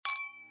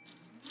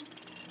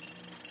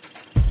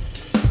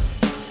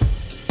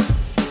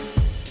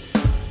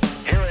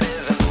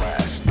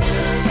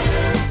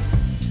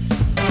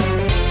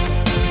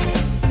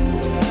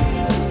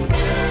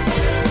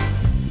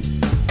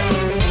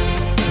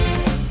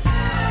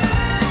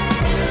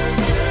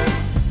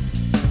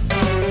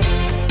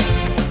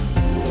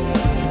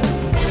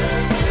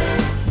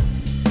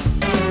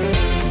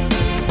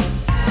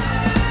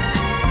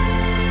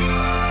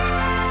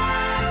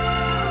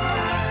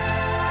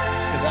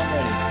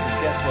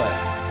guess what?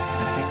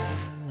 I think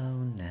we're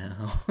alone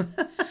now.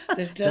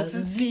 There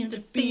doesn't seem to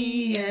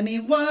be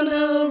anyone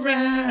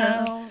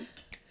around.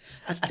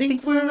 I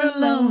think we're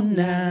alone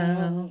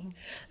now.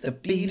 The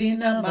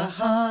beating of my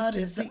heart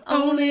is the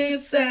only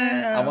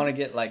sound. I want to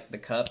get like the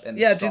cup and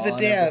the do straw the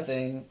and dance.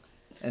 everything.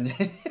 And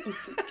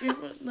We're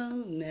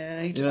alone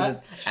now. you know,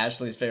 that's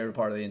Ashley's favorite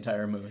part of the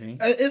entire movie.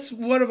 It's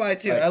one of mine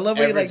too. Like, I love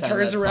when he every like time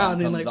turns that song around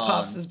and comes like on,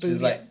 pops his booty.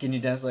 she's like, "Can you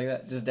dance like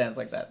that? Just dance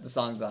like that. The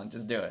song's on.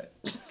 Just do it."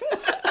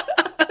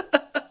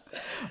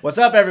 What's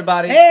up,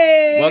 everybody?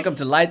 Hey! Welcome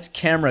to Lights,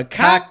 Camera,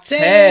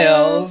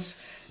 Cocktails.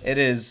 It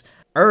is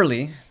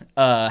early.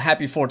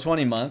 Happy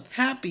 420 month.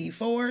 Happy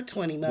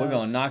 420 month. We're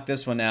going to knock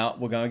this one out.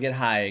 We're going to get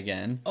high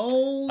again.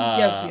 Oh,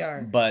 yes, we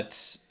are.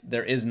 But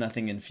there is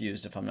nothing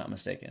infused, if I'm not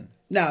mistaken.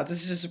 No,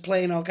 this is just a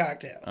plain old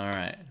cocktail. All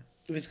right.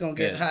 We're just going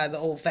to get high the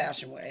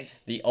old-fashioned way.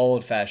 The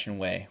old-fashioned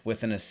way,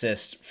 with an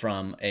assist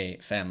from a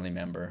family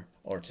member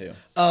or two.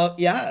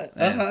 Yeah.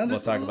 We'll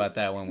talk about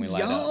that when we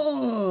light up.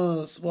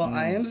 Yes. Well,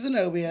 I am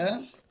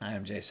Zenobia. I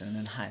am Jason,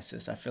 and hi,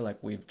 sis. I feel like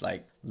we've,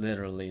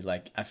 literally,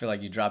 I feel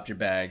like you dropped your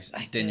bags,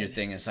 did your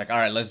thing, and it's like, all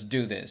right, let's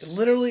do this.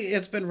 Literally,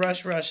 it's been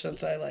rush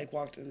since I,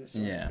 walked in this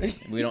room. Yeah.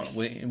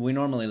 We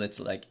normally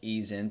let's,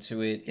 ease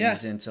into it,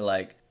 ease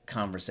into,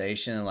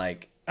 conversation, and,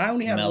 I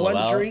only had mellow one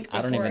out. drink before.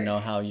 I don't even know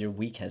how your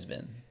week has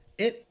been.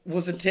 It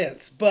was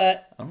intense,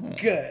 but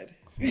good.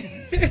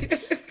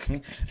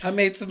 I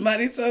made some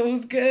money, so it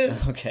was good.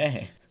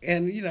 Okay.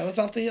 And, it's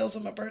off the heels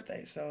of my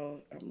birthday,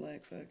 so I'm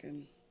like,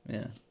 fucking...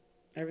 Yeah.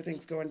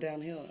 Everything's going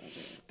downhill.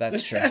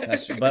 That's true.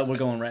 That's true. But we're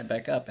going right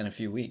back up in a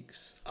few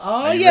weeks.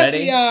 Oh, yes,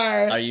 ready? we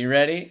are. Are you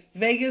ready?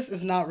 Vegas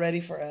is not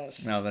ready for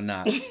us. No, they're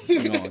not.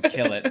 We're going to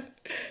kill it.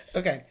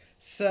 Okay.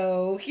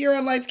 So here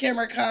on Lights,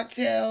 Camera,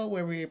 Cocktail,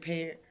 where we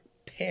pair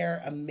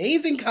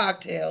amazing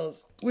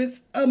cocktails with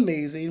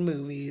amazing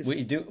movies.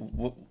 We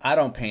do. I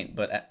don't paint,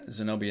 but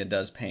Zenobia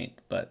does paint,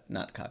 but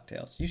not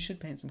cocktails. You should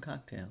paint some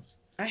cocktails.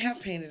 I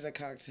have painted a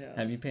cocktail.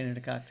 Have you painted a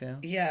cocktail?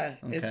 Yeah.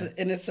 Okay.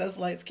 And it says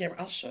Lights, Camera.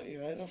 I'll show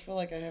you. I don't feel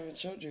like I haven't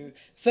showed you. It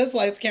says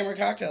Lights, Camera,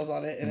 Cocktails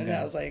on it, and it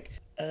has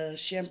a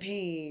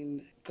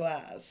champagne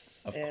glass.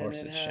 Of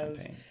course, it's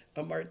champagne.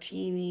 A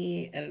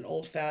martini and an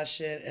old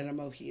fashioned and a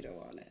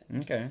mojito on it.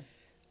 Okay.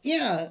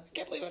 Yeah, I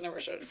can't believe I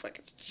never showed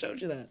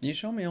you that. You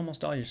show me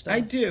almost all your stuff. I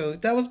do.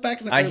 That was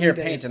back in the I early hear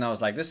days. paint, and I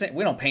was like,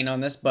 we don't paint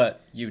on this,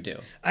 but you do.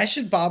 I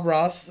should Bob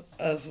Ross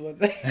us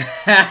with in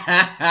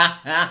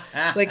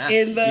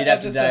the You'd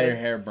have to dye your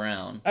hair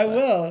brown. I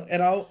will,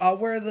 and I'll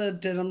wear the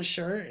denim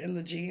shirt and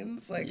the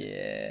jeans,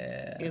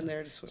 in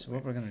there to swim. So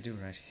what we're gonna do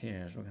right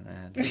here is we're gonna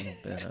add a little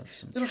bit of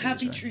some little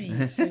happy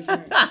trees. Right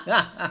here.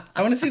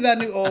 I want to see that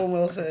new Owen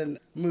Wilson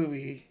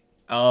movie.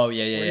 Oh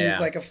yeah. Where he's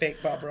like a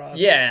fake Bob Ross.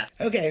 Yeah.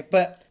 Okay,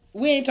 but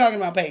we ain't talking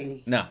about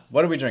painting. No.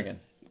 What are we drinking?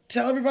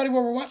 Tell everybody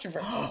what we're watching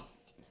first.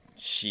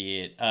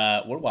 Shit.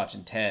 We're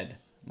watching Ted,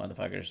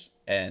 motherfuckers,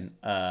 and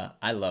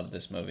I love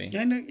this movie.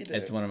 I know you do.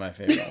 It's one of my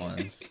favorite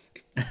ones.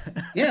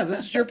 Yeah,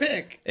 this is your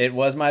pick. It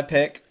was my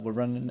pick. We're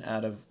not running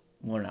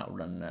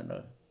out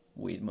of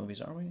weed movies,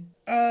 are we?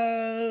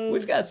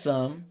 We've got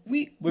some.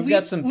 We've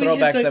got some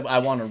throwbacks that I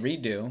want to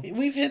redo.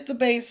 We've hit the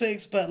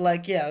basics, but we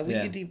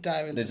can deep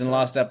dive into. There's a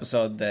lost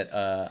episode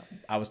that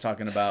I was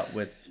talking about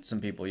with some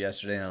people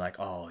yesterday, and they're like,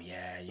 "Oh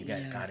yeah, you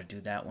guys got to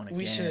do that one again."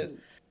 We should.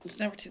 It's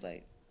never too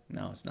late.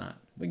 No, it's not.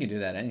 We can do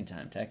that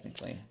anytime,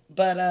 technically.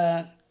 But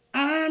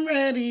I'm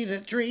ready to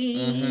drink.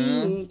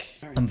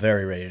 Mm-hmm. Right. I'm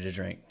very ready to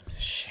drink.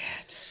 Shit.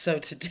 So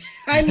today,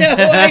 I know.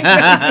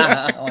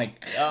 Oh my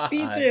God. Me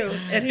too.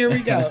 And here we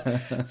go.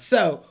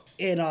 So,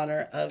 in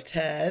honor of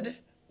Ted,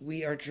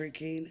 we are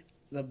drinking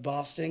the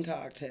Boston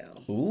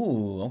cocktail.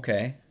 Ooh,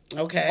 okay.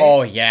 Okay.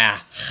 Oh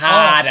yeah,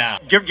 harder.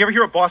 You ever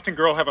hear a Boston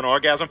girl have an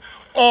orgasm?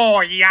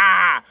 Oh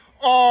yeah,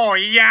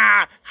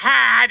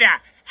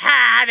 harder.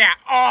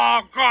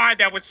 Oh God,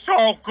 that was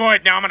so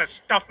good. Now I'm gonna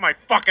stuff my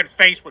fucking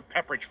face with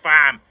Pepperidge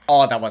Farm.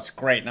 Oh, that was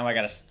great. Now I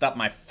gotta stuff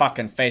my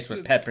fucking face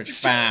with Pepperidge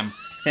Farm.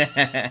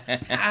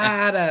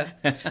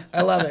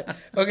 I love it.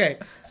 Okay,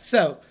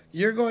 so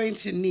you're going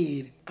to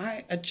need.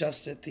 I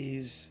adjusted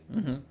these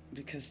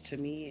because to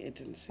me it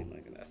didn't seem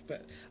like enough,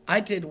 but I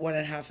did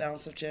 1.5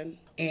 ounce of gin.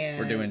 And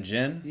we're doing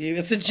gin.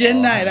 It's a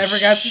gin night. I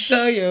forgot to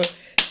tell you.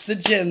 It's a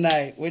gin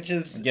night, which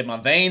is get my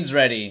veins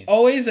ready.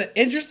 Always an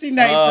interesting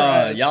night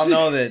for us. Y'all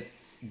know that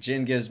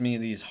gin gives me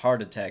these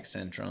heart attack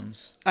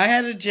syndromes. I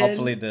had a gin.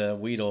 Hopefully the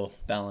weed will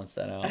balance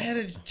that out. I had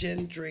a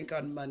gin drink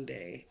on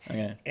Monday.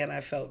 Okay. And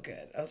I felt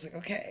good. I was like,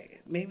 okay,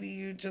 maybe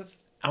you just.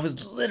 I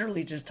was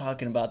literally just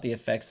talking about the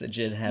effects that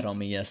gin had on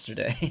me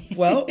yesterday.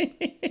 Well,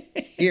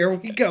 here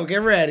we go.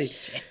 Get ready.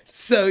 Shit.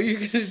 So you're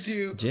going to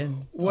do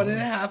gin.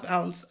 1.5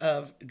 ounce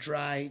of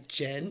dry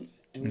gin.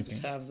 And we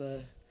just have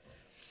the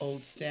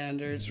old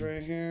standards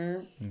right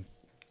here. Okay.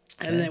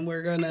 And then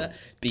we're going to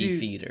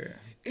Beefeater.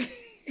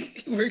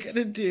 We're going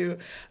to do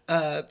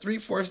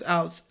 3/4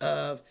 ounce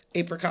of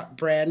Aprocot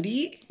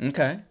Brandy.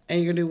 Okay.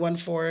 And you're going to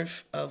do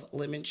 1/4 of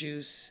lemon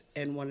juice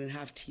and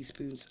 1.5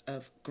 teaspoons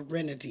of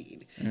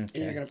Grenadine. Okay. And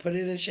you're going to put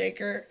it in a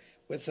shaker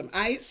with some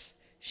ice.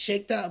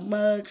 shake that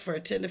mug for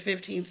 10 to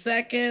 15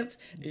 seconds.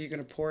 And you're going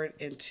to pour it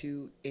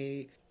into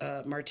a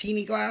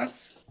martini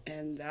glass.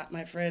 And that,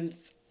 my friends,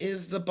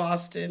 is the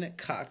Boston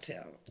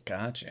cocktail.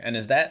 Gotcha. And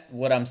is that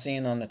what I'm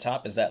seeing on the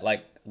top? Is that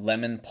like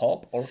lemon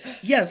pulp? Or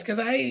yes, because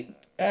I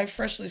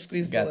freshly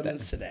squeezed the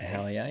lemons today.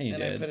 Hell yeah, you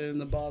did. And I put it in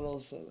the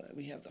bottle so that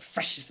we have the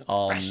freshest of the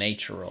all fresh.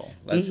 natural.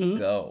 Let's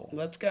go.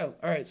 Let's go.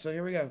 All right, so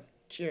here we go.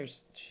 Cheers.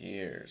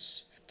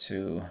 Cheers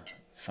to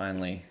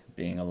finally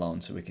being alone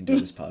so we can do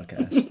this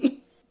podcast.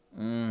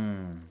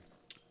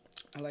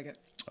 I like it.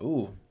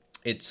 Ooh,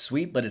 it's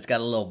sweet, but it's got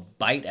a little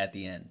bite at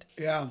the end.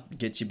 Yeah.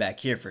 Get you back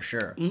here for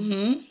sure.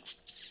 Mm-hmm.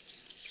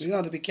 We're going to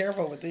have to be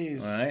careful with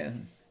these. All right.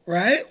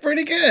 Right?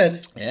 Pretty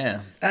good.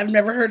 Yeah. I've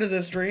never heard of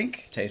this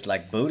drink. Tastes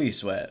like booty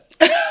sweat.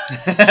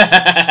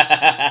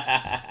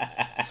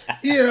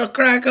 You know,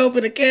 crack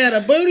open a can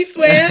of booty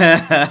sweat.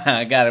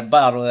 I got a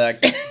bottle that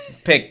I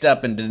picked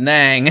up in Da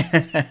Nang.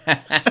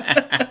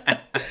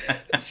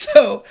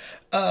 So,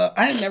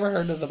 I had never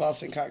heard of the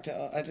Boston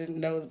cocktail. I didn't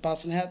know that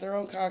Boston had their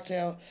own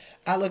cocktail.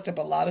 I looked up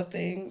a lot of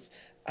things.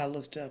 I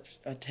looked up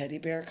a teddy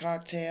bear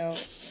cocktail.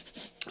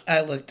 I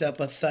looked up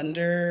a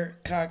thunder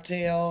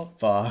cocktail.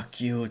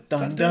 Fuck you,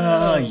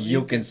 thunder.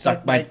 You can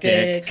suck my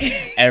dick.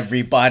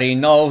 Everybody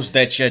knows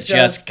that you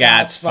just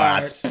got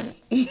farts.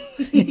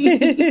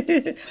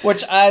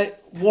 Which I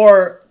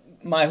wore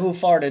my Who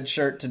Farted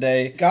shirt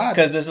today. God.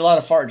 Because there's a lot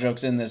of fart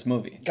jokes in this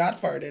movie.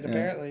 God farted,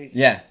 apparently.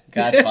 Yeah,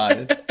 God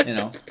farted. You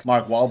know,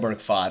 Mark Wahlberg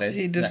farted.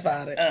 He did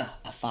fart it. I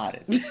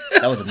farted.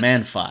 That was a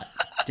man fart.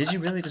 Did you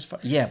really just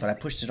fart? Yeah, but I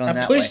pushed it on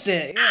that way. I pushed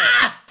it. Yeah.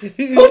 Ah!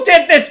 Who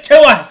did this to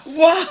us?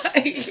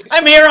 Why?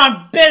 I'm here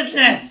on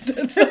business.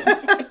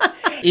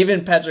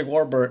 Even Patrick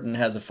Warburton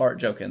has a fart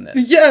joke in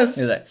this. Yes.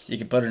 He's like, you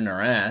can put it in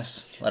her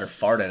ass, let her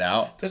fart it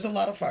out. There's a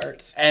lot of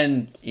farts.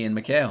 And Ian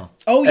McHale.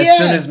 Oh, as yeah. As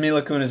soon as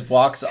Mila Kunis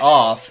walks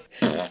off,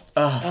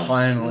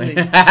 finally.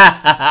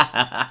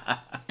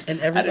 And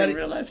everybody, I didn't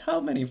realize how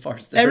many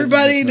farts there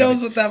everybody is in this knows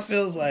movie. what that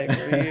feels like.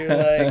 Where you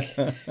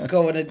like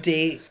go on a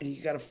date and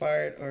you got to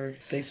fart, or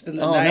they spend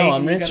the night. Oh no, and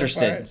I'm you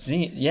interested.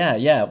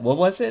 Yeah. What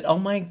was it? Oh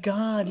my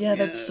god, yeah,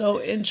 that's so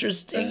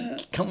interesting.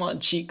 Come on,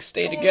 cheeks,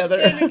 stay together.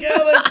 Stay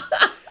together.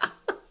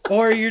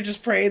 Or you're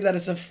just praying that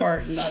it's a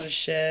fart and not a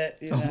shit.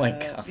 You know? Oh my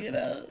god. You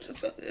know,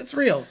 it's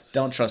real.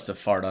 Don't trust a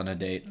fart on a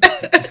date.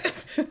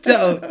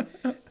 Don't.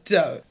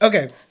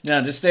 Okay.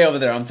 No, just stay over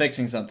there. I'm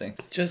fixing something.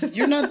 Just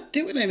you're not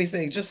doing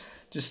anything. Just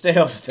stay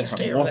over there.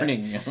 Stay I'm over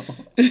warning you.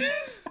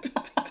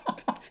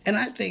 And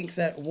I think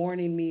that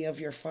warning me of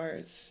your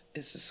farts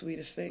is the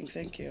sweetest thing.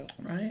 Thank you.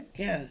 Right?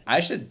 Yeah. I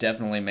should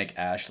definitely make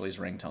Ashley's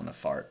ringtone a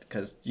fart,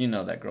 because you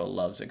know that girl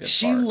loves a good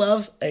She fart.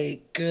 loves a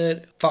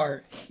good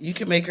fart. You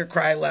can make her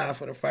cry,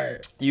 laugh with a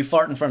fart. You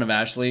fart in front of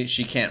Ashley,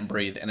 she can't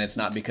breathe, and it's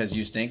not because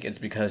you stink, it's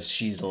because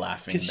she's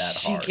laughing that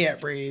hard. She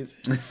can't breathe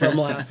from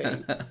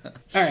laughing. All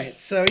right,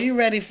 so are you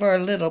ready for a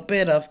little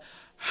bit of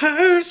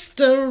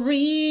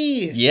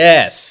herstory?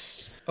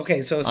 Yes.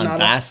 Okay, so it's On not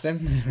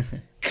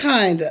Boston?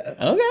 kind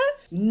of. Okay.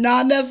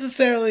 Not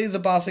necessarily the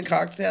Boston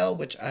cocktail,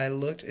 which I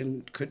looked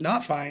and could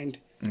not find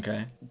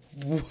Okay.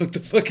 what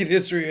the fucking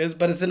history is,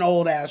 but it's an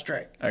old ass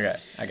drink. Okay,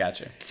 I got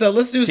you. So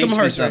let's do Teach some me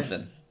herstory.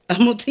 something. I'm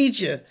gonna teach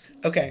you.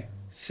 Okay,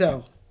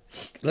 so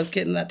let's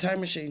get in that time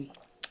machine,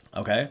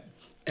 Okay.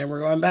 and we're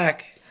going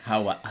back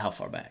How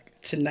far back?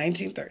 to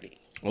 1930.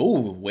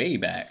 Oh, way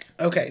back.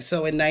 Okay,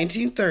 so in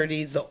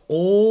 1930, the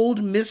old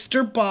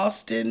Mr.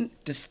 Boston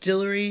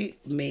distillery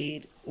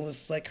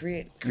was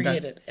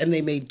created, and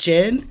they made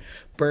gin,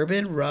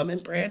 bourbon, rum,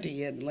 and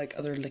brandy, and like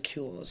other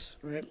liqueurs,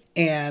 right?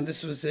 And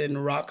this was in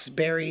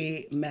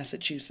Roxbury,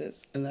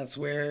 Massachusetts, and that's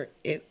where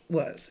it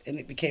was, and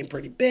it became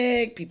pretty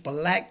big. People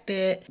liked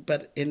it,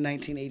 but in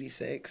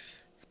 1986,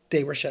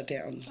 they were shut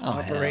down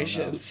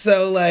operations.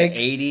 So like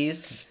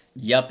 80s,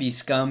 yuppie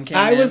scum came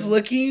I in. was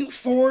looking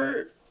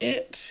for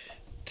it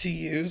to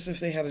use if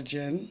they had a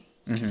gin,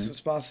 because it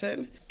was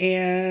Boston,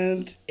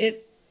 and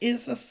it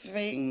is a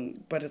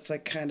thing, but it's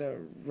like kind of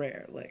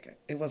rare. Like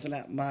it wasn't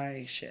at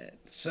my shit.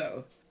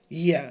 So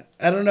yeah,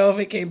 I don't know if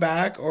it came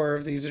back or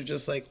if these are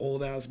just like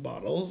old ass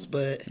bottles,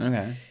 but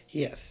Okay.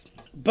 yes.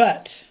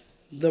 But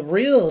the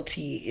real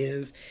tea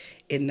is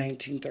in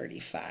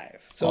 1935.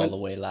 So All the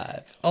way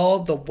live. all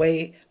the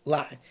way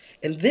live.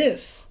 And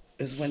this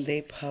is when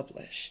they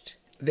published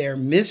their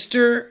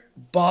Mr.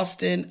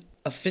 Boston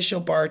Official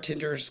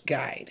Bartender's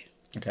Guide,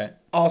 Okay.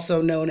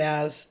 also known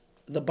as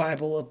the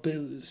Bible of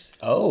Booze.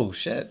 Oh,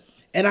 shit.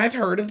 And I've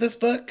heard of this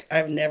book.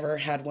 I've never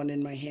had one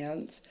in my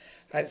hands.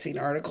 I've seen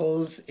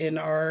articles in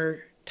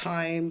our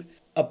time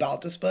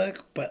about this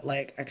book, but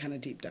like I kind of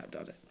deep dived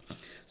on it.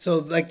 So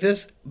like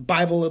this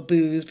Bible of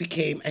Booze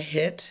became a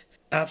hit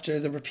after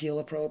the repeal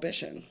of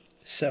Prohibition.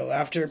 So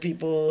after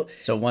people...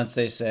 So once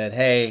they said,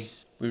 hey,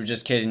 we were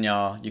just kidding,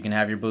 y'all. You can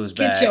have your booze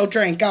back. Get your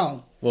drink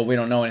on. Well, we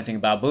don't know anything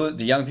about booze.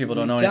 The young people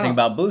don't know anything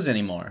about booze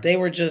anymore. They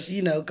were just,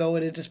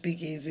 going into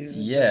speakeasies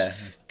and just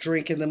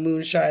drinking the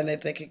moonshine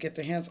that they could get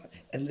their hands on.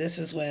 And this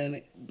is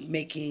when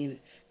making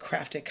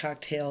crafted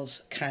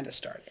cocktails kind of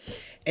started.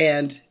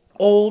 And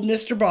old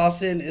Mr.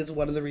 Boston is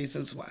one of the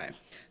reasons why.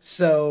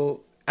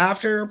 So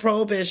after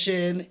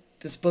Prohibition,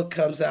 this book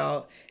comes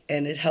out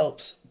and it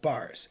helps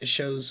bars. It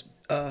shows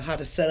how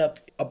to set up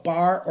a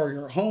bar or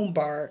your home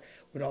bar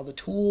with all the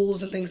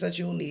tools and things that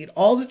you'll need.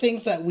 All the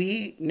things that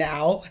we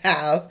now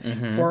have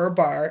for a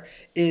bar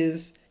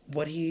is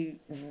what he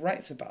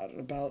writes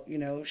about, you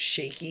know,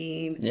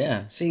 shaking,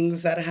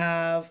 things that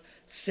have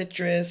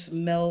citrus,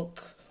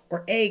 milk,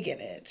 or egg in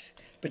it.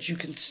 But you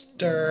can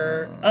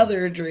stir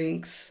other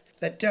drinks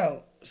that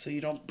don't, so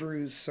you don't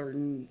bruise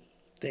certain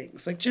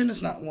things. Like gin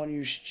is not one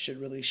you should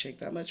really shake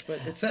that much,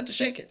 but it said to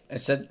shake it. It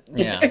said,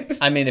 yeah.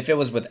 I mean, if it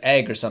was with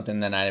egg or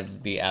something, then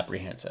I'd be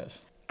apprehensive.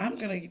 I'm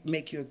gonna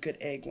make you a good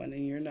egg one,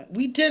 and you're not.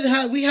 We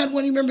had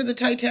one. You remember the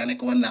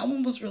Titanic one? That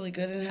one was really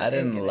good. And I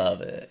didn't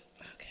love it.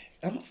 Okay,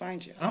 I'm gonna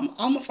find you. I'm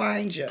gonna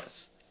find you,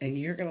 and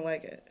you're gonna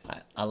like it.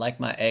 I like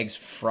my eggs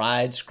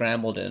fried,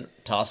 scrambled, and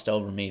tossed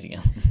over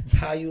medium.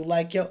 How you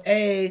like your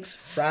eggs?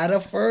 Fried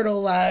or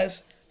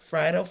fertilized?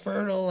 Fried or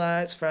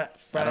fertilized? Fried.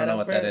 I don't know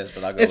what that is,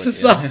 but I'll go with you. It's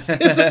a song.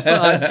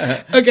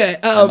 Okay.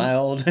 Am I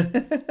old?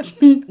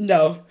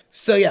 No.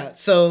 So yeah.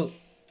 So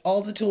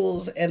all the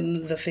tools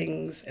and the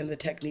things and the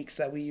techniques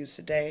that we use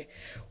today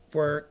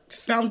were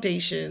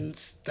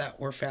foundations that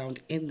were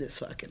found in this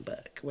fucking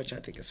book, which I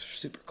think is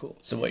super cool.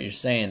 So what you're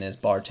saying is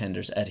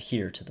bartenders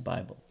adhere to the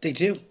Bible. They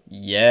do.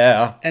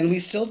 Yeah. And we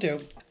still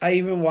do. I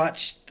even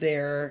watched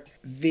their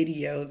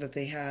video that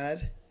they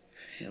had.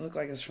 It looked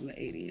like it was from the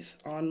 80s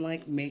on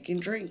like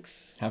making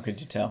drinks. How could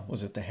you tell?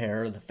 Was it the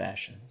hair or the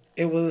fashion?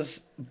 It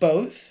was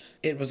both.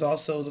 It was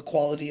also the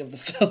quality of the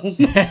film.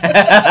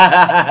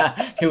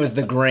 It was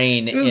the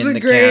grain in the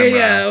camera.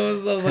 Yeah,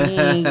 it was like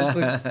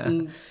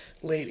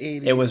late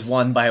 80s. It was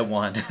one by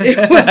one.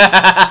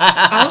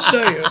 I'll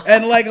show you.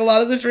 And like a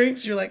lot of the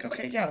drinks, you're like,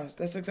 okay, yeah,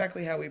 that's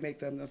exactly how we make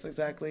them. That's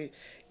exactly,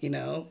 you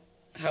know,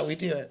 how we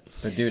do it.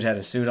 The dude had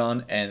a suit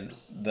on and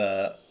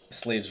the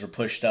sleeves were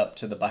pushed up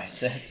to the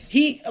biceps.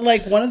 He,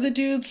 like, one of the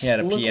dudes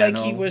looked piano.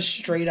 like he was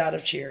straight out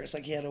of Cheers.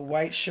 Like, he had a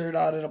white shirt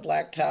on and a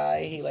black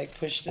tie. He, like,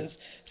 pushed his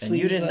sleeves And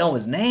you didn't up. know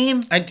his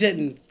name? I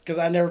didn't, because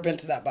I've never been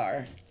to that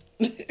bar.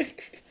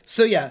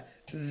 So, yeah,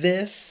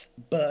 this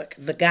book,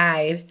 the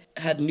guide,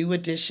 had new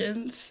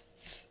editions,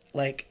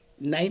 like,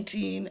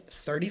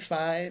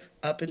 1935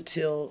 up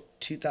until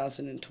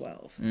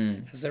 2012.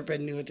 Has there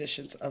been new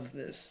editions of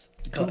this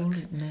book?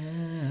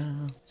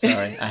 Now.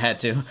 Sorry, I had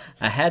to.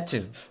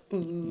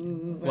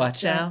 Ooh,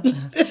 watch out.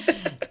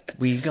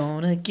 We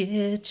gonna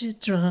get you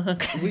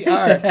drunk. We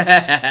are.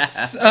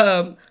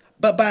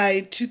 But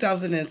by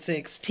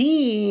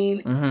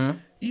 2016,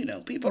 you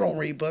know, people don't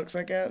read books,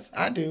 I guess.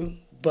 I do.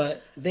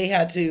 But they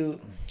had to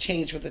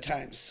change with the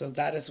times. So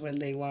that is when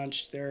they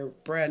launched their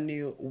brand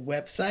new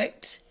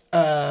website,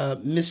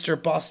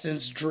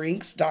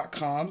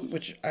 MrBostonsDrinks.com,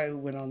 which I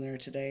went on there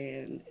today,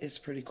 and it's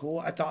pretty cool.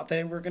 I thought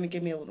they were going to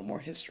give me a little more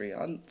history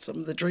on some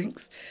of the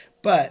drinks,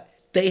 but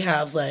they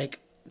have, like,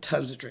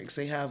 tons of drinks.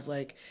 They have,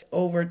 like,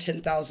 over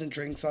 10,000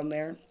 drinks on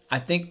there. I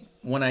think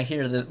when I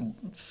hear the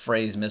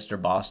phrase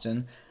Mr.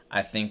 Boston,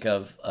 I think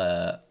of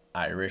a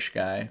Irish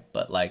guy,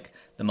 but, like,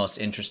 the most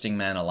interesting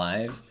man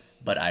alive,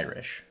 but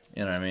Irish.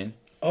 You know what I mean?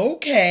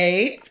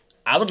 Okay.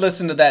 I would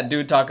listen to that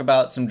dude talk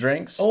about some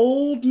drinks.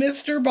 Old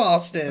Mr.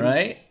 Boston.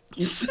 Right?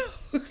 So,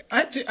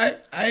 I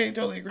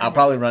totally agree. I'll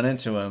probably run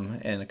into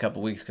him in a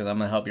couple weeks because I'm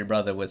going to help your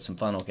brother with some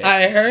funnel cakes.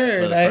 I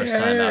heard. For the first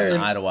time out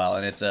in Idlewild.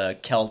 And it's a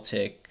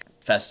Celtic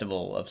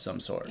festival of some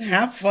sort.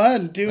 Have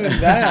fun doing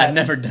that. I've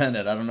never done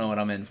it. I don't know what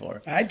I'm in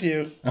for. I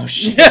do. Oh,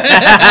 shit.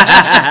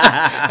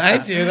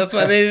 I do. That's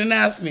why they didn't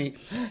ask me.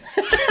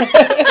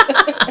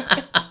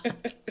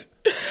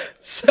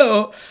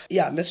 So,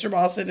 yeah, Mr.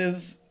 Boston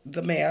is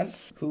the man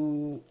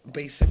who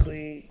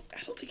basically,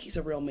 I don't think he's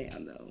a real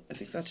man, though. I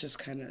think that's just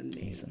kind of a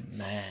name. He's a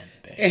man,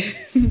 baby.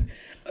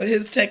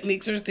 His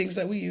techniques are things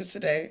that we use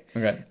today.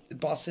 Okay.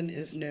 Boston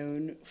is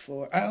known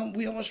for,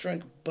 we almost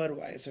drank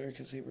Budweiser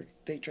because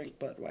they drank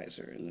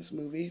Budweiser in this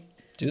movie.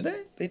 Do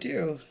they? They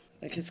do.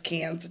 Like his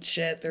cans and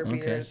shit, their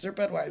beers, their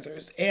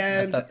Budweisers.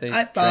 And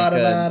I thought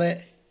about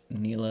it.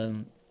 Nila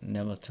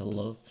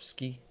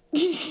Nevatilovsky?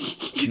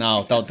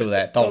 No, don't do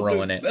that. Don't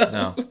ruin it.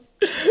 No.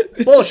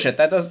 Bullshit.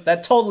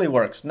 That totally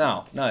works.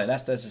 No,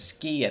 that's a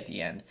ski at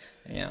the end.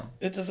 You know.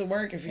 It doesn't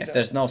work if don't.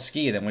 There's no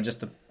ski, then we're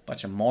just a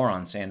bunch of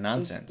morons saying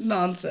nonsense. It's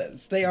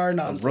nonsense. They are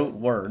nonsense. A root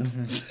word.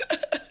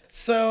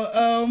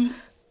 So,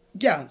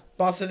 yeah,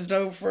 Boston is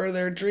known for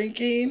their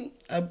drinking.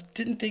 I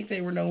didn't think they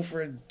were known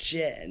for a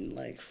gin,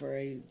 like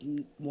for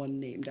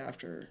one named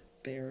after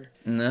their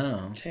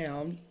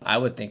town. I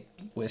would think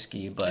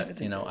whiskey,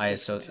 but you know,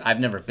 I've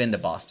never been to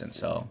Boston,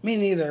 so me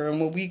neither. And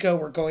when we go,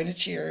 we're going to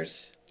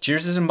Cheers.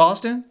 Cheers is in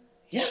Boston?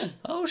 Yeah.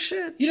 Oh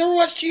shit. You never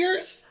watched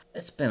Cheers?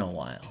 It's been a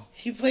while.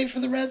 He played for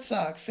the Red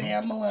Sox,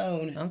 Sam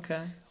Malone.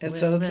 Okay. And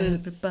so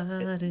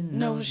everybody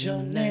knows your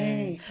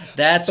name.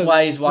 That's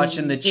why he's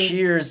watching the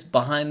Cheers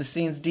behind the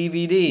scenes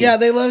DVD.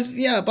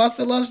 Yeah,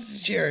 Boston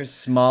loves Cheers.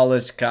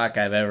 Smallest cock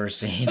I've ever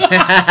seen.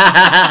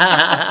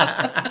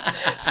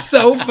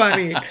 So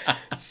funny.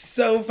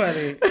 So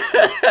funny.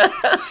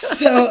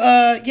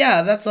 So,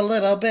 yeah, that's a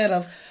little bit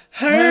of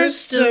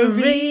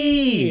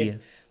herstory.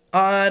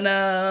 on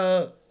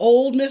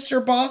old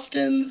Mr.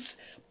 Boston's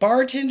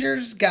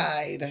Bartender's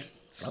Guide.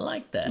 I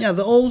like that. Yeah,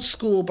 the old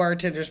school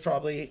bartenders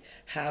probably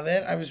have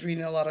it. I was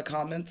reading a lot of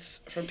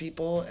comments from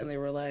people, and they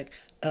were like,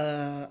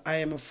 I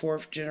am a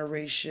 4th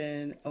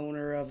generation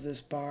owner of this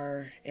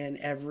bar, and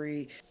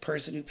every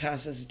person who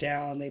passes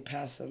down, they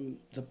pass them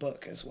the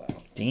book as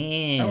well.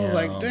 Damn. I was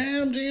like,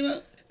 damn,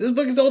 Gina. This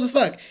book is old as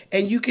fuck.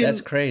 And you can...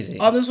 That's crazy.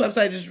 On this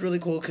website, it's really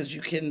cool because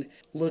you can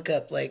look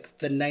up, like,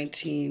 the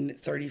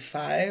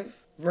 1935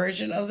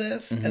 version of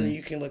this, and then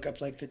you can look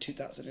up, like, the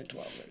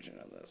 2012 version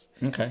of this.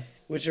 Okay.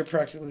 Which are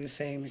practically the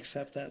same,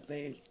 except that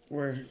they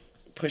were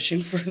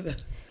pushing for the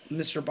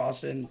Mr.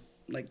 Boston,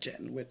 like,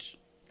 gin, which...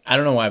 I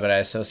don't know why, but I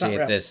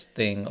associate this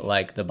thing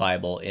like the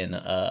Bible in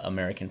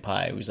American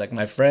Pie. He's like,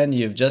 my friend,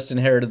 you've just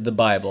inherited the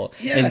Bible.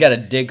 Yeah. And he's got to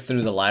dig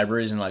through the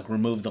libraries and like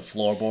remove the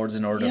floorboards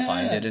in order to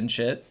find it and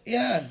shit.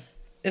 Yeah.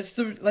 It's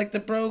the like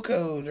the bro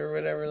code or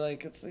whatever.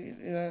 Like, it's, you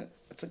know,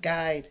 it's a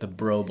guide. The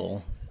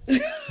Brobel.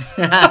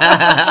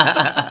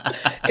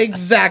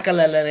 Exactly.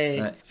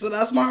 Right. So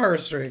that's my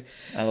history.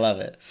 I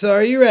love it. So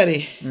are you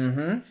ready?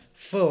 Mm-hmm.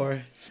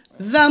 For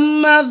the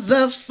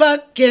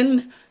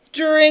motherfucking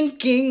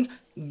drinking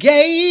game.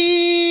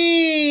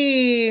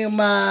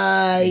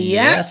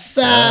 Yes,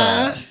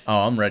 sir.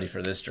 Oh, I'm ready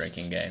for this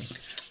drinking game.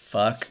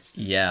 Fuck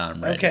yeah,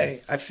 I'm ready.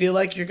 Okay, I feel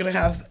like you're going to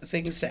have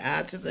things to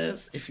add to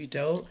this. If you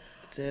don't,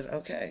 then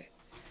okay.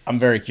 I'm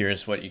very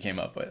curious what you came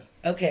up with.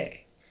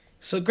 Okay,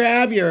 so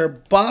grab your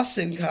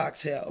Boston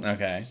cocktail.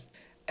 Okay.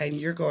 And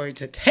you're going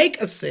to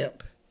take a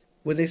sip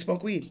when they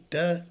smoke weed.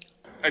 Duh.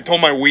 I told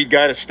my weed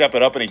guy to step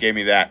it up, and he gave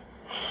me that.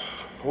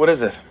 What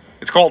is it?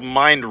 It's called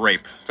Mind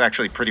Rape. It's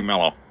actually pretty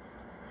mellow.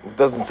 It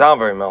doesn't sound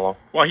very mellow.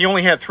 Well, he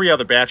only had 3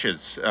 other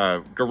batches.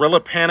 Gorilla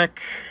Panic,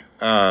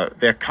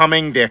 They're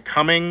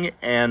Coming,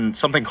 and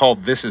something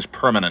called This Is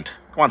Permanent.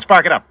 Come on,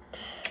 spark it up.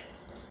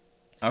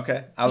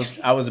 Okay. I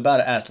was about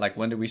to ask, like,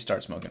 when did we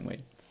start smoking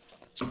weed?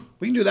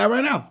 We can do that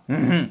right now.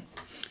 Mm-hmm.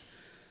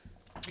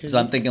 So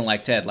I'm thinking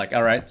like Ted, like,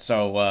 all right,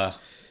 so,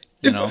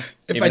 you know,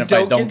 even if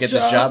I don't get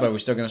this job, are we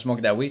still going to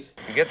smoke that weed?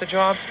 If you get the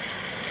job,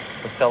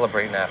 we're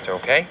celebrating after,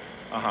 okay?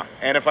 Uh-huh.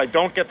 And if I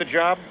don't get the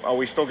job, are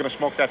we still going to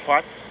smoke that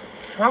pot?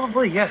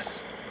 Probably,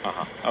 yes.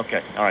 Uh-huh.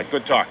 Okay. All right.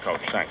 Good talk, Coach.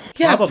 Thanks.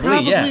 Yeah,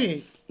 Probably, yeah.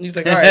 He's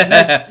like, all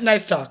right,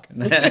 nice talk.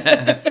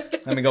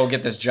 Let me go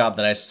get this job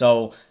that I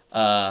so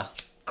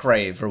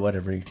crave, or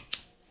whatever he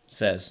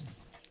says.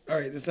 All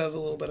right, this has a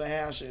little bit of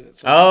hash in it.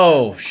 So.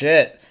 Oh,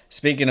 shit.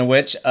 Speaking of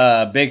which,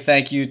 big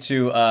thank you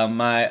to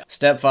my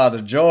stepfather,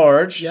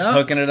 George,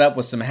 hooking it up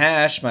with some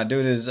hash. My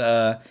dude is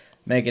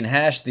making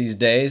hash these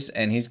days,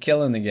 and he's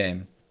killing the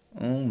game.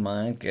 Oh,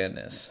 my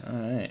goodness. All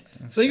right.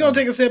 So you're going to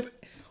take a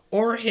sip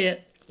or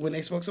hit when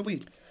they smoke some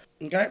weed.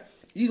 Okay?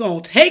 You're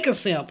going to take a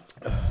sip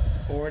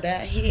or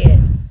that hit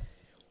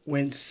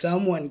when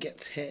someone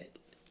gets hit.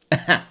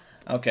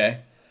 Okay.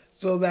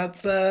 So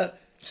that's...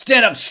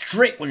 Stand up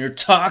straight when you're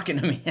talking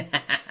to me.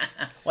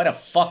 Why the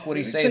fuck would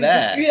he say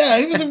that? Yeah,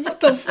 he was like, what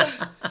the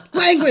fuck?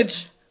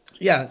 Language.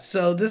 Yeah,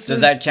 so this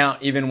Does that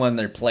count even when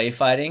they're play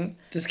fighting?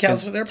 This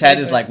counts when they're Ted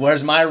play is fighting. like,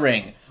 where's my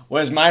ring?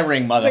 Where's my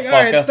ring, motherfucker? Like,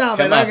 all right, stop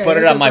it. Come on, Okay, put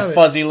it on my stop it.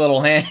 fuzzy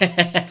little hand.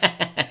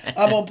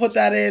 I'm going to put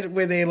that in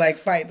when they, like,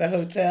 fight the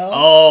hotel.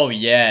 Oh,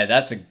 yeah,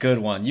 that's a good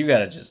one. You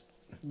gotta just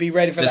Be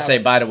ready for just that say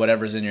one. bye to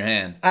whatever's in your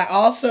hand. I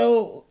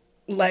also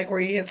like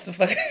where he hits the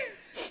fucking...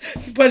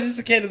 he punches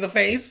the kid in the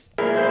face.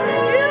 You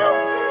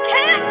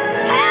can't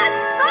have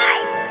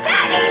my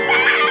teddy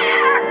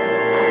bear!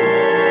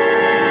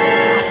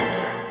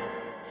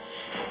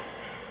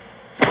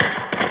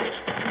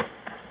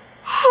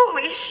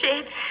 Holy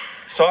shit.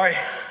 Sorry.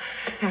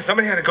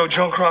 Somebody had to go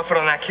Joan Crawford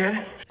on that kid.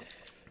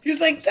 He's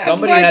like, that's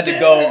Somebody my had to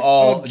bear. go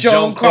all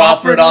Joan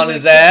Crawford on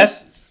his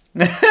ass.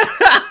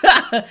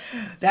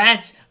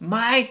 That's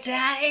my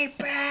teddy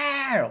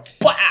bear.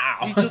 Wow.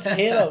 He just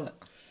hit him.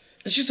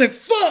 And she's like,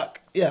 fuck.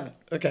 Yeah,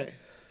 okay.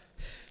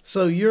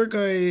 So you're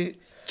going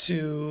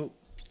to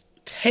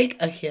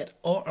take a hit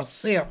or a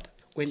sip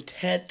when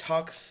Ted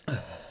talks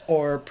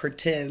or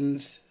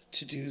pretends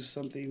to do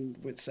something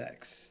with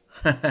sex.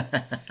 So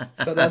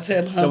that's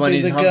him humping So when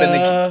he's humping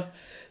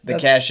the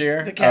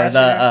cashier, the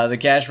cashier. or the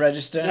cash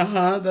register,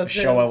 That's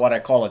showing him. what I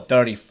call a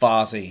dirty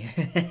fozzie.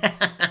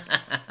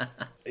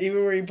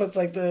 Even where he puts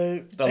like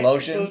the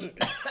lotion?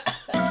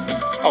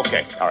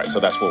 Okay. All right. So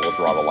that's where we'll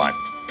draw the line.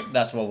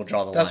 That's where we'll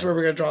draw the That's line. where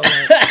we're gonna draw the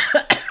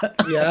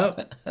line.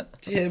 Yep.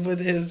 Him with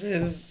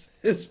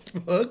his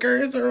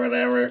hookers or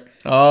whatever.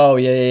 Oh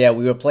yeah.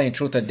 We were playing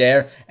Truth or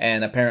Dare,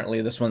 and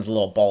apparently this one's a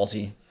little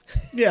ballsy.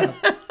 Yeah.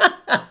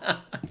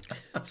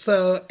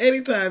 So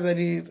anytime that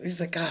he's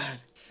like, God,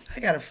 I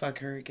gotta fuck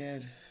her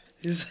again.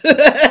 You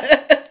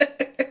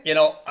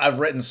know, I've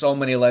written so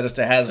many letters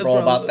to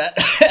Hasbro about that.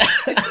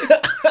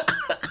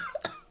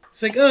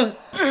 It's like,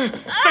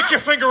 Stick your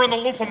finger in the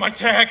loop of my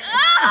tag.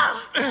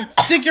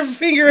 stick your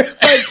finger in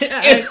my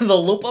tag. In the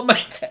loop of my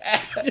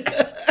tag.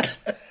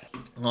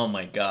 Oh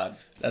my god,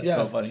 that's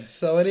so funny.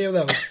 So any of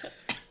those,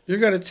 you're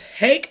gonna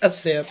take a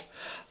sip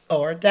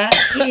or that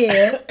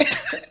hit.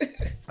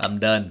 I'm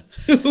done.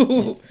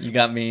 You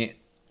got me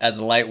as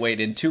a lightweight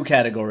in 2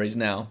 categories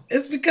now.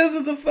 It's because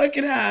of the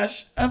fucking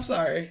hash. I'm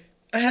sorry.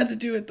 I had to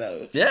do it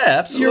though. Yeah,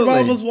 absolutely. Your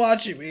mom was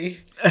watching me.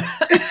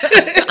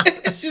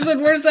 She said,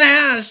 "Where's the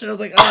hash?" And I was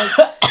like,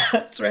 "Oh,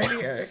 it's right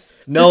here."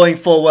 Knowing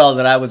full well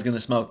that I was going to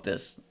smoke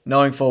this.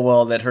 Knowing full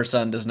well that her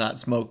son does not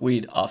smoke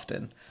weed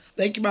often.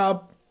 Thank you,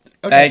 Mom.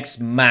 Okay. Thanks,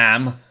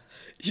 Mom.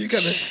 You're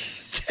going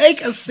to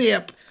take a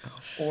sip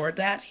or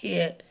that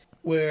hit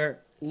where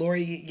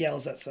Lori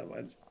yells at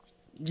someone.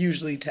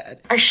 Usually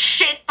Ted. A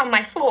shit on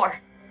my floor.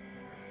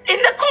 In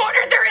the corner,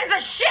 there is a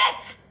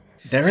shit.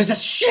 There is a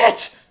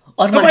shit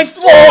on my my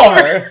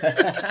floor.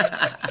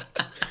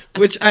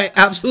 Which I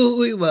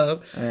absolutely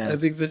love. Yeah. I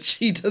think that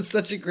she does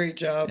such a great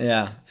job.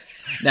 Yeah.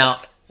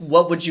 Now,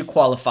 what would you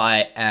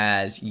qualify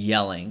as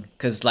yelling?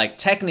 Because, like,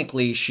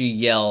 technically she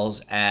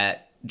yells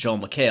at Joe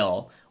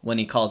McHale when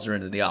he calls her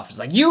into the office.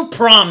 Like, you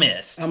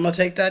promised! I'm going to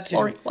take that too.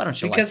 Or why don't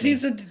you Because like me?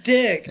 he's a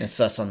dick. It's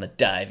us on the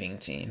diving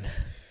team.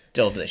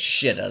 Dove the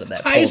shit out of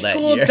that High pool that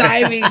school year.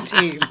 diving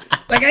team.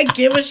 Like, I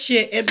give a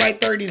shit in my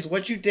 30s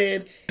what you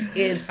did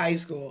in high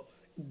school.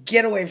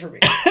 Get away from me.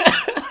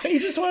 He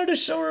just wanted to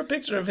show her a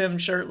picture of him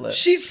shirtless.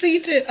 She's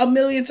seen it a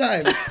million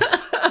times.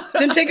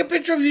 Then take a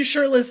picture of you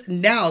shirtless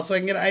now so I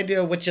can get an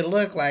idea of what you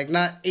look like,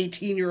 not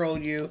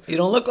 18-year-old you. You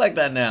don't look like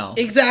that now.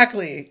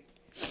 Exactly.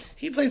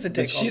 He plays the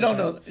dick all She the don't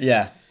time. know.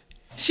 Yeah.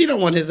 She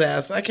don't want his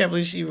ass. I can't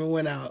believe she even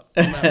went out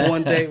on that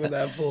one date with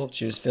that fool.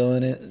 She was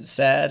feeling it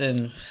sad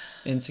and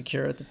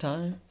insecure at the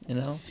time, you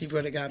know? He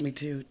would have got me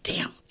too.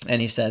 Damn.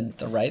 And he said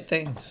the right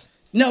things.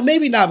 No,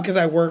 maybe not because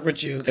I work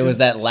with you. It was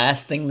that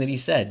last thing that he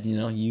said, you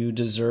know, you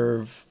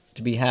deserve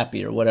to be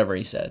happy or whatever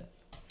he said.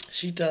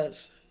 She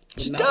does.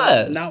 But She not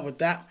does. Not with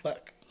that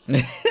fuck.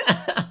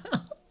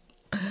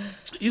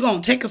 You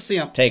gonna take a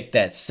simp Take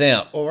that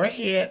simp or a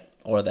hit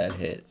or that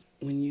hit.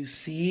 when you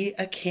see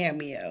a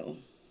cameo.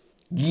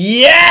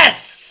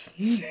 Yes!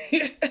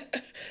 There's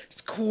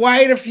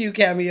quite a few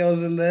cameos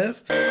in this.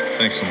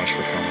 Thanks so much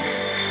for coming.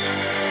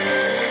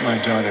 My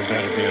daughter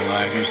better be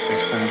alive, you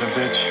sick son of a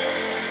bitch.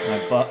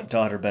 My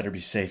daughter better be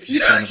safe, you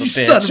son of a You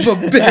bitch. son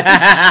of a bitch.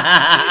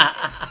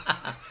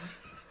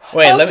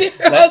 Wait, How let me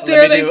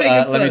dare they take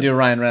it let me so- do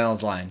Ryan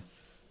Reynolds' line.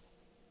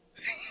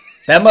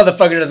 That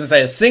motherfucker doesn't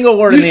say a single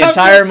word in the You have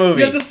entire to- movie.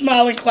 You have to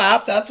smile and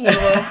clap. That's one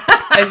of them.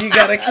 And you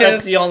gotta kiss.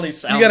 That's the only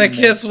sound. You gotta he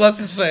kiss. makes. What's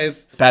his face?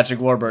 Patrick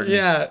Warburton.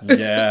 Yeah.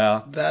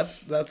 Yeah.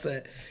 That's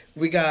it.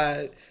 We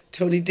got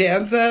Tony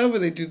Danza where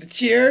they do the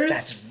cheers.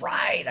 That's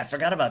right. I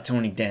forgot about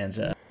Tony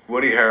Danza.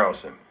 Woody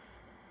Harrelson.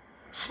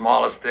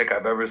 Smallest dick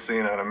I've ever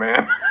seen on a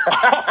man.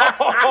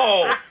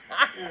 Oh!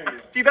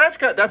 See,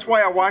 that's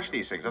why I watch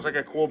these things. That's like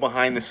a cool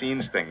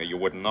behind-the-scenes thing that you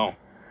wouldn't know.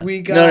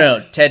 We got.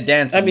 No, Ted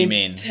Danson, I mean, you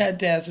mean. Ted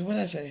Danza. What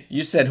did I say?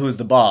 You said who's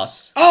the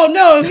boss. Oh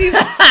no, he's.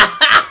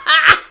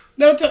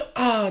 No,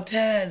 oh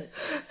Ted.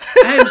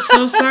 I am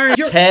so sorry.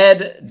 You're...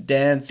 Ted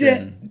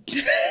Danson.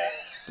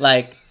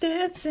 Like,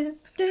 dancing.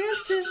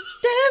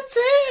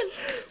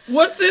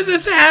 What's in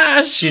this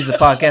hash? She's a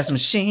podcast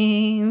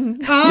machine.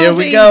 Oh, Here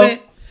we baby. go.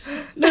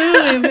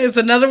 No, it's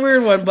another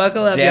weird one.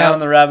 Buckle up, Down y'all.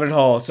 the rabbit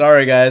hole.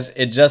 Sorry, guys.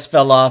 It just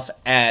fell off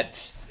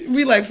at...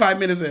 We like 5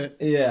 minutes in.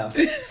 Yeah.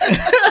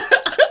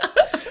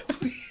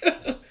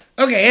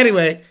 Okay,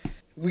 anyway.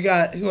 We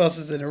got, who else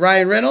is in it?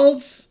 Ryan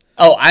Reynolds.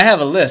 Oh, I have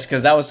a list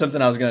because that was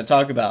something I was going to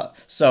talk about.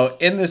 So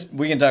in this,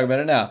 we can talk about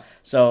it now.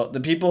 So the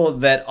people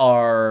that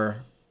are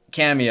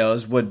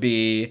cameos would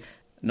be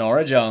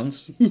Nora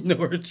Jones,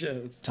 Nora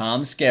Jones.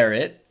 Tom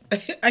Skerritt,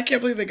 I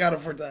can't believe they got him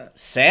for that.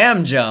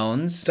 Sam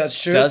Jones. That's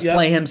true, Does yep.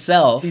 play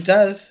himself. He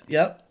does.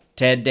 Yep.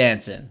 Ted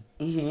Danson.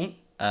 Mm-hmm.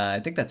 I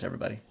think that's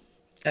everybody.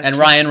 As And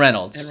Cam- Ryan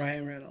Reynolds. And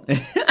Ryan Reynolds.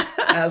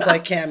 As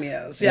like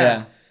cameos.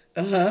 Yeah.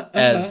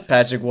 As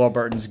Patrick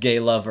Warburton's gay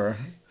lover.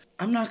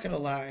 I'm not going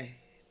to lie.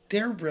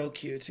 They're real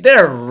cute together.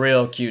 They're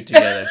real cute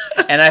together.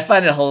 And I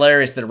find it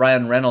hilarious that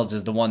Ryan Reynolds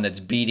is the one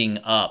that's beating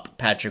up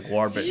Patrick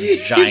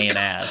Warburton's giant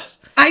ass.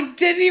 I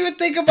didn't even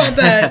think about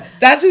that.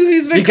 That's who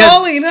he's been Because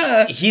calling,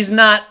 huh? He's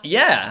not,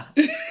 yeah.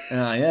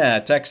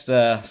 Text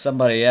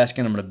somebody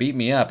asking him to beat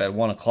me up at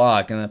 1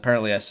 o'clock. And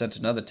apparently I sent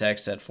another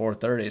text at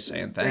 4:30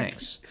 saying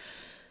thanks.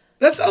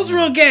 That sounds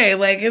real gay.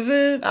 Like, is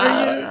it?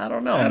 I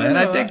don't know, man.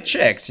 I dig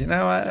chicks, you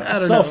know. I'm don't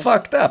so know.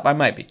 fucked up. I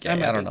might be gay.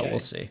 might I don't be know. gay. We'll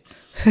see.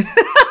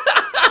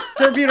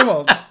 They're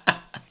beautiful.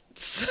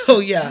 So,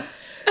 yeah.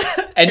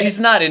 And he's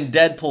not in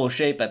Deadpool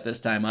shape at this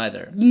time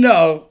either.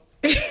 No.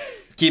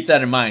 Keep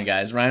that in mind,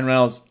 guys. Ryan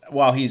Reynolds,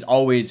 while he's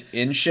always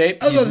in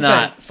shape, I was he's gonna say,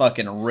 not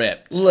fucking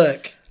ripped.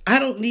 Look, I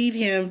don't need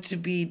him to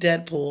be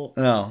Deadpool.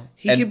 No.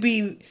 He could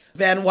be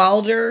Van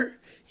Wilder.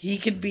 He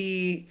could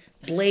be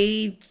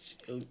Blade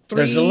 3.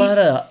 There's a lot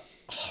of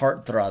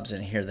heartthrobs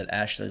in here that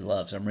Ashley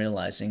loves. I'm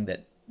realizing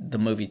that the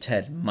movie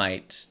Ted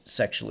might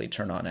sexually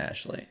turn on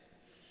Ashley.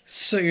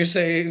 So you're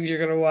saying you're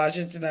going to watch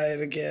it tonight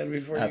again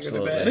before you go to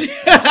Absolutely. bed?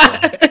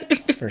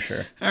 Absolutely. For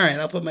sure. All right,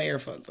 I'll put my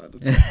earphones on.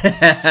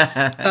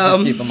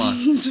 Just keep them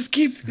on. Just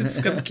it's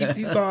going to keep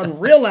these on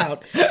real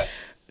loud.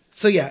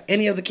 So yeah,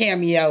 any of the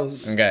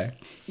cameos. Okay.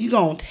 You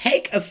going to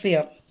take a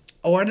sip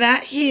or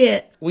that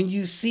hit when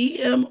you see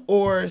him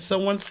or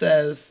someone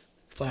says,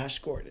 Flash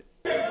Gordon.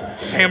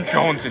 Sam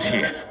Jones is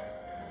here.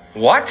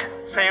 What?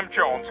 Sam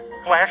Jones,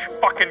 Flash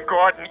fucking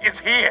Gordon is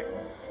here.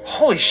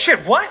 Holy shit,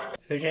 what?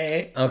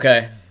 Okay.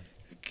 Okay.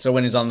 So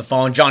when he's on the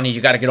phone, Johnny,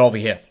 you got to get over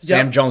here.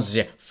 Sam Yep. Jones is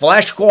here.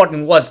 Flash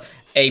Gordon was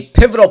a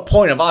pivotal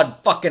point of our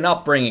fucking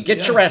upbringing.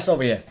 Get your ass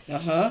over here.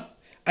 Uh-huh.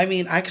 I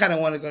mean, I kind of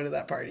want to go to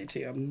that party,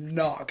 too. I'm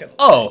not going to.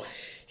 Oh,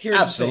 Here's the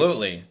thing.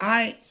 absolutely.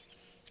 I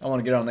want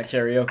to get on that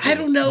karaoke. I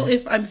don't know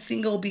if I'm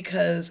single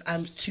because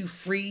I'm too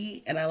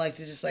free and I like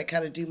to just like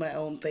kind of do my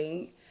own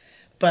thing.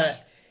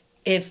 But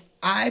if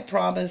I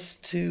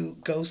promised to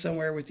go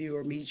somewhere with you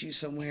or meet you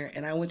somewhere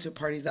and I went to a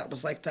party that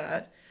was like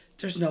that,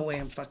 there's no way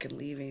I'm fucking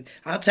leaving.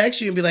 I'll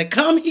text you and be like,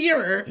 come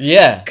here.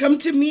 Yeah. Come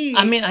to me.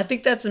 I mean, I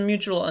think that's a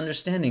mutual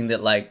understanding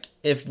that, like,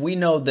 if we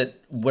know that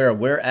where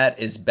we're at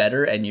is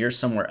better and you're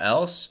somewhere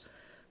else,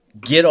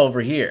 get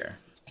over here.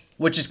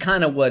 Which is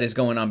kind of what is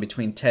going on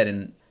between Ted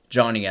and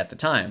Johnny at the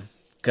time.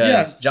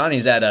 Because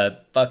Johnny's at a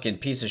fucking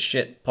piece of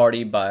shit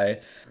party by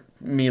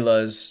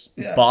Mila's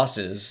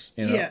bosses.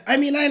 You know? Yeah, I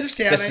mean, I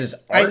understand. This is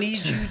I art.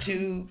 need you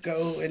to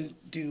go and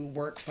do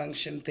work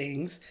function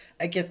things.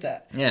 I get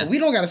that. Yeah. But we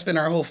don't got to spend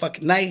our whole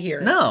fucking night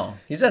here. No,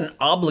 he's at an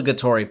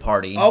obligatory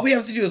party. All we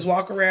have to do is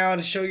walk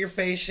around, show your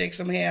face, shake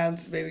some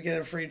hands, maybe get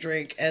a free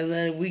drink, and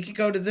then we could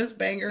go to this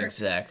banger.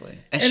 Exactly.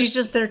 And she's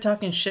just there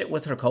talking shit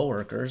with her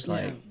coworkers.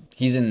 Like,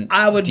 he's in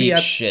deep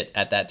shit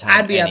at that time.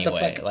 I'd be anyway. at the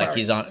fucking like party.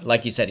 he's on,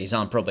 like you said, he's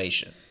on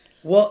probation.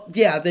 Well,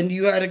 yeah, then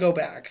you had to go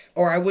back,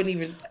 or I wouldn't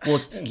even. Well,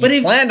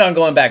 he planned on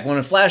going back.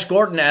 When Flash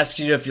Gordon asks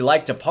you if you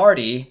like to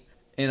party,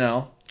 you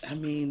know, I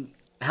mean,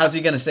 how's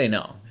he gonna say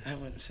no? I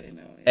wouldn't say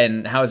no.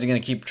 And how is he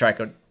gonna keep track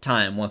of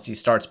time once he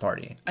starts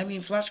partying? I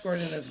mean, Flash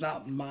Gordon is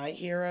not my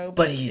hero,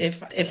 But he's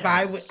if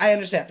I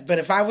understand, but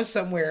if I was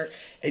somewhere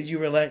and you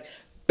were like,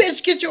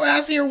 "Bitch, get your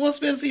ass here, Will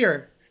Smith's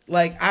here,"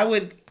 like I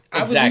would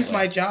lose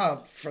my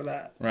job for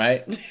that,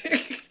 right?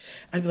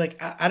 I'd be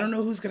like, I don't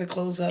know who's gonna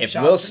close up. If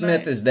shop Will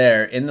Smith tonight. is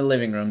there in the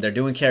living room, they're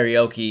doing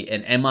karaoke,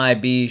 and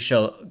MIB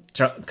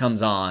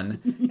comes on,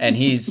 and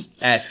he's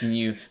asking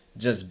you,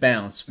 just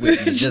bounce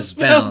with me, just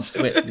bounce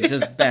with me,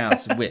 just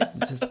bounce with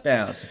me, just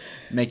bounce,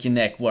 make your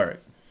neck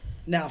work.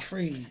 Now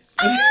freeze.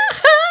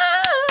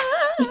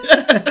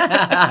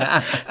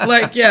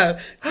 Like, yeah,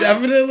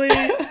 definitely,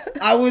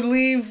 I would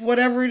leave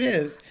whatever it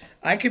is.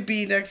 I could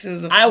be next to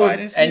the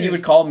finest. And you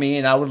would call me,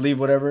 and I would leave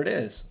whatever it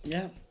is.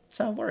 Yeah, that's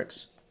how it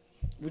works.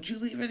 Would you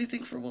leave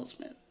anything for Will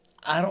Smith?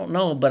 I don't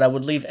know, but I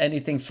would leave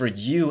anything for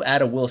you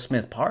at a Will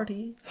Smith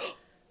party.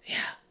 Yeah.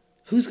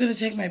 Who's going to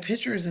take my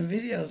pictures and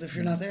videos if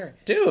you're not there?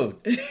 Dude.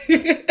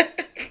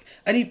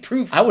 I need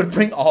proof. I would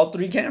bring all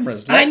 3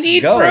 cameras. I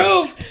need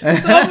proof.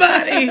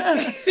 Somebody.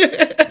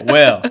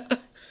 Well,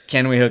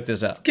 can we hook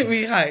this up?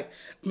 Hi.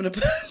 I'm going to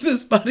put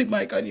this body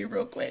mic on you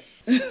real quick.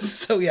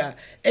 So, yeah.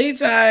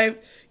 Anytime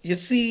you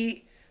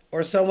see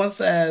or someone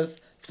says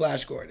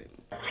Flash Gordon.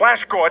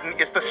 Flash Gordon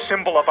is the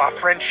symbol of our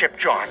friendship,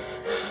 John.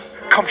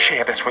 Come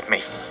share this with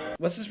me.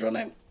 What's his real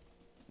name?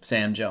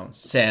 Sam Jones.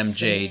 Sam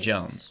J.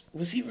 Jones.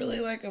 Was he really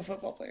like a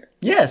football player?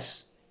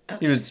 Yes.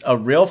 Okay. He was a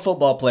real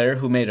football player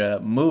who made a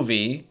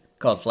movie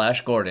called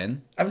Flash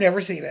Gordon. I've never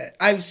seen it.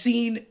 I've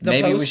seen the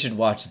Maybe we should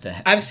watch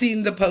that. I've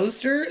seen the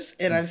posters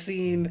and I've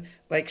seen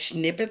like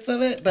snippets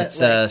of it. But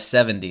it's like,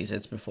 70s.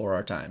 It's before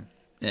our time.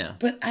 Yeah.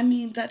 But I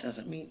mean, that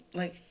doesn't mean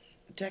like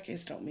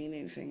decades don't mean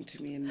anything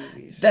to me in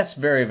movies. That's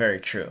very, very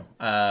true.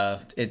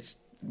 It's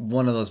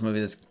one of those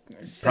movies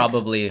that's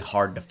probably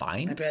hard to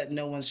find. I bet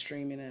no one's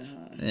streaming it,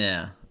 huh?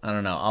 Yeah, I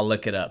don't know. I'll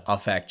look it up. I'll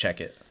fact check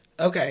it.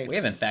 Okay. We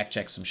haven't fact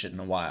checked some shit in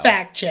a while.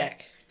 Fact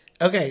check.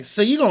 Okay,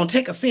 so you gonna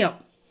take a simp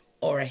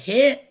or a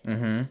hit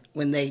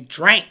when they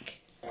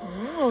drank.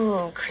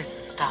 Ooh,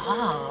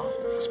 Cristal.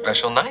 It's a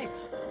special night.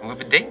 We've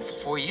been dating for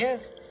 4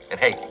 years. And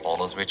hey, all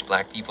those rich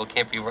black people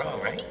can't be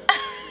wrong, right?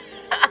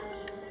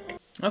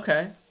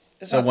 Okay.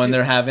 So when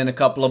they're having a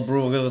couple of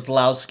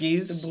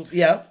Brugolowskis.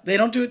 Yeah, they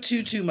don't do it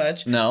too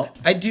much. No.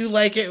 I do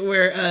like it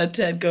where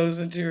Ted goes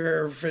into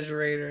her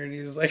refrigerator and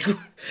he's like,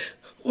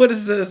 what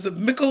is this?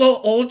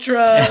 Michelob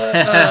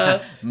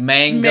Ultra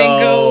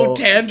mango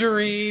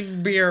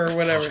tangerine beer or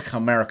whatever. Fuck,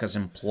 America's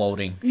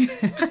imploding.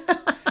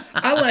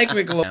 I like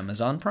Michelob.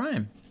 Amazon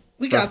Prime.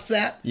 We got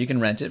that. You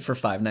can rent it for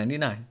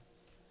 $5.99.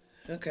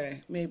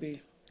 Okay,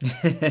 maybe.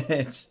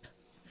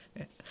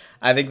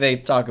 I think they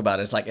talk about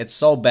it. It's like, it's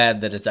so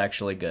bad that it's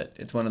actually good.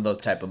 It's one of those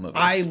type of movies.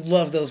 I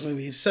love those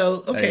movies.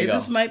 So, okay,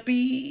 this might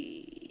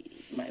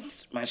be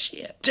my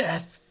shit.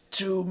 Death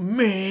to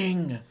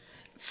Ming.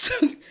 So,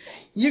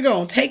 you're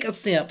going to take a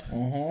simp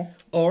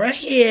or a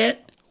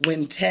hit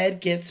when Ted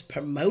gets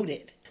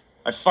promoted.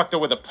 I fucked her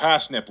with a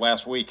parsnip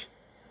last week,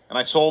 and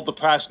I sold the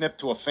parsnip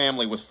to a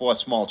family with 4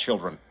 small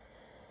children.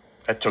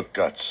 That took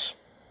guts.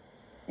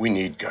 We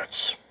need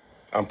guts.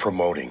 I'm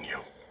promoting you.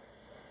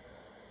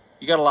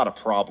 You got a lot of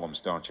problems,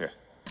 don't you?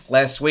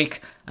 Last week,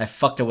 I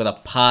fucked her with a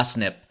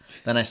parsnip.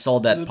 Then I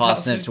sold that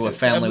parsnip to a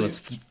family with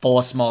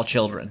 4 small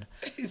children.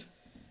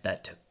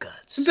 That took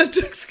guts.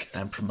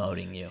 I'm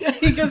promoting you. Yeah,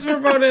 he gets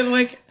promoted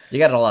like... You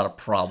got a lot of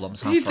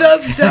problems, huh? He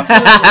Frank? does,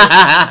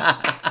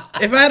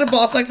 definitely. If I had a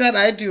boss like that,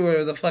 I'd do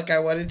whatever the fuck I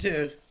wanted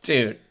to.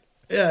 Dude,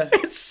 Yeah.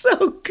 It's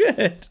so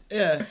good.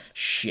 Yeah.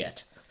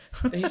 Shit.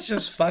 He's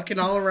just fucking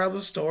all around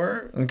the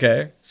store.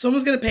 Okay.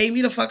 Someone's gonna pay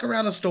me to fuck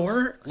around a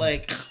store?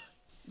 Like,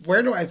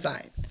 where do I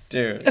sign?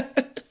 Dude.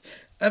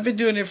 I've been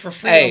doing it for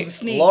free on the Hey,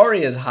 sneaks.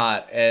 Lori is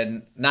hot.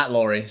 And not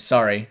Lori,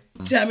 sorry.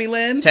 Tammy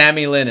Lynn?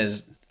 Tammy Lynn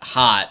is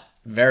hot.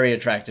 Very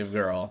attractive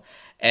girl.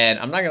 And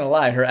I'm not going to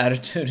lie, her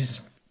attitude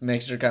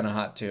makes her kind of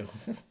hot too.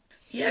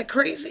 Yeah,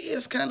 crazy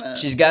is kind of...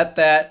 She's got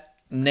that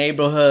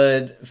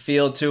neighborhood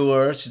feel to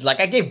her. She's like,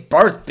 I gave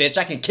birth, bitch.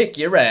 I can kick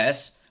your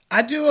ass.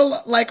 I do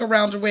like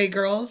around the way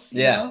girls.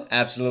 You know?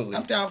 Absolutely.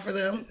 I'm down for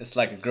them. It's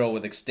like a girl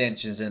with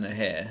extensions in her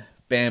hair.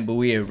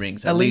 Bamboo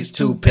earrings. At least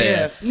 2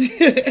 pair.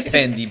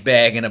 Fendi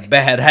bag and a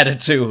bad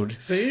attitude.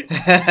 See?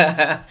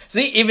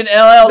 See, even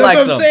LL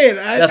likes what I'm him. saying.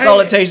 That's all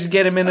it takes to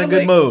get him in a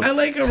good mood. I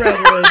like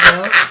around the way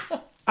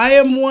girls. I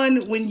am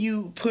one when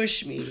you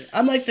push me.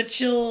 I'm like the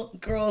chill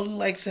girl who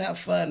likes to have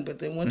fun, but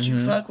then once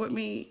you fuck with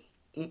me,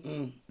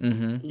 you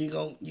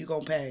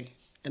gonna pay.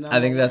 And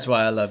I think that's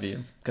why I love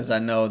you, because I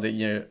know that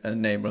you're a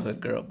neighborhood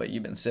girl, but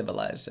you've been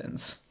civilized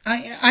since.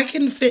 I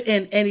can fit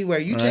in anywhere.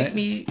 You take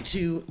me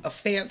to a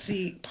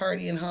fancy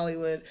party in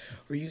Hollywood,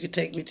 or you could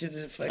take me to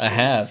the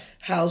fucking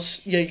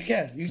house. Yeah, you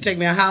can. You can take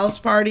me to a house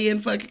party in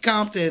fucking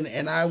Compton,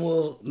 and I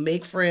will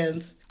make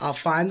friends. I'll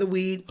find the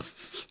weed,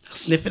 I'll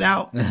sniff it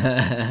out.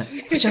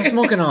 What y'all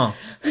smoking on?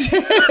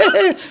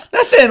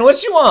 Nothing.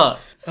 What you want?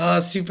 Oh,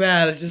 it's too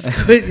bad. I just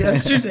quit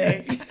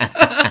yesterday.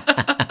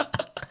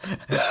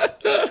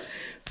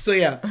 So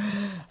yeah.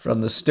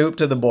 From the stoop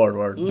to the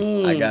boardwalk.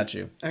 I got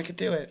you. I could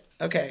do it.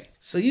 Okay.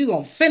 So you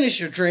gonna finish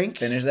your drink.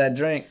 Finish that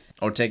drink.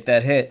 Or take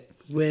that hit.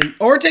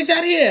 Take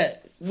that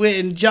hit.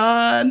 When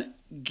John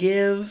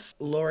gives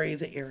Lori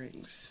the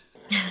earrings.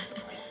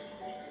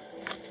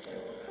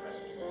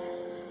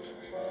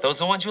 Those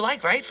are the ones you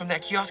like, right? From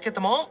that kiosk at the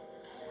mall?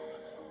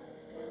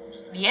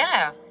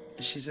 Yeah.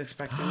 She's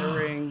expecting a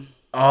ring.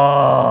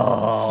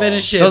 Oh.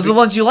 Finish it. Those are the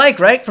ones you like,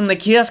 right? From the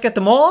kiosk at the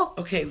mall?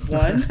 Okay,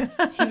 one,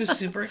 he was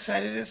super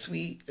excited and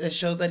sweet. It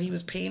showed that he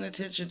was paying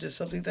attention to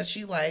something that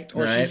she liked.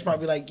 Or she was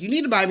probably like, you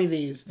need to buy me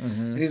these.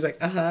 And he's like,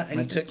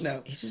 and he took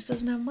note. He just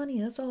doesn't have money.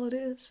 That's all it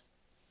is.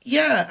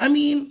 Yeah, I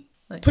mean,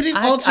 putting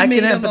I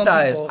ultimatum can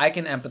empathize. on people. I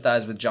can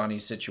empathize with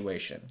Johnny's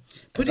situation.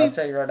 I'll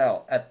tell you right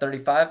now, at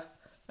 35,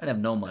 I'd have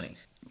no money.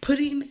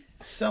 Putting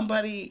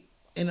somebody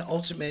in an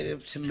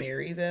ultimatum to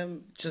marry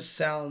them just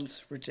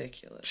sounds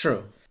ridiculous.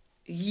 True.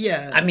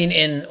 Yeah. I mean,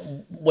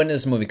 when did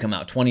this movie come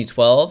out?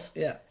 2012?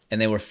 Yeah. And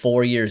they were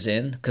 4 years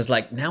in? Because,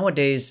 like,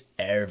 nowadays,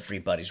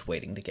 everybody's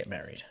waiting to get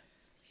married.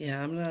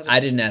 Yeah, I'm not... I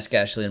didn't ask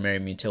Ashley to marry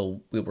me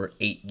until we were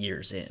 8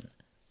 years in.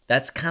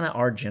 That's kind of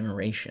our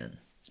generation.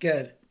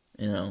 Good.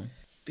 You know?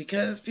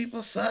 Because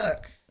people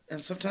suck.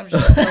 And sometimes you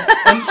don't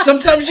know,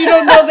 sometimes you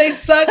don't know they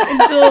suck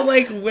until,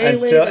 like, way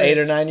later. Until 8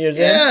 or 9 years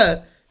in?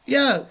 Yeah.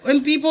 Yeah,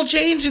 and people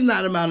change in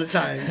that amount of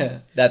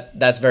time.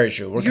 That's very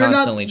true. We're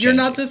constantly changing. You're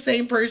not the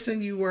same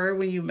person you were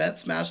when you met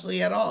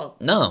Smashley at all.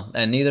 No,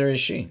 and neither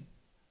is she.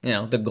 You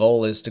know, the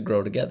goal is to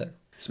grow together.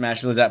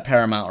 Smashley's at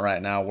Paramount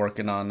right now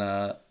working on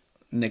a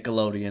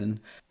Nickelodeon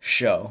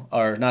show.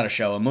 Or not a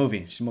show, a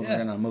movie. She's working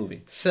on a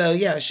movie. So,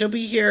 yeah, she'll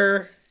be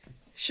here.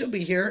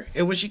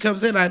 And when she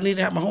comes in, I need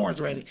to have my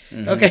horns ready.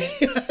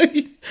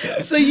 Okay?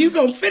 So you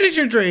gonna finish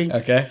your drink.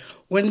 Okay.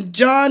 When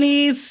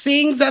Johnny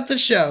sings at the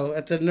show,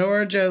 at the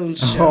Nora Jones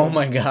show. Oh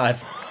my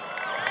God.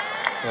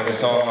 You know, this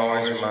song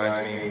always reminds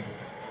me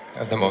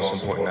of the most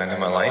important night of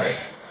my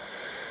life.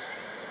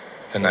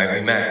 The night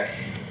we met.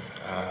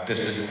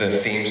 This is the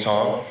theme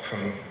song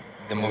from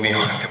the movie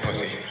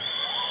Octopussy.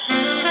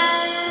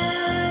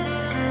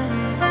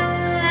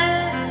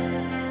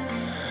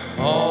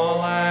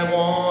 All I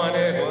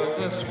wanted was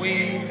a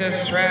sweet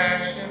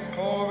distraction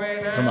for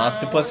it. From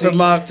Octopussy? From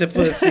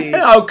Octopussy.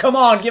 Oh, come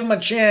on, give him a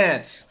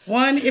chance.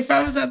 One, if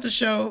I was at the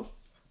show,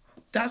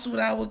 that's when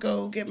I would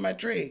go get my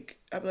drink.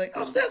 I'd be like,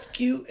 oh, that's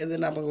cute. And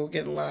then I'm going to go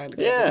get in line to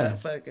go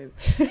get that fucking...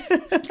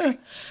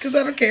 Because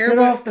I don't care. Get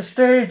off the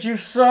stage, you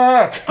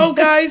suck. Oh,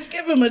 guys,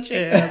 give him a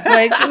chance.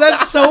 Like,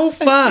 that's so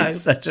fun.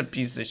 He's such a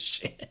piece of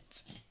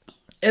shit.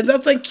 And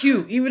that's, like,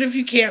 cute. Even if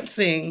you can't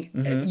sing,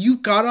 you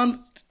got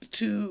on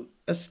to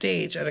a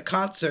stage at a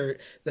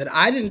concert that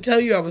I didn't tell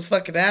you I was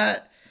fucking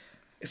at,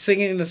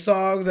 singing the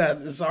song that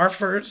is our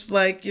first,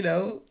 like, you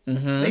know...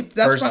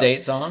 First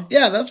date song?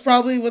 Yeah, that's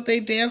probably what they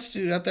danced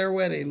to at their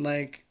wedding,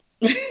 like...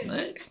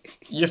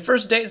 Your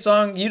first date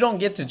song, you don't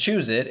get to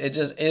choose it. It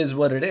just is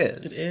what it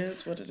is. It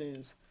is what it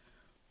is.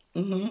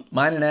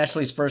 Mine and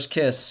Ashley's first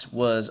kiss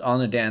was on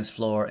the dance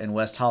floor in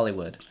West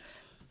Hollywood.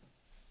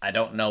 I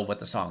don't know what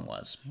the song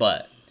was,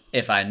 but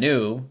if I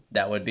knew,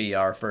 that would be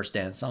our first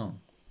dance song.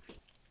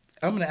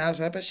 I'm going to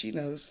ask. I bet she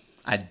knows.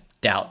 I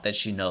doubt that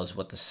she knows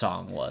what the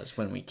song was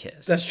when we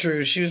kissed. That's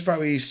true. She was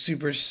probably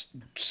super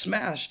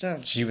smashed, huh?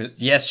 She was.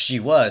 Yes, she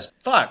was.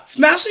 Fuck.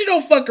 Smashley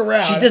don't fuck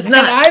around. She does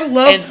not. And I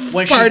love and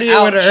when partying she's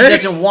out, with she her.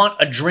 doesn't want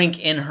a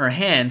drink in her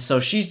hand, so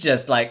she's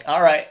just like,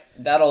 all right,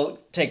 that'll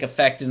take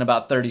effect in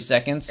about 30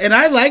 seconds. And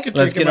I like a drink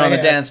Let's in get my on the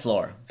hand. dance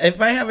floor. If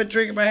I have a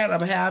drink in my hand,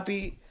 I'm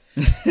happy.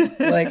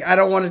 Like, I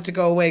don't want it to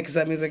go away because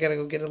that means I got to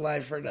go get a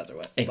line for another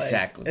one.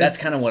 Exactly. Like, That's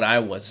kind of what I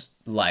was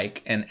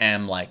like and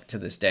am like to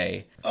this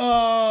day.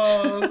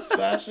 Oh,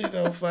 especially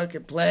don't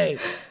fucking play.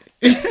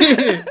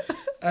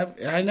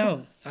 I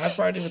know. I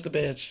partied with the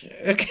bitch.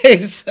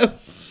 Okay, so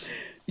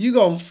you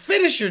gonna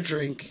finish your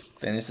drink.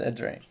 Finish that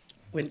drink.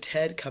 When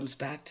Ted comes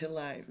back to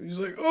life. He's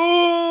like,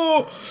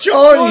 oh,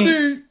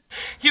 Johnny!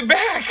 You're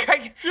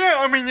back. Yeah,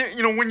 I mean,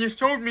 you know, when you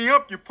showed me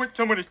up, you put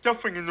some of the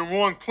stuffing in the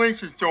wrong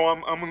places, so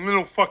I'm a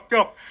little fucked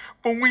up.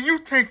 But will you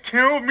take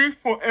care of me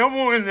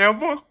forever and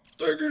ever?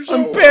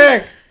 I'm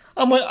back.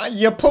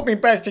 You put me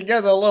back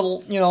together a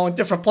little, in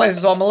different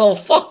places. So I'm a little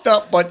fucked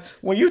up, but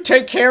will you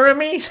take care of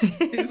me?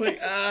 He's like,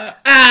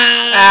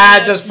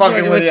 just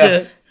fucking with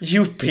you.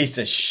 You piece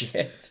of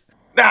shit.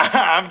 Nah,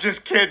 I'm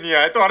just kidding you.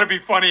 I thought it'd be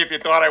funny if you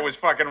thought I was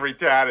fucking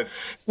retarded.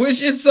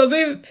 Which is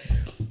something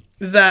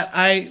that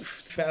I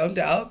found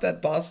out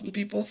that Boston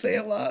people say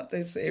a lot.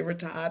 They say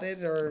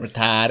retarded or...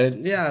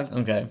 Retarded? Yeah.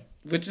 Okay.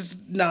 Which is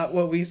not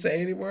what we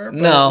say anymore.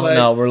 No,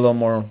 we're a little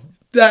more...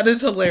 That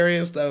is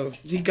hilarious, though.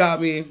 He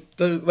got me.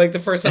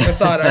 The first time I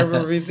saw it, I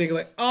remember being thinking,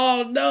 like,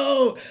 oh,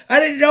 no.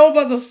 I didn't know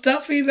about the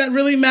stuffing that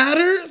really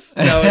matters.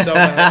 No, it don't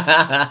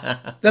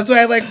matter. That's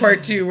why I like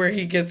part 2, where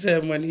he gets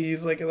him when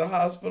he's, like, in the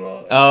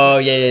hospital. Oh,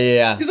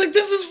 yeah. He's like,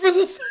 this is for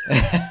the...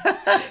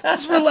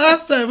 That's for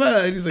last time,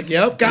 huh? And he's like,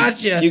 yep,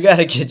 gotcha. You got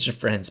to get your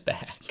friends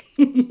back.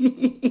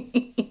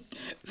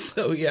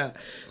 So, yeah.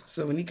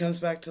 So, when he comes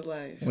back to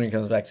life.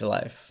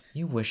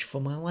 You wish for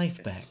my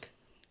life back.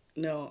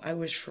 No, I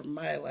wish for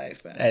my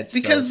life back.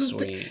 That's so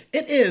sweet.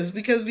 It is,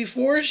 because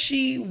before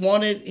she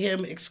wanted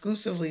him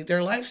exclusively,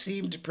 their life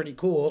seemed pretty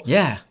cool.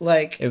 Yeah.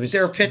 Like, it was...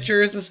 their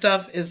pictures and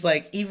stuff is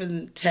like,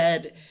 even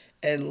Ted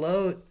and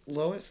Lois,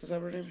 is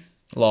that her name?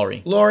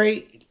 Lori.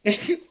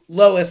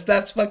 Lois,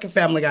 that's fucking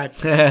Family Guy.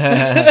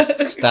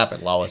 Stop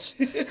it, Lois.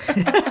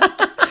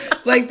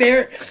 Like,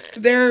 their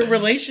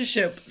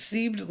relationship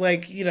seemed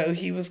like,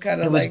 he was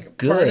kind of like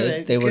good. Part of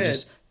it.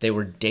 They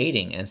were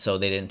dating, and so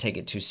they didn't take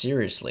it too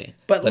seriously.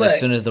 But look, as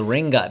soon as the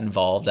ring got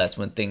involved, that's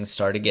when things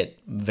started to get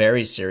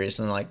very serious,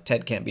 and like,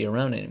 Ted can't be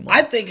around anymore.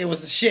 I think it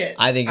was the shit.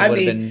 I think it would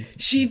have been...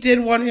 She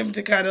did want him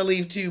to kind of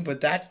leave too,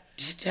 but that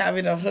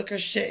having a hooker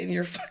shit in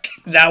your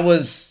fucking... That's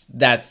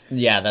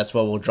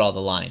where we'll draw the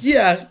line.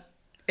 Yeah.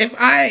 If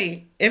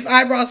I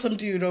brought some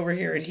dude over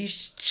here and he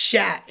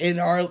shat in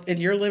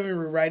your living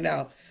room right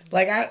now,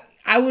 like,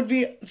 I would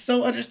be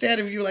so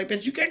understanding if you were like,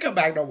 bitch, you can't come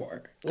back no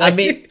more. Like, I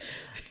mean...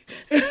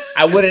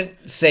 I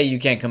wouldn't say you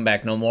can't come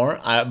back no more,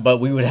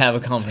 but we would have a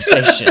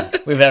conversation.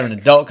 We would have an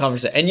adult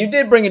conversation. And you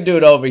did bring a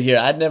dude over here.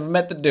 I'd never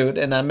met the dude,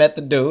 and I met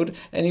the dude,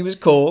 and he was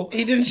cool.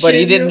 He didn't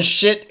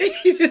shit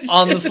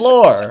on the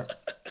floor.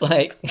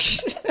 Like,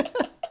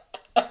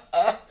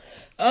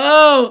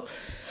 oh,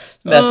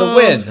 that's a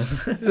win.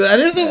 That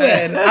is a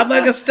win. I'm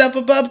like a step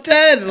above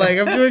 10. Like,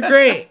 I'm doing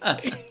great.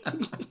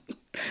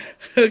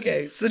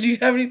 Okay, so do you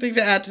have anything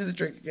to add to the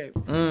drinking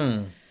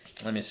game?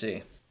 Let me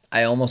see.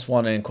 I almost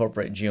want to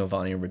incorporate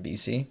Giovanni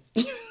Ribisi.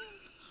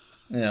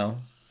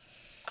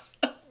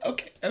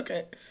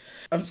 Okay.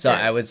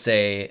 I would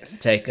say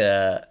take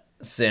a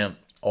simp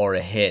or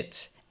a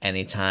hit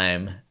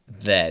anytime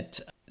that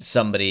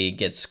somebody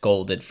gets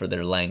scolded for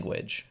their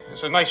language.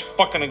 It's a nice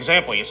fucking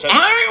example, you said.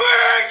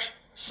 Language!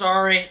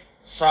 Sorry.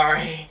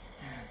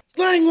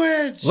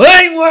 Language!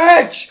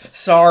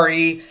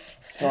 Sorry.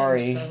 So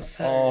sorry.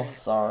 Oh,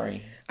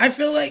 sorry. I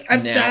feel like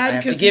I'm sad because I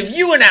have to give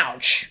you an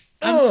ouch.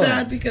 I'm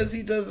sad because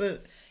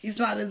he's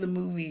not in the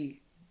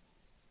movie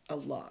a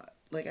lot.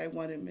 Like, I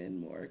want him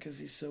in more because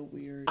he's so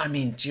weird. I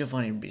mean,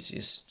 Giovanni Ribisi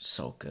is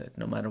so good,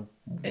 no matter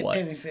what.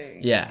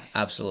 Anything. Yeah,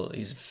 absolutely.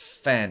 He's a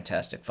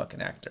fantastic fucking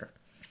actor.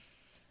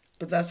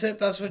 But that's it?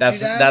 That's what you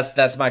got?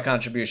 That's my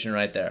contribution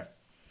right there.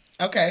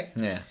 Okay.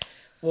 Yeah.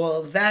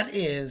 Well, that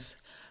is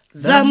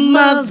the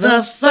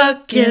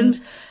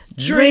motherfucking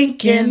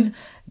drinking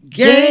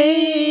game.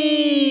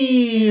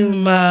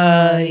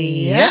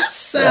 Yes,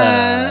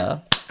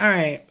 sir. All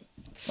right.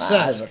 My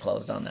eyes were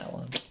closed on that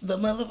one. The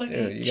motherfucking...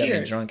 Dude, you got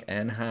me drunk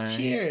and high.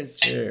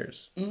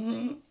 Cheers.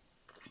 Mm-hmm.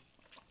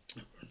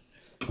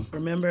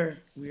 Remember,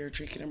 we are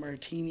drinking a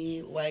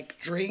martini-like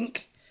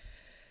drink.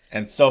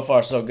 And so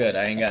far, so good.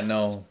 I ain't got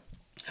no...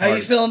 How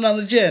you feeling on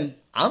the gin?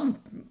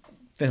 I'm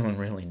feeling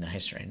really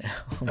nice right now.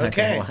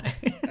 Okay.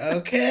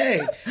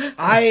 Okay.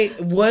 I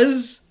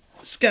was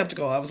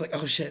skeptical. I was like,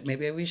 oh, shit,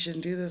 maybe we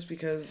shouldn't do this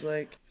because,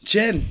 like,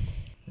 gin...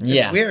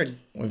 It's weird.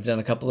 We've done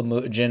a couple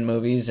of gin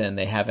movies, and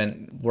they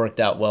haven't worked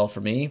out well for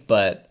me,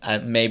 but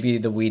maybe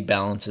the weed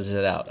balances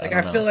it out.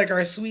 I feel like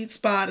our sweet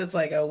spot is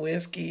like a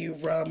whiskey,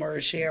 rum, or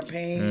a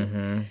champagne.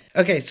 Mm-hmm.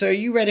 Okay, so are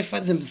you ready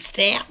for them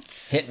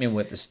stats? Hit me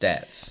with the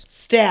stats.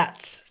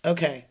 Stats.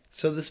 Okay,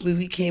 so this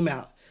movie came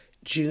out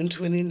June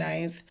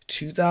 29th,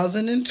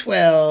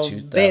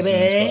 2012,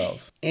 baby.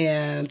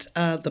 And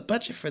the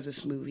budget for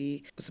this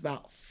movie was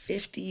about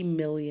 $50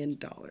 million.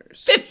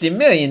 $50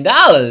 million?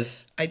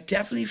 I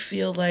definitely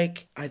feel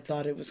like I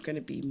thought it was going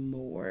to be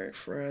more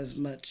for as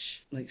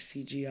much like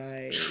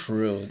CGI.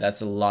 True.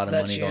 That's a lot of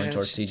money going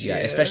towards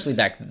CGI, especially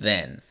back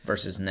then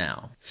versus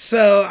now.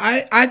 So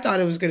I thought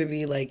it was going to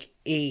be like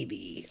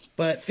 80,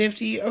 but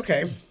 50,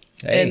 okay.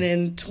 Hey. And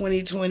in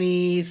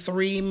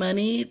 2023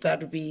 money,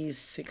 that would be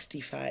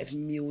 $65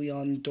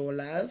 million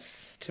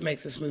to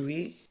make this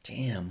movie.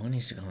 Damn,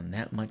 money's gone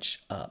that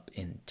much up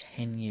in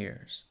 10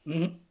 years.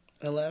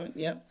 11,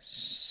 yep.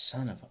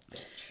 Son of a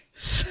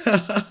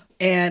bitch.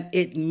 And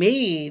it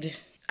made,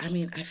 I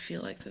mean, I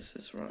feel like this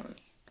is wrong.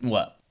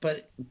 What?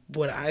 But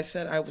what I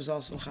said, I was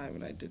also high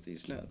when I did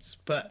these notes.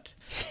 But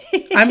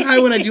I'm high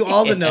when I do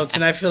all the notes,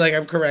 and I feel like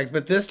I'm correct.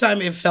 But this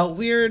time it felt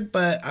weird,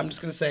 but I'm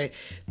just going to say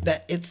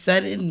that it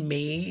said it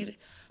made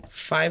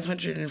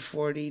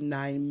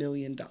 $549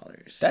 million.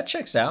 That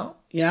checks out.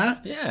 Yeah?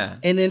 Yeah.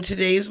 And in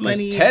today's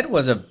money... Ted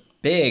was a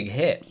big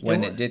hit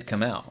when it did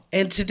come out.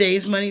 In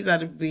today's money, that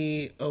would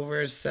be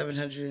over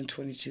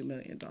 $722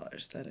 million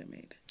that it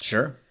made.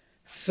 Sure.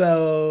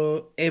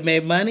 So it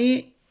made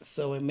money,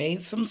 so it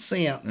made some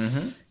sense.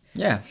 Mm-hmm.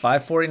 Yeah,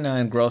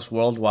 549 gross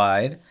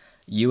worldwide.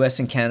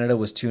 U.S. and Canada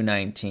was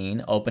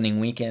 219.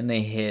 Opening weekend,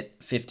 they hit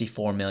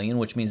 54 million,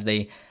 which means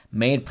they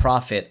made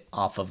profit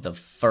off of the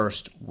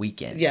first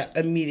weekend. Yeah,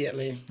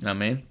 immediately. You know what I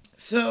mean?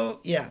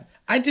 So, yeah.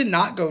 I did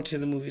not go to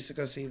the movies to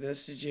go see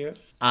this, did you?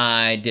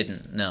 I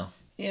didn't, no.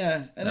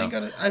 Yeah, and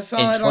no. I saw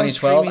in it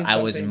 2012, on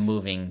I was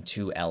moving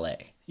to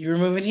L.A. You were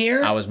moving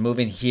here? I was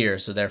moving here,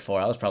 so therefore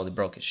I was probably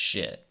broke as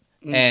shit.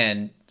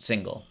 And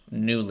single.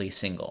 Newly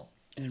single.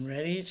 And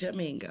ready to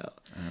mingle.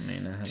 I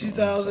mean, I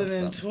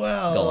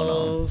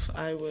 2012,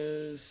 I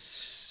was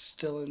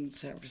still in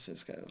San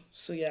Francisco.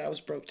 So yeah, I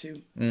was broke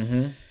too.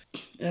 Mm-hmm.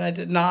 And I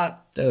did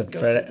not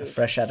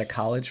fresh out of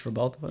college for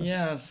both of us.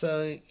 Yeah,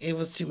 so it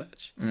was too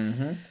much.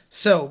 Mm-hmm.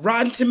 So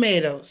Rotten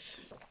Tomatoes,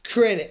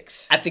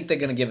 critics. I think they're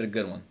going to give it a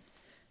good one.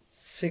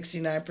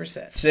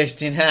 69%.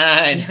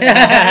 69.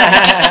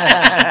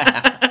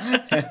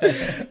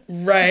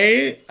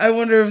 Right? I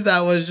wonder if that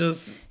was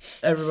just...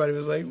 Everybody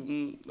was like,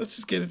 let's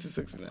just get it to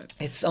 69.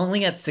 It's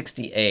only at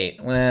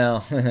 68.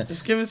 Well,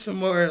 let's give it some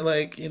more,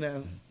 like,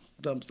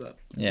 thumbs up.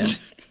 Yeah.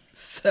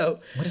 So,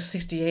 what does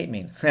 68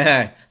 mean?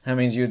 That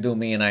means you do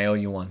me and I owe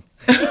you one.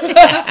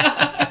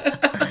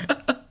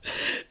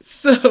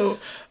 So,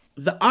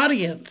 the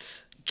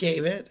audience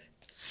gave it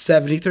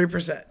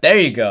 73%. There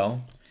you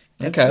go.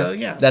 Okay. So,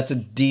 yeah. That's a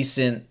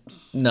decent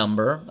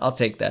number. I'll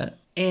take that.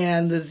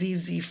 And the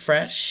ZZ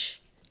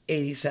Fresh,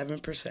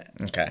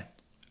 87%. Okay.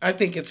 I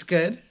think it's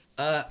good.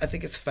 I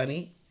think it's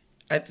funny.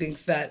 I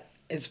think that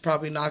it's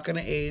probably not going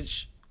to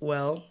age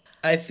well.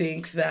 I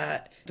think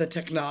that the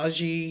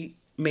technology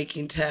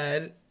making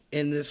Ted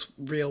in this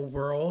real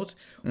world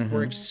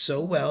worked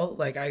so well.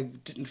 Like, I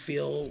didn't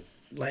feel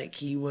like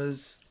he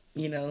was,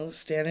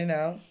 standing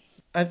out.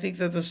 I think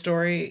that the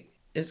story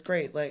is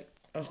great. Like,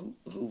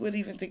 who would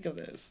even think of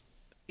this?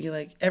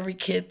 Every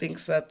kid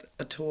thinks that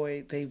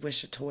they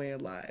wish a toy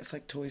alive,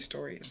 like Toy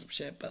Story or some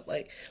shit. But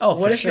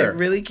what if it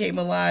really came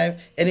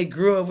alive and it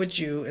grew up with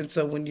you? And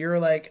so when you're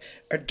like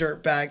a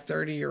dirtbag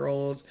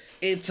 30-year-old,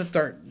 it's a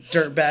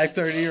dirtbag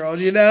 30-year-old,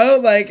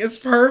 it's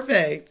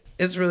perfect.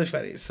 It's really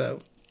funny.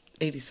 So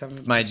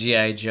 87. My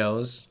G.I.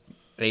 Joes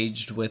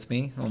aged with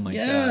me. Oh my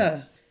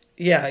God.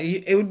 Yeah,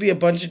 it would be a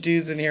bunch of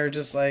dudes in here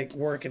just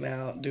working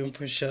out, doing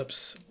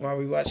push-ups while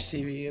we watch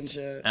TV and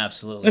shit.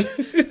 Absolutely.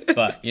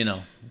 But,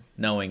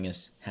 knowing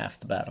is half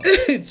the battle.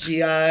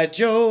 G.I.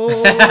 Joe.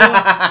 Or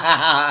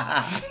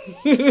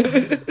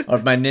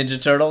if my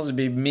Ninja Turtles, it'd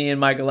be me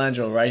and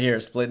Michelangelo right here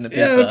splitting the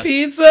pizza. Yeah,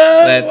 pizza.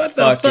 Let's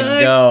fucking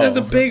go. There's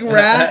a big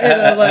rat in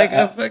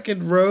a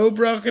fucking robe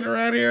rocking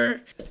around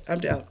here.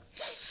 I'm down.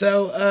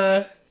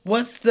 So,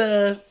 what's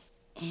the...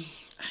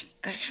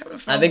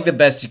 I think the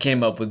best you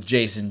came up with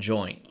Jason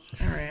Joint.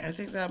 All right, I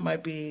think that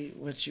might be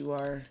what you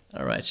are.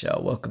 All right,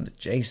 y'all. Welcome to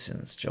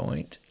Jason's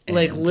Joint.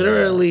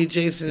 Literally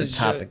Jason's The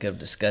topic of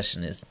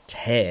discussion is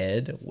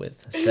Ted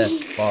with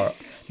Seth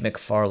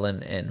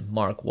MacFarlane and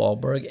Mark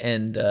Wahlberg.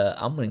 And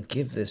I'm going to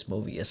give this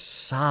movie a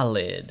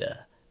solid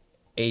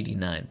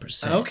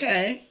 89%.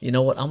 Okay. You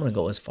know what? I'm going to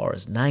go as far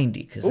as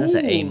 90 because that's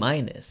an A-.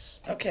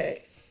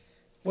 Okay.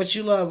 What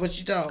you love, what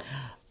you don't.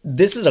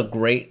 This is a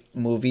great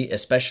movie,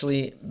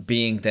 especially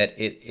being that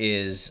it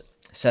is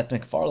Seth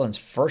MacFarlane's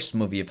first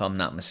movie, if I'm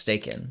not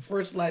mistaken.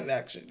 First live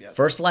action, yes.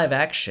 First live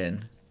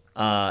action.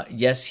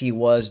 Yes, he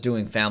was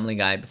doing Family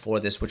Guy before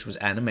this, which was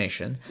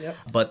animation. Yep.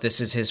 But this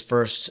is his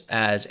first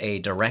as a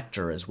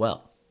director as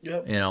well.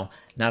 Yep.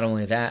 Not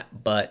only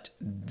that, but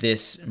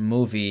this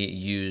movie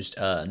used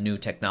new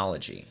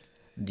technology,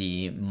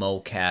 the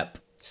mocap,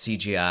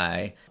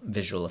 CGI,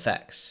 visual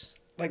effects.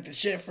 Like the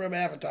shit from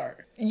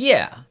Avatar.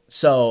 Yeah.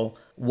 So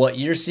what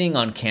you're seeing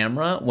on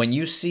camera, when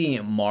you see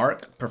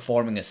Mark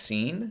performing a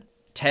scene,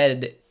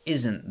 Ted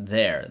isn't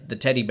there. The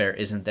teddy bear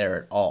isn't there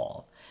at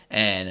all.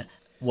 And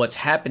what's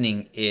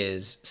happening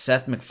is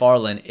Seth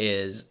MacFarlane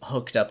is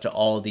hooked up to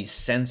all these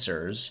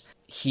sensors.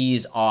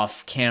 He's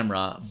off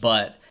camera,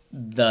 but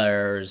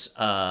there's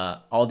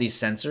all these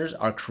sensors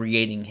are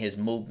creating his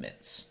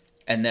movements.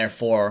 And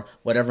therefore,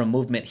 whatever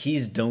movement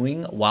he's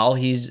doing while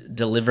he's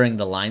delivering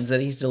the lines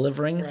that he's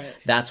delivering,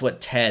 that's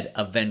what Ted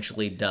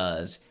eventually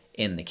does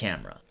in the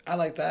camera. I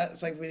like that.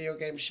 It's like video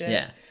game shit.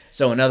 Yeah.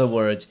 So in other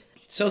words,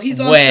 so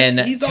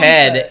when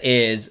Ted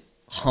is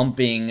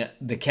humping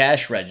the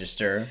cash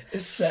register,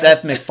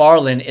 Seth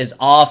MacFarlane is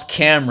off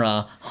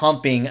camera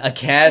humping a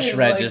cash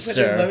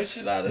register. Like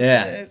lotion on his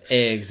head.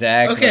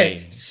 Exactly.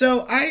 Okay,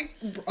 so I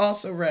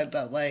also read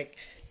that like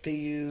they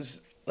use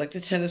like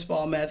the tennis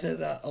ball method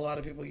that a lot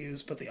of people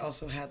use, but they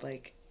also had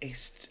like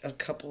a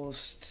couple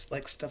of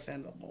like stuffed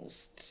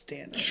animals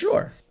stand up.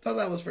 Sure. I thought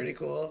that was pretty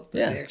cool.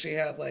 Yeah. They actually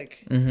had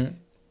like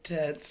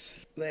Ted's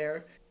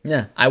there.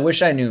 Yeah. I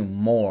wish I knew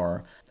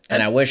more.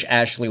 And I wish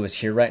Ashley was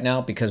here right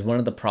now because one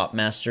of the prop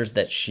masters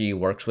that she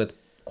works with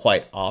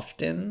quite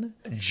often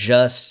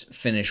just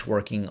finished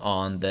working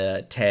on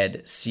the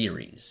Ted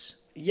series.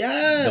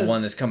 Yeah. The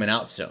one that's coming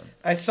out soon.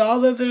 I saw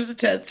that there's a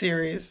Ted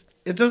series.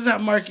 It doesn't have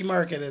Marky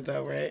Mark in it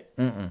though, right?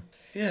 Mm-mm.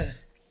 Yeah.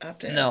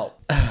 Update. No.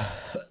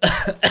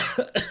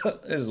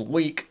 This is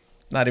weak.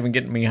 Not even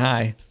getting me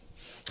high.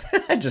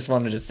 I just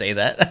wanted to say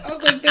that. I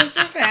was like, bitch,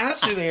 there's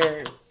hash in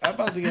here. I'm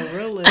about to get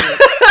real lit.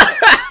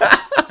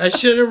 I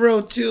should have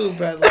wrote two,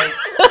 but like...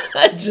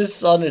 I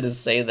just wanted to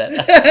say that.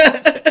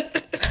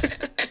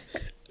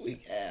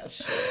 Weak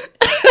ass shit.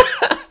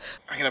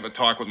 I can have a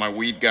talk with my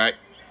weed guy.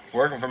 It's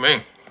working for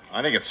me.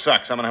 I think it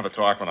sucks. I'm gonna have a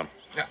talk with him.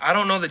 Yeah, I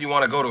don't know that you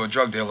want to go to a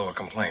drug dealer with a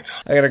complaint.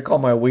 I gotta call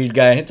my weed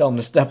guy and tell him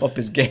to step up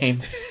his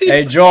game.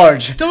 Hey,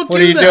 George, Don't what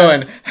do are you that.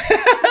 doing?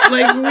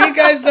 Like, weed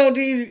guys don't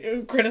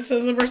need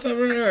criticism or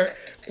something, or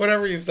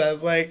whatever he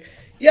says. Like,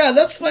 yeah,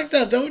 that's fucked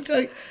up. Don't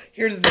tell...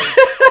 Here's the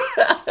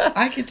thing.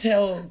 I could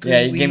tell good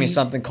Yeah, you weed. gave me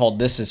something called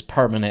This Is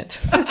Permanent.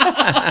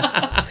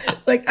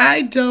 Like,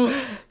 I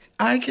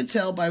could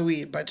tell by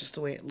weed by just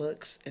the way it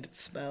looks and it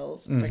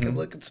smells. If I could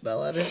look and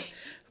smell at it,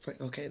 I'm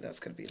like, okay,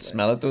 that's going to be lit.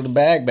 Smell it through the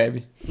bag,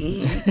 baby.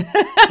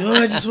 No,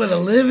 I just want to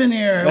live in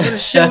here. I want to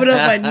shove it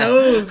up my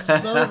nose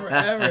and smell it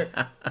forever.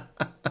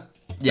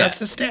 Yeah. That's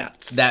the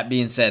stats. That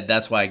being said,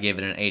 that's why I gave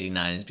it an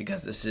 89, is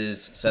because this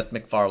is Seth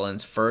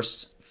MacFarlane's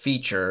first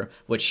feature,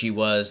 which he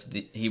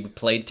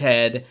played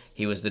Ted,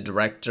 he was the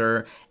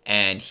director,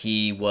 and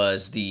he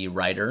was the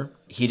writer.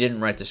 He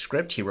didn't write the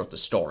script, he wrote the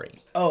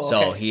story. Oh, okay.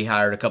 So he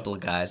hired a couple of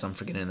guys, I'm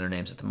forgetting their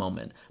names at the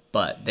moment,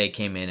 but they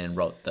came in and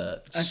wrote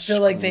the I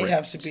feel like they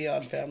have to be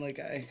on Family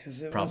Guy.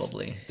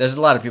 Probably. There's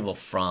a lot of people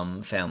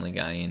from Family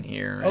Guy in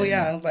here. Oh,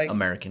 yeah, like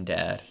American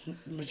Dad.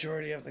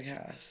 Majority of the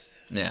cast.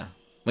 Yeah.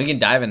 We can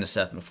dive into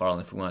Seth MacFarlane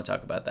if we want to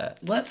talk about that.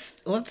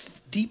 Let's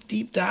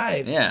deep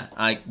dive.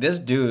 Yeah, this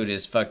dude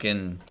is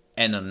fucking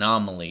an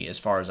anomaly as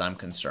far as I'm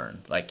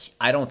concerned. Like,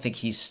 I don't think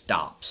he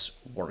stops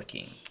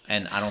working,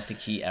 and I don't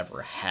think he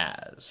ever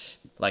has.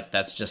 Like,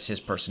 that's just his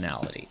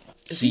personality.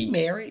 Is he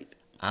married?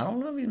 I don't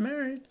know if he's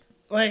married.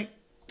 Like,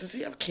 does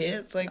he have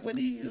kids? Like, what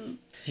do you...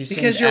 He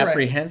seems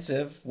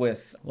apprehensive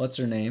with, what's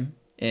her name,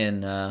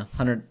 in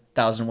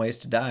 100,000 Ways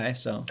to Die,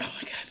 so... Oh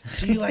my god.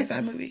 Do you like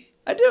that movie?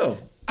 I do.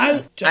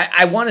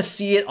 I want to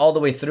see it all the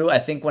way through. I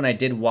think when I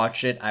did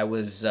watch it, I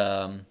was,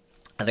 I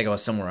think I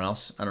was somewhere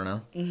else. I don't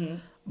know. Mm-hmm.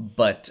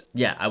 But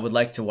yeah, I would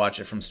like to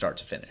watch it from start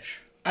to finish.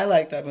 I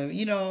like that movie.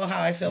 You know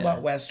how I feel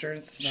about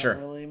Westerns. It's not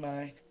really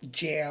my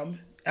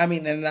jam. I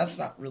mean, and that's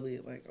not really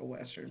like a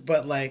Western,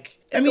 but like,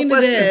 It's a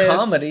Western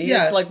comedy.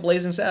 Yeah. It's like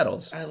Blazing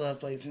Saddles. I love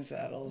Blazing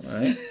Saddles.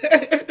 Right?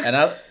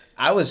 And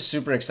I was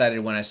super excited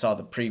when I saw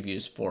the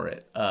previews for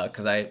it,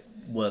 because I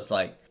was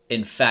like,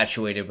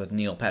 infatuated with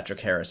Neil Patrick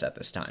Harris at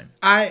this time.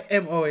 I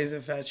am always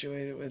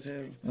infatuated with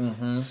him.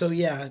 Mm-hmm. So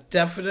yeah,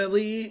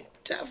 definitely.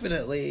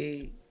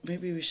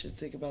 Maybe we should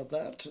think about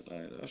that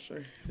tonight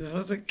after.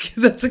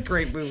 That's a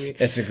great movie.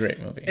 It's a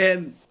great movie.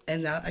 And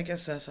that, I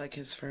guess that's like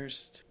his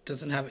first.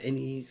 Doesn't have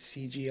any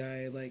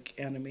CGI like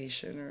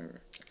animation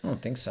or. I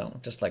don't think so.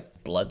 Just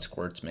like blood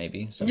squirts,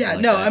 maybe. Yeah,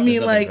 like no, that. I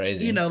mean like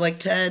crazy. you know, like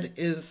Ted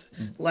is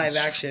live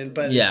action,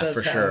 but yeah, it does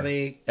for have sure.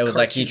 It was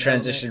like he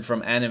transitioned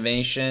from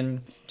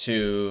animation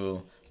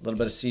to a little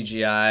bit of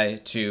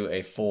CGI to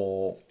a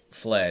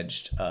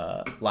full-fledged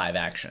live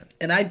action.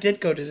 And I did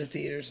go to the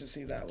theaters to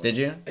see that one. Did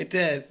you? I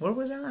did. Where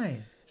was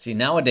I? See,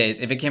 nowadays,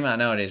 if it came out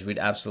nowadays, we'd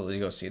absolutely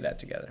go see that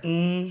together.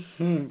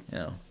 Mm-hmm. You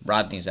know,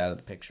 Rodney's out of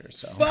the picture,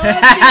 so.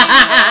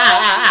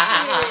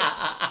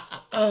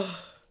 Oh,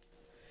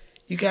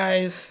 you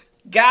guys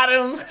got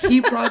him. He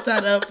brought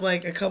that up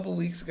like a couple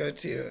weeks ago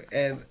too,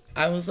 and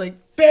I was like,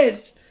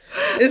 "Bitch,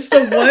 it's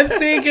the one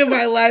thing in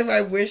my life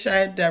I wish I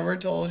had never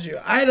told you.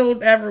 I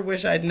don't ever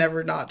wish I'd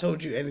never not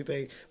told you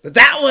anything, but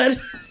that one,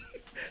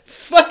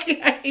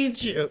 fucking, I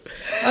hate you.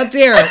 How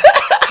dare?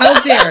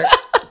 How dare?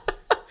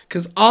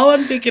 Because all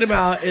I'm thinking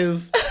about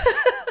is."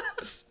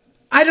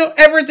 I don't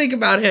ever think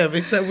about him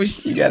except when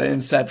you gotta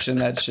inception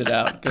that shit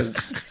out,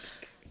 because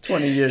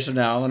 20 years from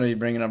now I'm gonna be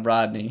bringing up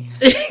Rodney.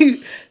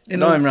 Don't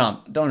get me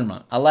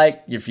wrong. I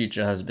like your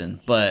future husband,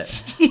 but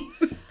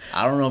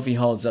I don't know if he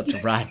holds up to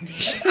Rodney.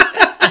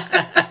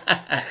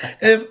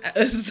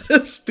 It's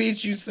the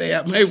speech you say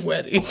at my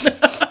wedding.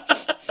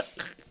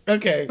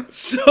 Okay,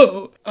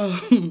 so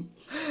who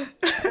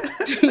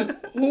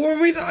are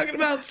we talking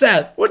about?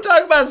 Seth. We're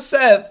talking about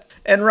Seth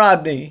and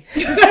Rodney.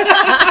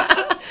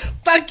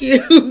 Fuck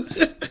you.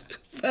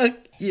 Fuck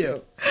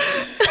you.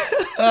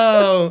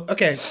 Oh,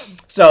 okay.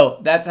 So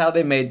that's how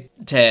they made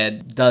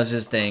Ted. Does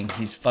his thing.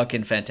 He's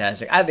fucking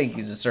fantastic. I think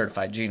he's a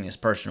certified genius,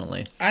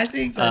 personally. I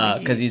think that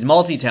because he's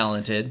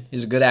multi-talented.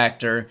 He's a good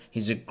actor.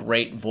 He's a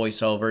great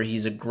voiceover.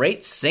 He's a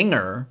great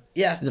singer.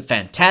 Yeah. He's a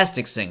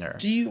fantastic singer.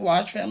 Do you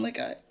watch Family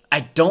Guy?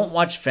 I don't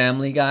watch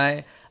Family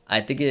Guy.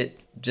 I think it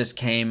just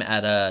came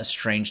at a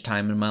strange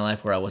time in my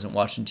life where I wasn't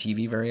watching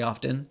TV very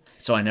often.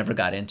 So I never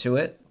got into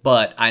it.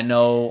 But I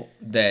know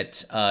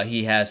that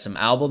he has some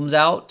albums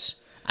out.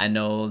 I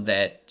know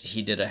that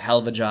he did a hell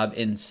of a job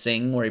in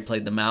Sing, where he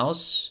played the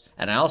mouse.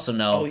 And I also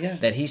know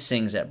that he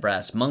sings at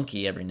Brass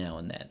Monkey every now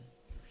and then.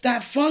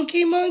 That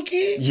funky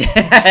monkey?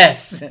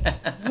 Yes.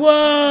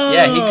 Whoa.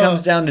 Yeah, he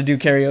comes down to do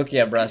karaoke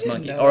at Brass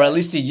Monkey. Or at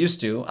least he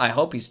used to. I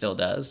hope he still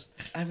does.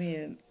 I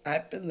mean,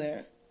 I've been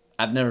there.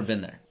 I've never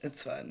been there.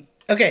 It's fun.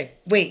 Okay,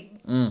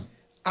 wait.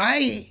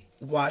 I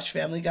watched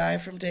Family Guy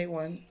from day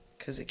one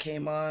because it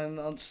came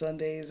on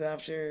Sundays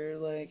after,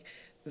 like,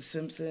 The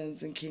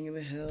Simpsons and King of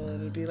the Hill,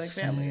 and it'd be like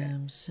Family Guy.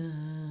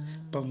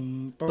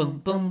 Boom, boom, boom,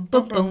 boom,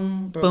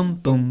 boom, boom,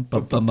 boom,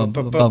 boom, boom,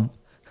 boom, boom.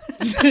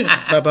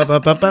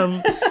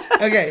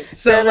 Okay,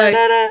 so like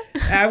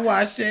I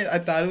watched it, I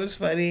thought it was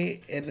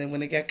funny, and then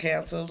when it got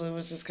canceled, it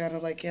was just kind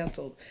of like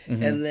canceled.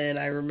 And then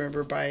I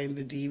remember buying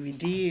the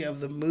DVD of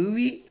the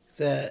movie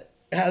that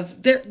has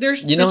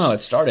there's you know how it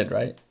started,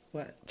 right?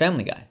 What?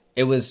 Family Guy.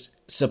 It was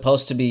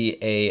supposed to be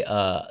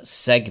a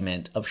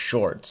segment of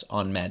shorts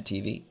on Mad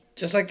TV.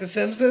 Just like The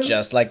Simpsons?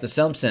 Just like The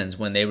Simpsons,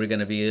 when they were going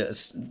to be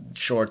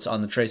shorts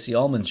on the Tracy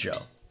Ullman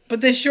show.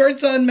 But the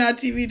shorts on Mad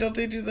TV, don't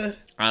they do the...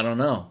 I don't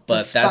know,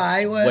 but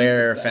that's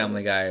where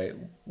Family Guy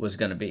was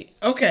going to be.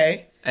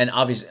 Okay. And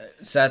obviously,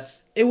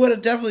 Seth it would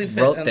have definitely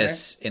fit wrote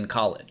this in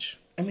college.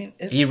 I mean,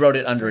 he wrote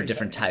it under a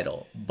different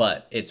title,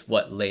 but it's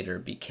what later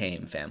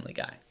became Family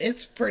Guy.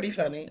 It's pretty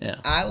funny. Yeah.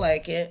 I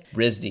like it.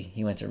 RISD.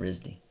 He went to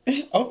RISD.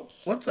 Oh,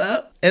 what's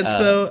up? And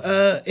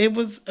so it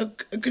was a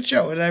good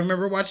show. And I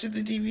remember watching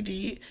the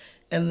DVD.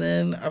 And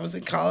then I was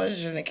in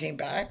college and it came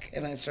back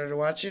and I started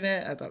watching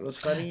it. I thought it was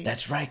funny.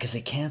 That's right, because they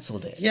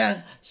canceled it.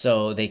 Yeah.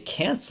 So they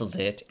canceled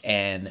it,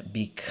 and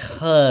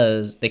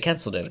because they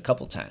canceled it a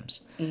couple times,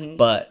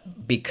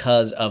 but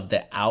because of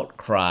the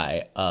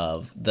outcry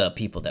of the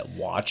people that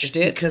watched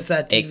it, because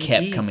that DVD, it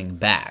kept coming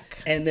back.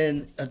 And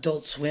then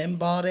Adult Swim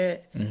bought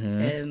it.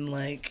 And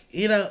like,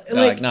 you know. They're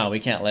like, no, we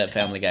can't let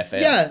Family Guy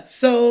fail. Yeah.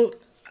 So,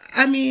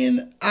 I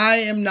mean, I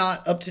am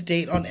not up to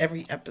date on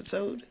every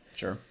episode.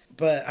 Sure.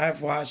 But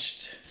I've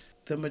watched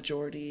the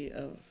majority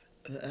of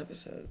the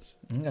episodes.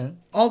 Okay.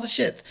 All the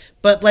shit.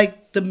 But,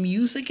 like, the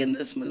music in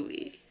this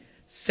movie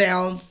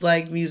sounds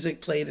like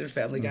music played in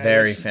Family Guy.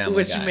 Very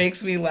Family Guy. Which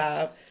makes me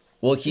laugh.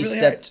 Well, he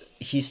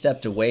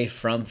stepped away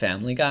from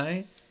Family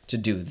Guy to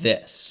do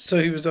this. So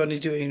he was only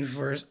doing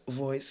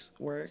voice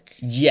work?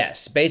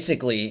 Yes.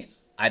 Basically,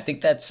 I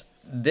think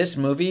this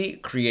movie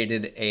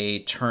created a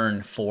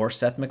turn for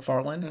Seth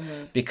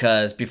MacFarlane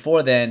because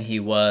before then he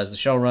was the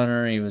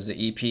showrunner, he was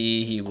the EP,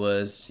 he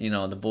was,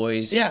 the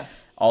voice,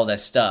 all that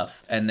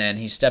stuff. And then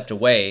he stepped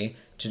away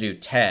to do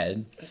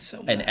Ted.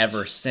 And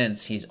ever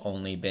since, he's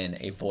only been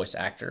a voice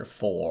actor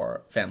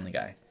for Family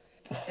Guy.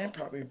 And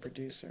probably a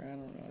producer. I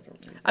don't know.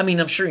 I mean,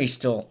 I'm sure he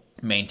still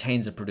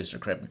maintains a producer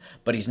credit,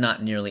 but he's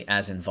not nearly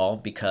as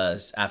involved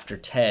because after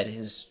Ted,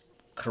 his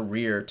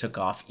career took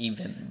off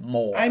even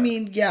more. I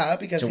mean, yeah,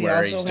 because he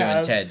also he's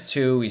doing Ted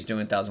 2, he's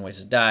doing 1,000 Ways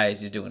to Die,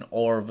 he's doing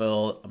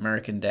Orville,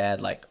 American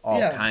Dad, like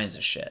all kinds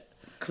of shit.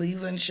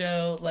 Cleveland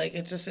Show, like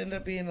it just ended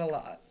up being a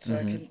lot. So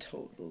I can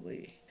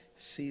totally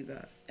see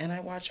that. And I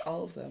watch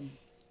all of them.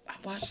 I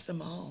watched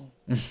them all.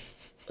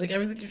 Like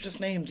everything you just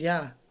named,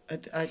 yeah,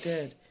 I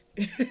did.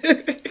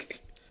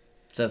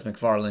 Seth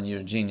MacFarlane,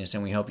 you're a genius,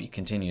 and we hope you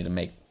continue to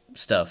make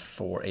stuff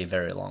for a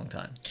very long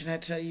time. Can I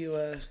tell you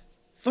a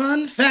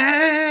fun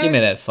fact? Give me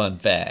that fun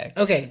fact.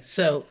 Okay,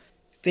 so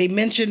they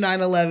mentioned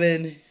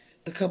 9/11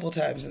 a couple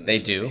times in this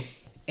movie. do.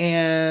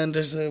 And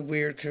there's a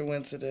weird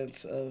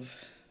coincidence of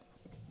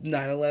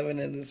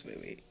 9/11 in this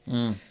movie.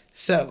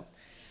 So,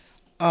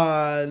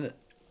 on...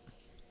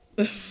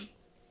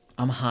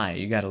 I'm high.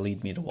 You got to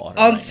lead me to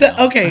water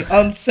Okay,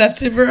 on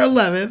September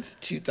 11th,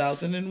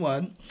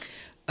 2001.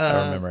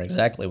 I remember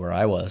exactly where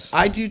I was.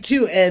 I do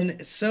too,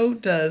 and so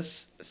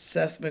does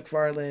Seth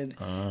MacFarlane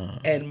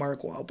and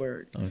Mark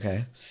Wahlberg.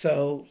 Okay.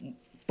 So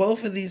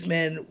both of these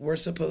men were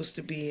supposed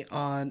to be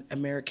on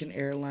American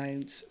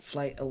Airlines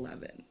Flight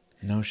 11.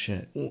 No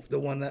shit. The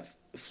one that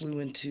flew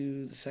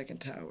into the second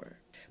tower.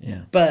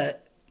 Yeah.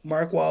 But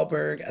Mark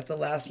Wahlberg at the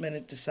last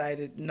minute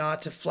decided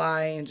not to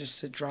fly and just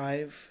to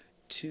drive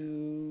to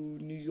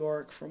New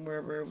York from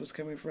wherever it was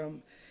coming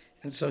from.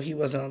 And so he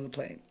wasn't on the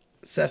plane.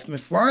 Seth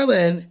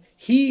MacFarlane,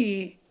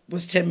 he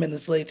was 10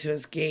 minutes late to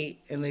his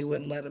gate and they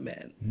wouldn't let him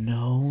in.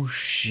 No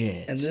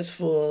shit. And this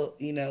fool,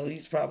 you know,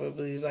 he's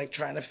probably like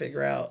trying to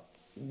figure out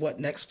what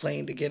next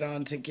plane to get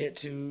on to get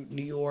to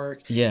New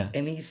York. Yeah.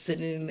 And he's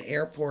sitting in the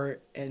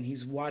airport and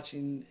he's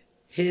watching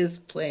his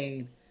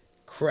plane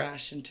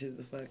crash into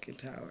the fucking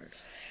tower.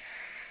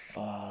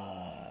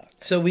 Fuck.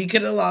 So we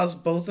could have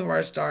lost both of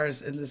our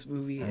stars in this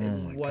movie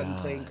in one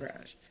plane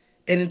crash.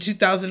 And in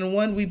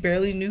 2001, we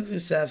barely knew who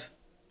Seth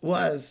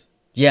was.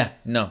 Yeah,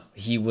 no.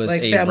 He was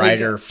Like a Family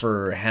writer Guy.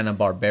 for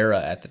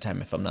Hanna-Barbera at the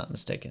time, if I'm not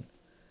mistaken.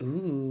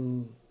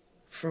 Ooh.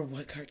 For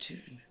what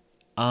cartoon?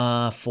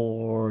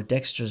 For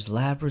Dexter's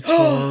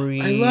Laboratory.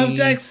 I love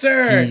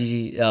Dexter.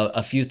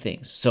 A few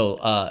things.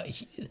 So,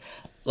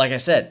 like I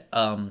said,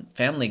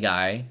 Family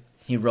Guy,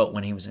 he wrote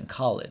when he was in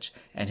college,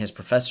 and his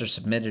professor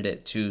submitted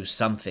it to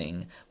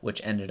something,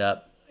 which ended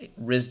up,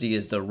 RISD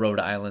is the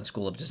Rhode Island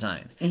School of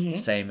Design,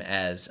 same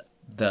as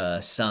the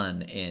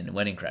son in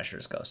Wedding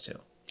Crashers goes to.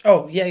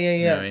 Oh, yeah.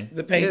 You know what I mean?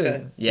 The painter.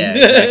 Dude. Yeah,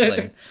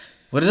 exactly.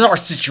 What is our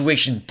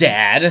situation,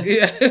 Dad?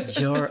 Yeah.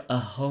 You're a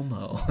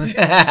homo.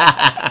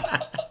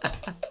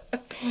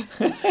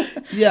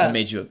 Yeah. I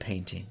made you a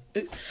painting.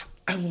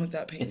 I want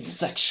that painting. It's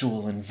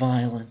sexual and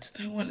violent.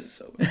 I want it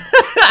so bad.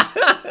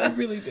 I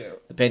really do.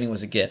 The painting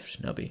was a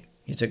gift, Nobi.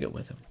 He took it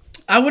with him.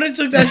 I would have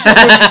took that shit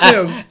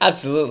with me too.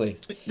 Absolutely.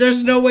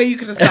 There's no way you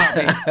could have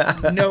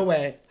stopped me. No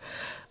way.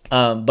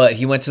 But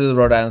he went to the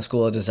Rhode Island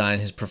School of Design.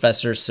 His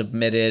professor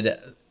submitted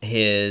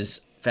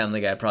his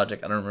Family Guy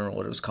project, I don't remember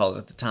what it was called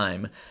at the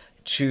time,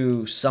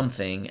 to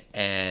something,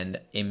 and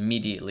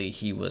immediately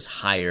he was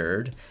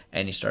hired,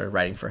 and he started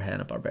writing for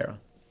Hanna-Barbera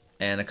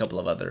and a couple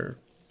of other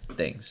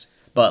things.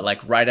 But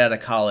like right out of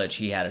college,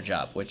 he had a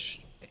job,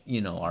 which,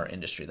 you know, our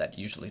industry, that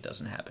usually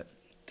doesn't happen.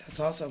 That's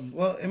awesome.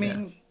 Well, I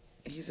mean,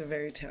 he's a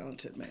very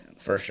talented man.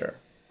 For sure.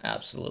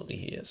 Absolutely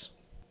he is.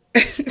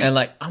 And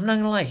like, I'm not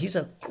gonna lie, he's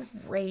a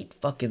great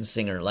fucking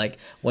singer. Like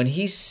when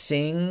he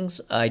sings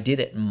I Did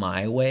It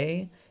My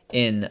Way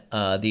in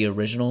the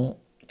original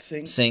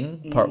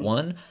Sing Part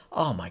 1,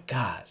 oh my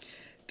god.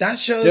 That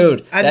shows,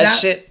 dude, that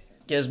shit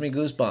gives me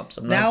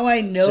goosebumps. Now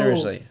I know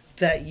seriously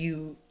that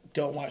you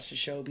don't watch the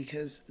show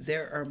because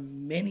there are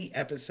many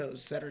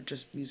episodes that are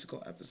just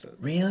musical episodes.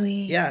 Really?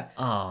 Yeah.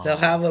 Oh. They'll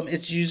have them.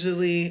 It's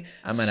usually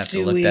I might have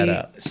to look that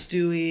up.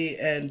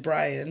 Stewie and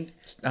Brian.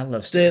 I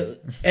love Stewie.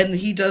 And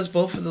he does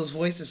both of those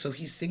voices, so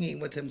he's singing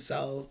with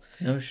himself.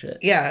 No shit.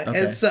 Yeah,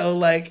 okay. And so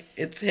like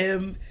it's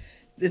him.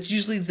 It's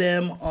usually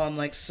them on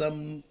like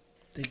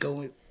they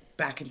go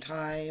back in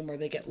time or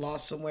they get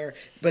lost somewhere,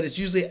 but it's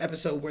usually an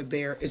episode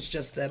where it's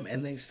just them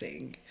and they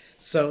sing.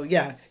 So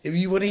yeah, if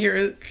you want to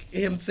hear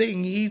him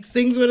sing, he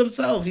sings with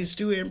himself. He's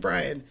Stewie and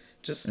Brian,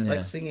 just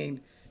like singing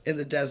in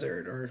the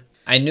desert. Or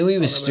I knew he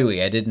was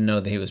Stewie. I didn't know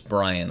that he was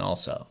Brian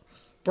also.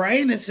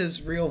 Brian is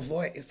his real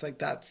voice. Like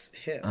that's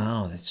him.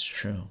 Oh, that's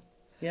true.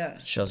 Yeah,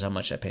 it shows how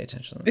much I pay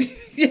attention.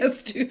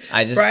 Yes,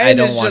 Brian I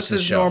don't is watch just the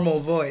his show.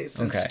 normal voice.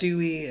 And okay.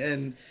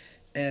 Stewie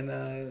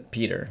and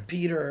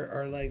Peter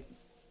are like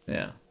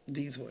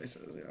these voices.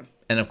 Yeah,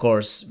 and of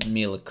course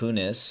Mila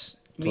Kunis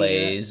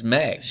plays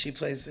Meg. She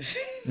plays.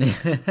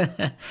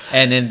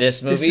 And in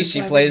this movie,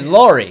 she plays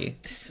Lori.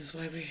 This is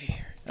why we're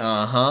here.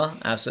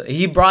 Absolutely.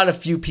 He brought a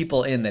few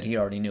people in that he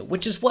already knew,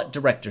 which is what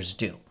directors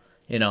do.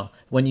 You know,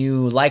 when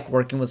you like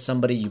working with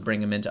somebody, you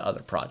bring them into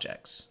other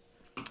projects.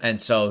 And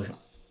so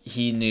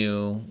he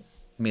knew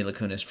Mila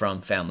Kunis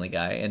from Family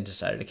Guy and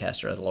decided to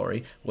cast her as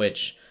Lori,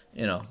 which,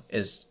 you know,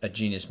 is a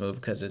genius move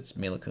because it's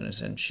Mila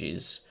Kunis and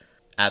she's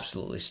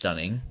absolutely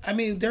stunning. I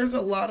mean, there's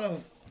a lot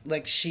of,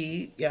 like,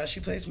 she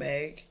plays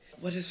Meg.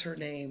 What is her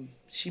name?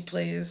 She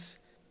plays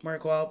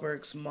Mark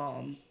Wahlberg's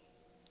mom.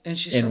 And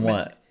she's in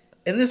what?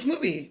 In this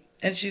movie.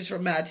 And she's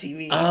from Mad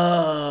TV.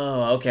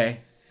 Oh,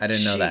 okay. I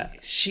didn't know that.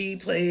 She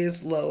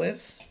plays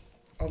Lois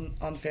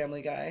on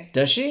Family Guy.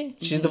 Does she?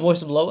 She's the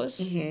voice of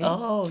Lois? Mm-hmm.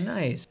 Oh,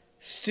 nice.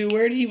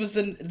 Stewart, he was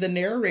the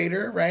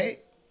narrator, right?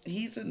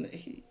 He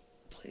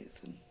plays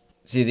in...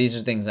 See, these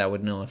are things I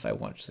would know if I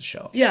watched the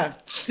show. Yeah,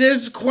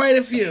 there's quite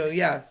a few,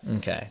 yeah.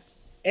 Okay.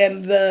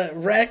 And the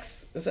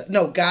Rex,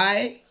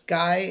 Guy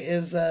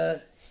is,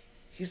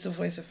 he's the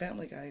voice of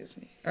Family Guy,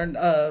 isn't he?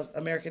 Or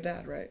American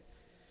Dad, right?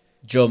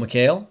 Joe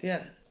McHale?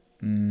 Yeah.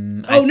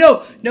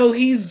 No,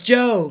 he's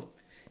Joe.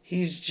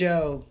 He's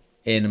Joe.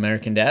 In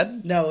American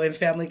Dad? No, in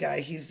Family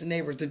Guy, he's the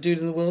neighbor, the dude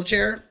in the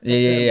wheelchair.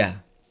 Yeah.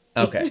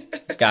 Okay,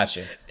 got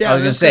you. I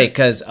was going to say,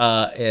 because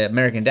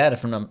American Dad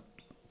from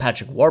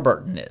Patrick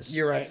Warburton is.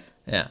 You're right.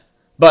 Yeah.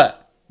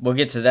 But we'll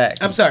get to that.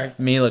 I'm sorry.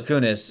 Mila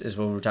Kunis is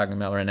what we're talking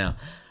about right now.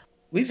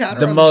 We've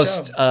had her on the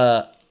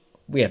show.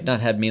 We have not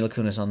had Mila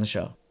Kunis on the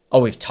show.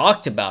 Oh, we've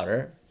talked about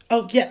her.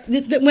 Oh, yeah.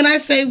 When I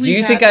say we do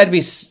you think I'd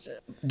be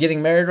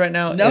getting married right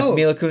now if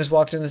Mila Kunis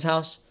walked in this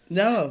house?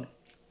 No.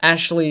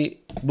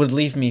 Ashley would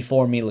leave me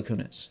for Mila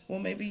Kunis. Well,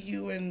 maybe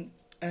you and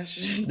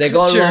Ashton They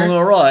got along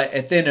all right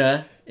at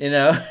dinner, you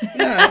know.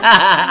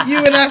 Yeah. You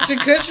and Ashton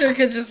Kutcher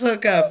could just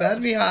hook up.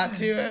 That'd be hot,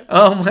 too.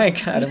 Oh, my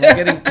God. Am I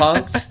getting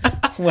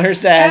punked?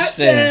 Where's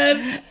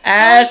Ashton?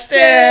 Ashton!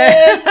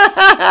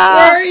 Where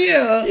are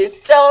you? You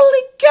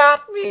totally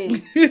got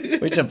me.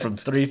 We jumped from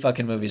 3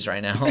 fucking movies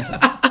right now.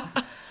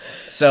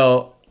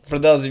 So, for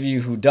those of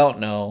you who don't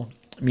know,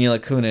 Mila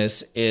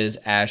Kunis is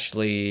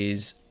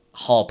Ashley's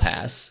hall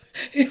pass.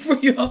 For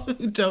y'all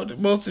who don't,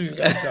 most of you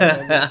guys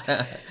don't know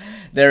this.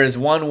 There is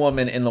one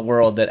woman in the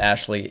world that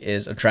Ashley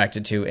is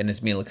attracted to, and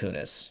it's Mila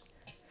Kunis.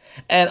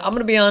 And I'm going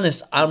to be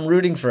honest, I'm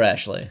rooting for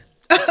Ashley.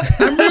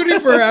 I'm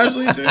rooting for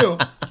Ashley, too.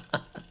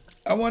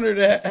 I want her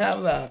to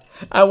have that.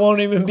 I won't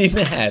even be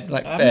mad.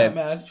 Like, I'm babe,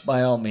 not mad.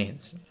 by all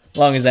means. As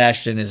long as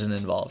Ashton isn't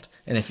involved.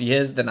 And if he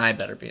is, then I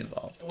better be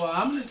involved. Well,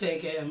 I'm going to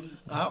take him.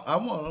 I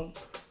want him.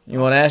 You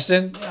want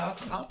Ashton? Yeah,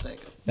 I'll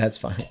take him. That's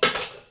fine.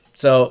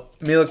 So,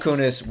 Mila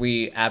Kunis,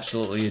 we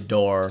absolutely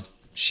adore.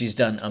 She's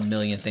done a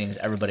million things.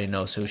 Everybody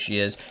knows who she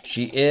is.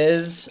 She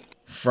is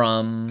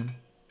from...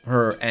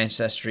 Her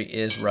ancestry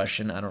is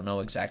Russian. I don't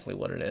know exactly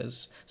what it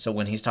is. So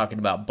when he's talking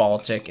about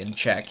Baltic and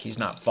Czech, he's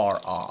not far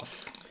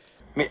off.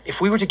 I mean, if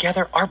we were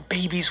together, our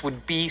babies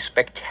would be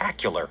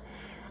spectacular.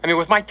 I mean,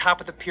 with my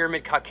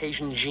top-of-the-pyramid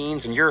Caucasian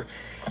genes and your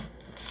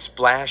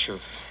splash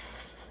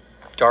of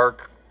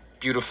dark,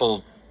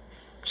 beautiful,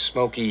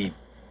 smoky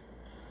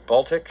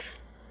Baltic,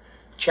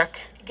 Czech.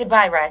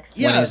 Goodbye, Rex.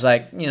 When he's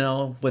like,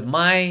 with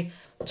my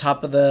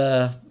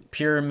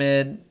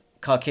top-of-the-pyramid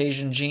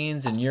Caucasian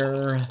genes and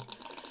your...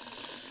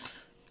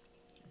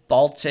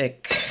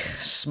 Baltic,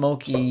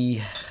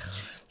 smoky,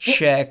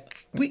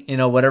 Czech,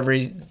 whatever.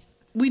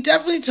 We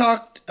definitely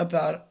talked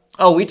about.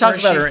 Oh, we talked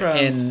about her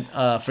in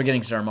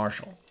Forgetting Sarah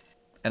Marshall,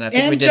 and I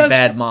think we did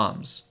Bad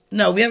Moms.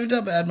 No, we haven't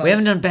done Bad Moms. We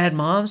haven't done Bad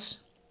Moms.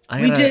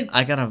 We did.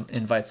 I gotta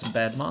invite some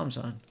Bad Moms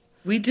on.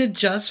 We did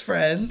Just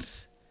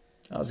Friends.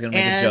 I was gonna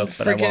make a joke,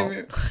 but I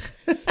won't.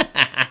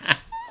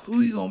 Who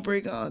are you gonna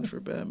bring on for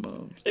Bad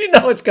Moms? You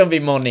know it's gonna be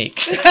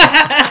Monique.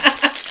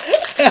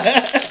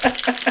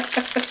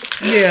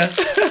 Yeah.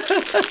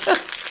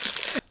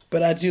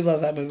 But I do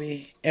love that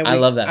movie. And I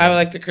love that movie. I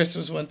like the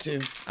Christmas one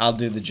too. I'll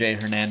do the Jay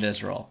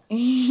Hernandez role.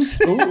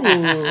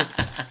 Ooh.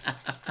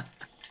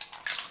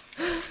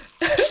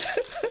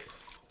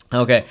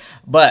 Okay,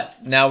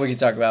 but now we can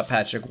talk about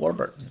Patrick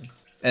Warburton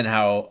and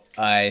how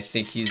I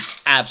think he's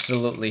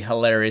absolutely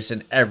hilarious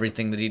in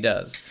everything that he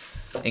does,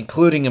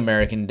 including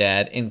American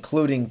Dad,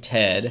 including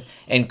Ted,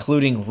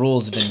 including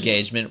Rules of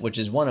Engagement, which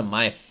is one of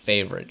my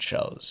favorite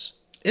shows.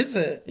 Is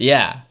it?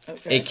 Yeah.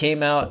 Okay. It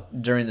came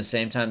out during the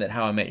same time that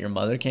How I Met Your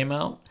Mother came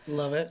out.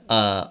 Love it.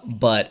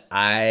 But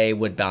I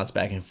would bounce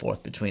back and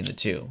forth between the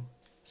two.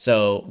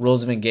 So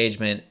Rules of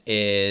Engagement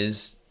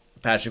is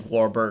Patrick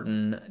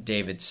Warburton,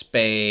 David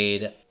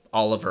Spade,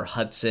 Oliver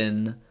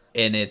Hudson,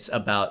 and it's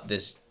about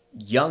this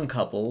young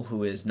couple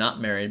who is not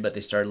married, but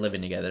they started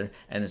living together,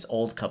 and this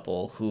old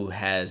couple who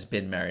has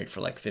been married for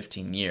like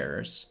 15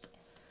 years.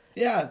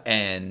 Yeah.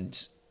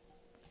 And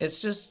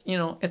it's just,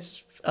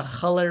 it's a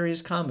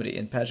hilarious comedy,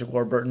 and Patrick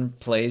Warburton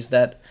plays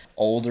that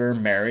older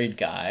married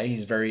guy.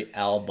 He's very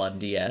Al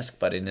Bundy-esque,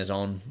 but in his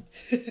own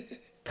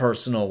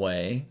personal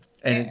way,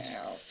 and it's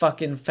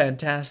fucking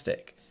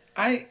fantastic.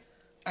 I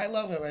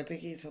love him. I think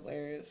he's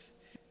hilarious.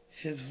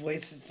 His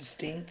voice is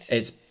distinct.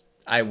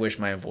 I wish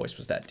my voice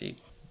was that deep.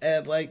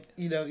 And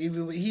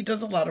even he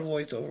does a lot of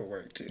voiceover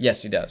work too.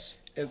 Yes, he does.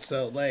 And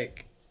so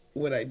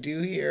when I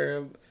do hear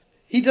him,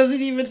 he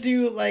doesn't even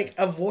do like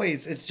a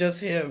voice. It's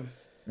just him.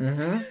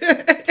 Mm-hmm.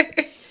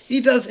 He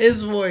does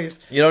his voice.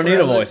 You don't need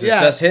a voice. It's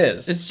just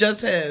his. It's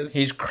just his.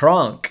 He's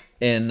Kronk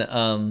in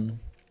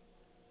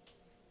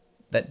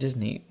that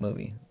Disney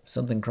movie.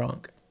 Something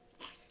Kronk.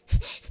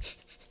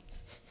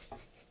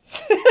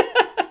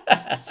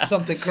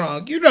 Something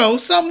Kronk.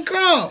 Something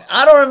Kronk.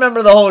 I don't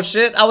remember the whole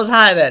shit. I was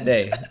high that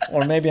day.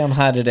 Or maybe I'm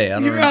high today. I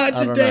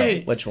don't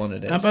know which one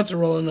it is. I'm about to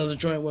roll another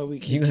joint while we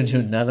keep. You gonna do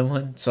another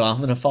one? So I'm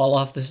gonna fall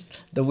off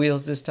the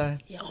wheels this time?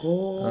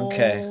 Oh,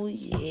 okay.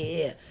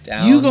 Yeah.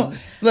 Down. You go.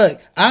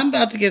 Look, I'm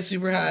about to get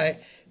super high,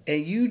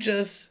 and you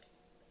just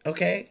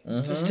okay.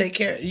 Mm-hmm. Just take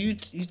care. You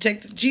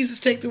take Jesus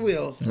take the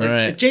wheel. All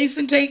right.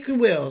 Jason take the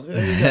wheel.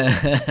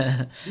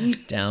 There we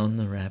go. Down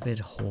the rabbit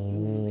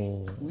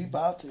hole. We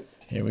about to.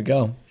 Here we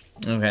go.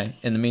 Okay.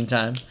 In the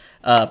meantime,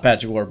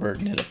 Patrick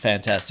Warburton did a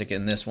fantastic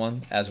in this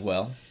one as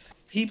well.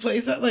 He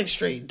plays that like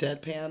straight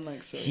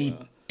deadpan, so. He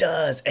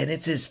does, and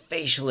it's his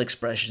facial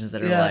expressions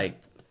that are like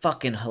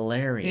fucking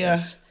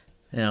hilarious.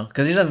 Yeah.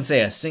 Because he doesn't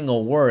say a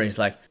single word. He's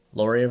like,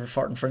 "Lori ever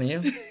fart in front of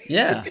you?"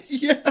 Yeah.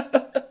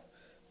 Yeah.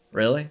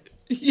 Really?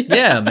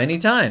 Yeah, many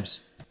times.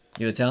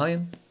 You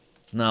Italian?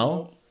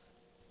 No.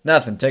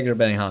 Nothing. Take her to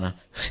Benihana.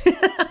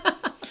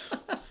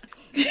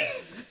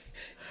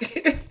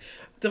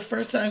 The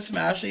first time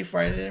Smashy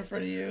farted in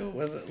front of you,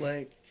 was it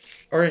like,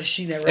 or has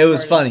she never? It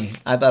was funny.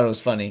 I thought it was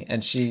funny,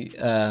 and she,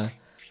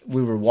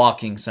 we were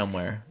walking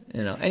somewhere,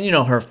 and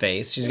her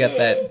face. She's got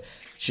that.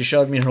 She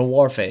showed me her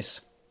war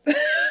face.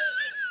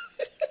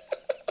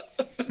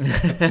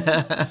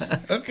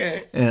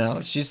 Okay.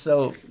 She's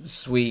so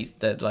sweet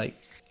that I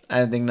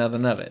didn't think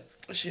nothing of it.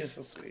 She is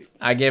so sweet.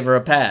 I gave her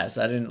a pass.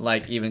 I didn't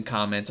even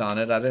comment on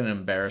it. I didn't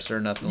embarrass her,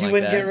 nothing like that. You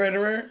wouldn't get rid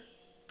of her?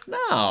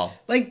 No.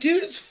 Like,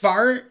 dudes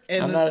fart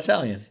and... I'm not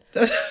Italian.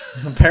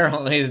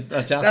 Apparently, he's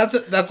Italian.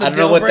 That's a I don't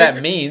know what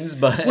that means,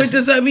 but... Wait,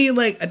 does that mean,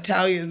 like,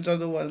 Italians are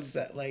the ones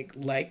that, like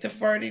the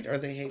farting, or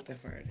they hate the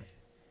farting?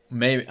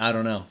 Maybe. I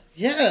don't know.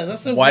 Yeah,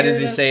 that's a Why does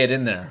he say it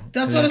in there?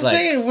 That's what I'm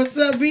saying. What's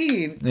that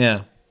mean?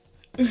 Yeah.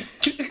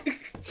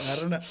 I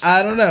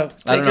don't know.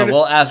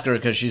 We'll ask her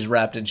because she's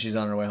wrapped and she's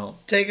on her way home.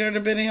 Take her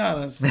to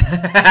Benihana's.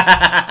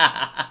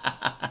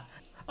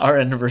 Our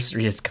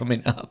anniversary is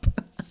coming up.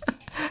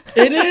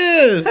 It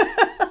is.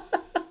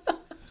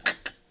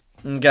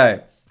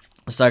 Okay.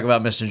 Let's talk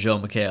about Mr. Joe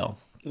McHale.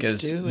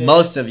 Because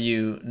most of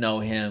you know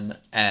him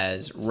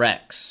as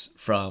Rex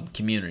from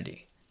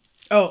Community.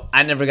 Oh.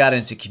 I never got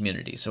into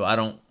Community, so I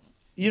don't...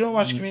 You don't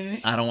watch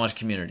Community? I don't watch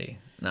Community,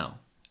 no.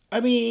 I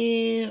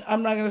mean,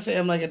 I'm not going to say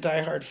I'm like a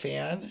diehard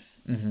fan,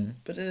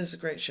 but it is a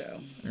great show.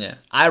 Yeah.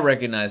 I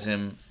recognize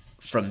him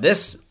from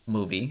this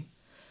movie,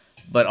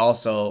 but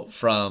also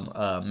from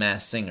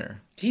Masked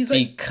Singer.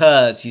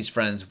 Because he's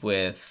friends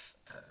with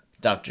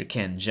Dr.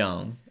 Ken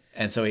Jeong,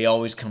 and so he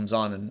always comes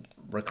on and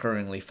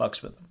recurringly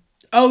fucks with him.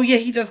 Oh, yeah,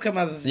 he does come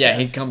out as a guest.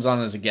 He comes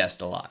on as a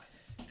guest a lot.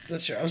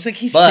 That's true. I was like,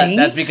 sings?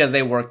 That's because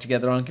they work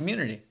together on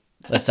Community.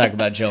 Let's talk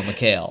about Joe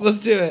McHale. Let's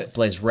do it. He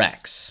plays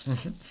Rex.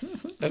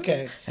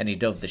 Okay. And he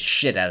dove the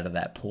shit out of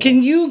that pool.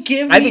 Can you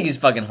give me... I think he's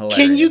fucking hilarious.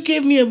 Can you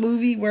give me a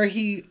movie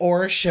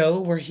or a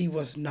show where he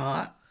was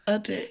not a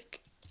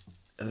dick?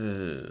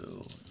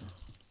 Ooh.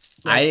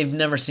 I've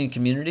never seen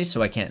Community,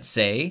 so I can't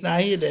say. Nah,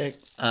 he a dick.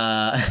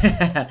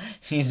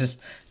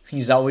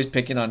 He's always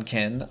picking on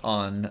Ken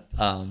on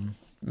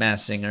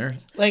Masked Singer.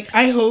 Like,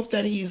 I hope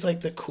that he's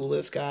like the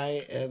coolest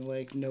guy and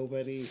like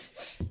nobody...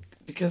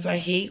 Because I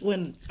hate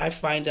when I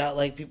find out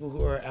like people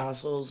who are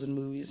assholes in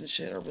movies and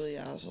shit are really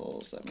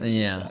assholes. That makes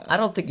me sad. I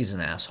don't think he's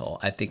an asshole.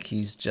 I think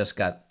he's just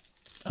got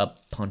a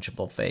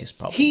punchable face,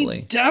 probably.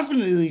 He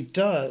definitely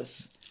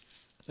does.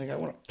 Like, I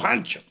want to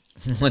punch him.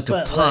 Want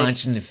to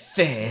punch in the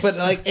face. But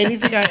like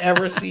anything I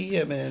ever see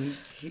him in,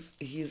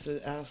 he's an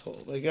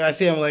asshole. Like, I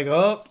see him like,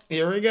 oh,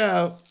 here we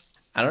go.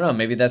 I don't know.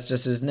 Maybe that's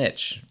just his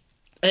niche.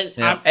 And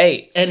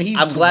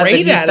I'm glad that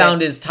he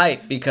found his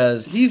type,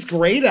 because he's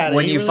great at it.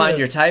 When you find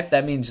your type,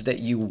 that means that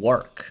you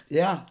work.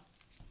 Yeah.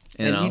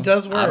 And he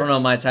does work. I don't know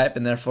my type,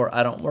 and therefore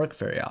I don't work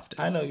very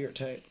often. I know your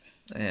type.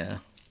 Yeah.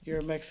 You're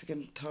a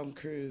Mexican Tom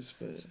Cruise,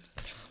 but...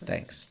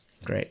 Thanks.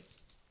 Great.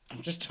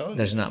 I'm just telling you.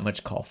 There's not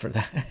much call for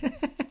that.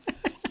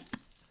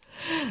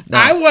 No.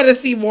 I want to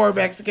see more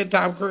Mexican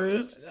Tom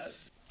Cruise.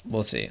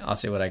 We'll see. I'll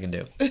see what I can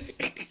do.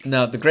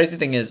 No, the crazy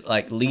thing is,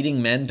 like,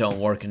 leading men don't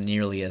work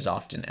nearly as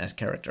often as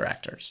character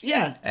actors.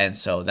 Yeah. And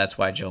so that's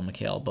why Joe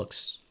McHale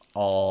books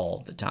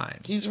all the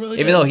time. He's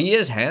really Even though he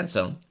is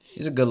handsome,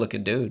 he's a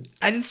good-looking dude.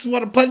 I just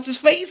want to punch his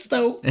face,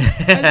 though.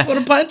 I just want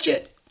to punch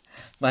it.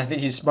 But I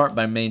think he's smart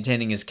by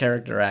maintaining his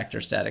character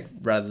actor static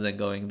rather than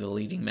going the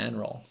leading man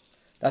role.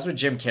 That's what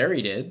Jim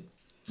Carrey did.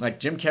 Like,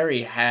 Jim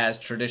Carrey has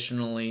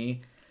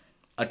traditionally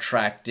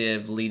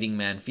attractive leading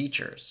man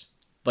features.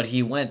 But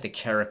he went the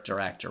character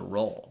actor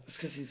role. It's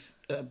because he's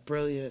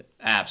brilliant.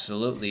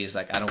 Absolutely. He's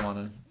like, I don't want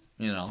to,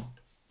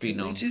 be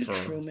known for... Can we do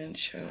Truman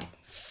Show?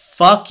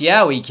 Fuck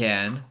yeah, we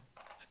can.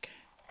 Okay.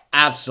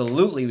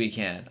 Absolutely we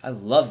can. I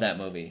love that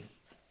movie.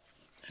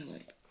 I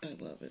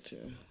love it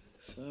too.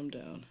 So I'm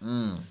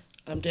down.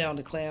 I'm down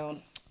to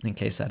clown. In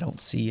case I don't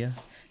see you,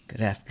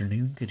 good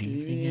afternoon, good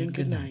evening, and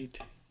good night.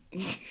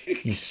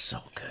 He's so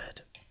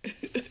good.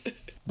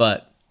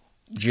 But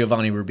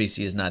Giovanni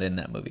Ribisi is not in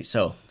that movie,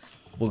 so...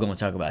 We're going to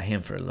talk about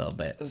him for a little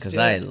bit, because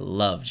I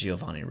love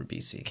Giovanni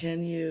Ribisi.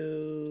 Can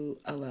you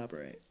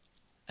elaborate?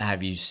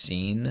 Have you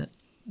seen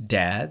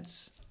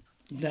Dads?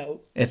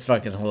 No. It's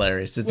fucking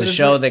hilarious. It's a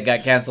show that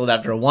got canceled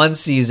after one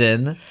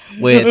season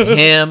with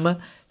him,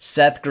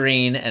 Seth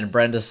Green, and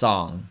Brenda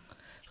Song,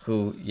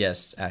 who,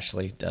 yes,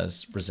 Ashley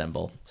does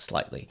resemble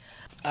slightly.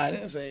 I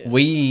didn't say it.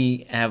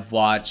 We have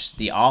watched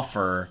The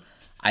Offer.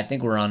 I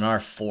think we're on our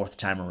 4th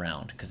time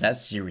around, because that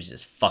series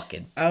is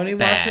fucking I only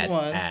watched it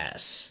once.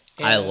 Ass.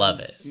 I love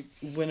it.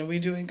 When are we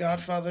doing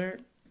Godfather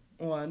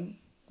 1?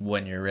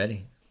 When you're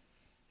ready.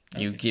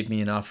 Okay. You give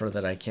me an offer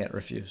that I can't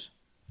refuse.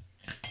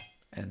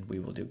 And we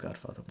will do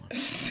Godfather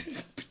 1.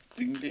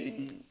 Ding,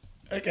 ding.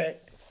 Okay.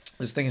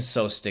 This thing is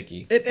so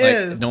sticky. It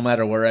is. No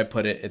matter where I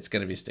put it, it's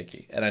going to be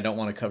sticky. And I don't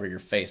want to cover your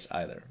face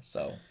either.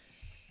 So.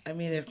 I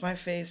mean, if my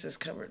face is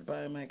covered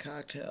by my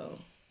cocktail,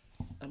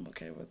 I'm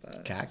okay with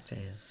that.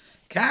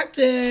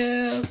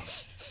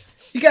 Cocktails.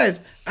 You guys,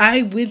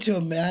 I went to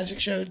a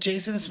magic show.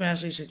 Jason and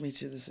Smashley took me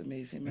to this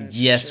amazing magic show.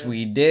 Yes,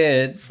 we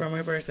did. For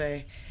my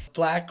birthday.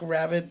 Black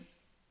Rabbit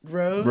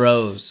Rose.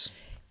 Rose.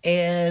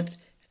 And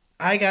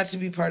I got to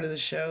be part of the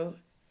show,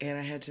 and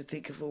I had to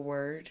think of a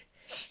word,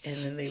 and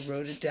then they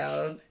wrote it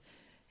down,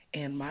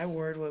 and my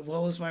word, what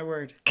was my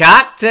word?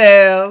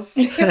 Cocktails.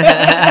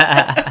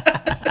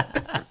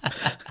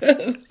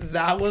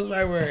 That was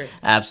my word.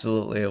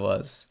 Absolutely it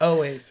was.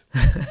 Always.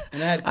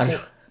 And I had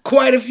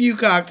quite a few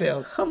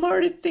cocktails. I'm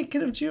already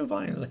thinking of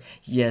Giovanni. Like,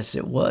 yes,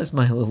 it was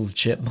my little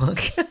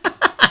chipmunk.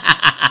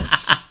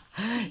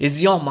 Is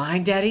he all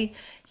mine, Daddy?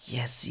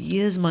 Yes, he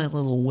is my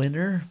little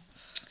winner.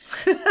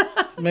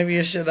 Maybe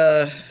you should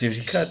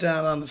cut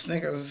down on the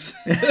Snickers.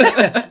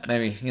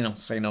 Maybe,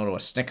 say no to a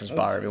Snickers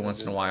bar every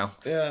once in a while.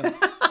 Yeah.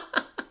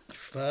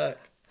 Fuck.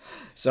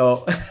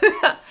 So,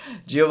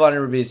 Giovanni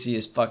Ribisi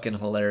is fucking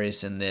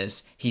hilarious in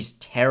this. He's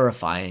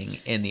terrifying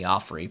in The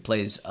Offer. He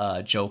plays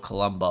Joe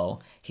Colombo.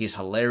 He's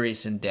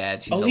hilarious in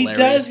Dads. He's hilarious.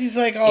 He does? He's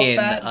like all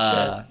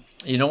fat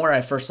shit. You know where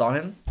I first saw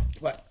him?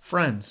 What?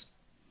 Friends.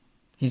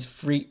 He's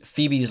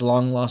Phoebe's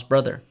long-lost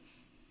brother.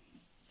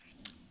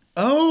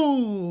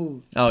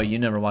 Oh, you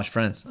never watched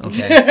Friends?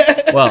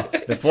 Okay. Well,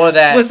 before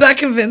that... Was that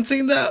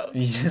convincing, though?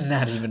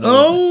 Not even.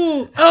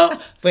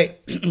 Wait.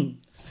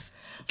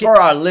 For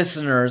our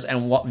listeners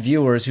and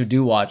viewers who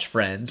do watch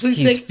Friends,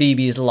 he's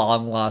Phoebe's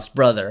long-lost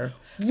brother.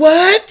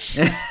 What?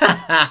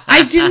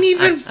 I didn't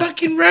even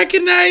fucking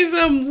recognize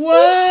him.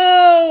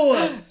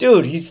 Whoa.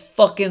 Dude, he's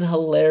fucking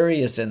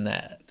hilarious in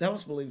that. That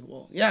was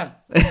believable. Yeah.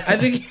 I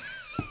think...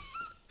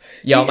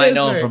 Y'all might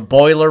know him from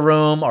Boiler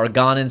Room or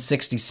Gone in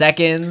 60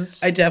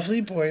 Seconds. I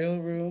definitely Boiler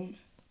Room.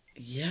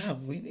 Yeah,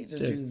 we need to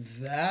do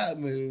that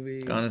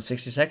movie. Gone in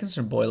 60 Seconds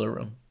or Boiler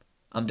Room?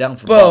 I'm down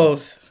for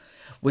both.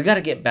 We got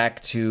to get back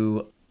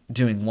to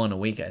doing one a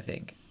week, I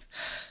think.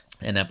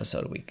 An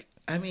episode a week.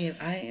 I mean,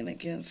 I ain't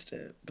against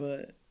it,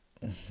 but...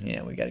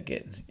 Yeah, we got to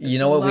get... You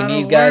know what we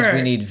need, guys?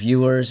 We need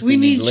viewers. We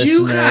need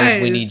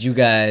listeners. We need you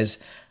guys.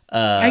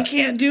 I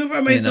can't do it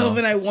by myself,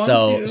 and I want to.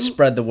 So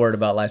spread the word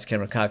about Lights,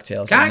 Camera,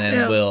 Cocktails, and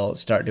then we'll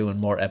start doing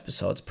more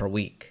episodes per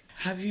week.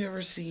 Have you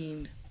ever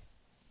seen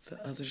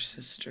The Other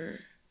Sister?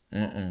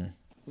 Mm-mm.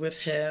 With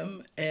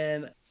him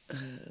and...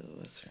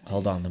 what's her name?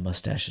 Hold on, the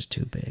mustache is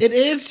too big. It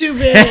is too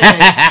big.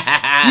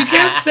 You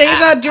can't say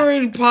that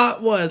during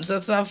pot ones.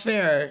 That's not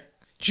fair.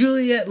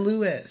 Juliette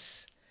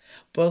Lewis.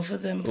 Both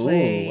of them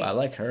play... Ooh, I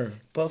like her.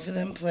 Both of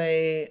them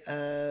play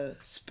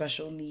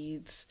special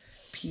needs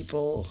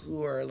people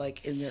who are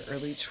like in their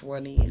early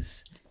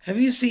 20s. Have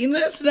you seen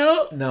this?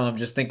 No? No, I'm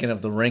just thinking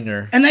of The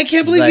Ringer. And I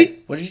can't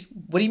believe What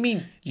do you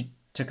mean you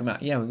took him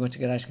out? Yeah, we went to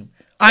get ice cream.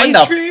 When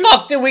the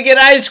fuck did we get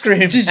ice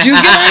cream? Did you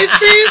get ice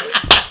cream?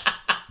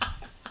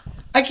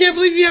 I can't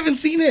believe you haven't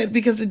seen it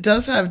because it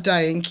does have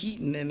Diane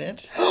Keaton in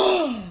it.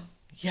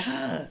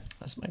 Yeah.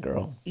 That's my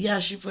girl. Yeah,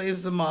 she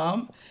plays the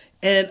mom.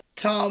 And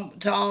Tom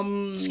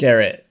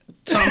Skerritt.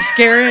 Tom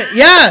Skerritt.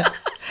 Yeah.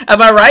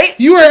 Am I right?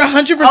 You are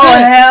 100%. Oh,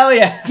 hell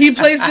yeah. He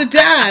plays the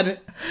dad.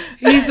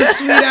 He's a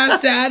sweet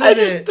ass dad. I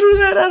just threw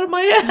that out of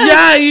my ass.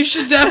 Yeah, you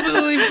should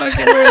definitely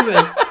fucking wear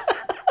this.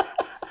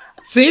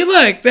 See,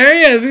 look, there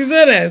he is. He's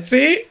in it.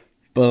 See?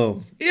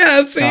 Boom.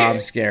 Yeah, see? Tom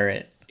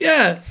Skerritt.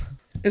 Yeah.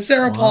 And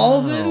Sarah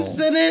Paulson's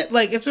in it.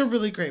 Like, it's a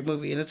really great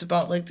movie. And it's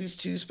about, like, these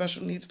two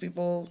special needs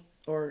people,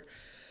 or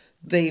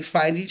they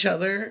find each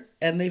other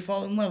and they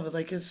fall in love.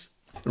 Like, it's...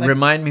 Like,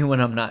 remind me when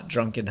I'm not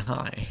drunk and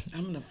high.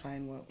 I'm going to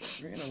find what...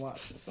 We're going to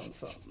watch this on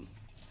something.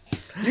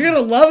 You're going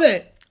to love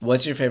it.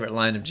 What's your favorite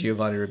line of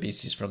Giovanni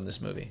Ribisi's from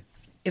this movie?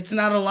 It's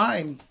not a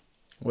line.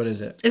 What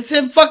is it? It's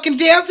him fucking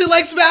dancing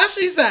like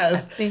Smashy says. I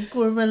think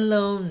we're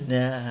alone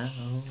now.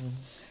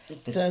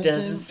 There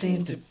doesn't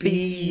seem to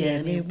be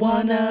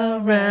anyone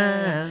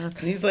around.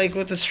 And he's like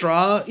with the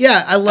straw.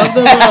 Yeah, I love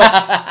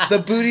the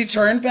the booty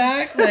turn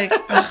back. Like,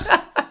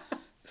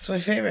 it's my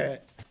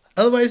favorite.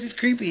 Otherwise, he's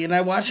creepy, and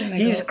I watch him.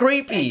 And he's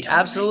creepy.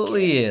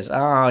 Absolutely he is.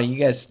 Oh, you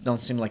guys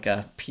don't seem like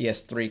a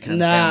PS3 kind of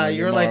Nah, family.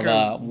 you're like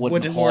a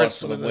wooden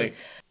horse with a...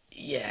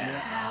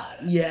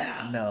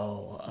 Yeah.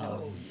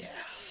 No.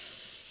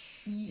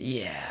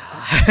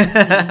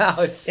 Yeah.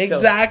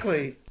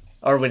 Exactly.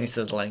 Or when he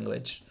says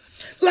language.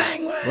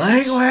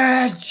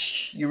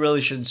 Language! You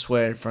really shouldn't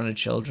swear in front of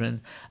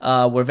children.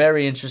 We're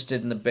very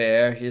interested in the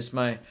bear. Here's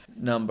my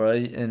number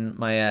and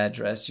my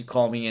address. You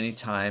call me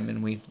anytime,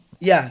 and we...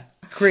 Yeah.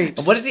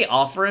 Creeps. What does he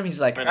offer him? He's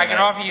like, I can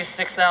offer you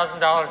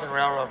 $6,000 in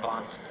railroad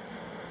bonds.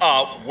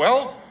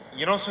 Well,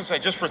 you know, since I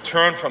just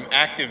returned from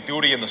active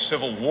duty in the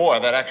Civil War,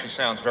 that actually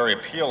sounds very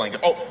appealing.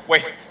 Oh,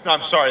 wait, no,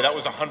 I'm sorry, that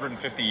was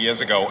 150 years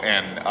ago,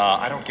 and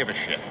I don't give a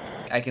shit.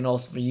 I can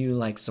offer you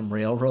like some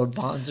railroad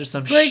bonds or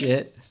some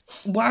shit.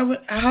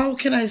 How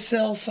can I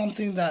sell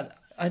something that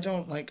I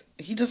don't like?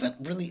 He doesn't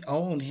really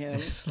own him.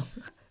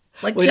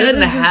 Like, well, he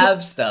doesn't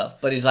have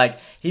stuff, but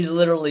he's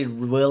literally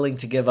willing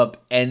to give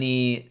up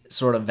any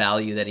sort of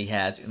value that he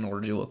has in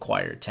order to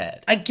acquire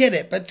Ted. I get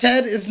it, but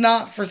Ted is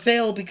not for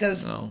sale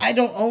because I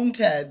don't own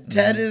Ted.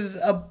 Ted is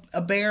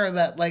a bear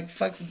that like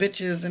fucks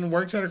bitches and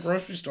works at a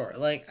grocery store.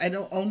 Like, I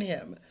don't own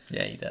him.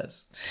 Yeah, he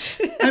does.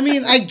 I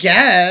mean, I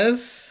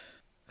guess.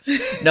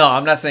 No,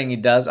 I'm not saying he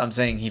does. I'm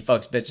saying he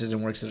fucks bitches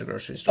and works at a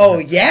grocery store. Oh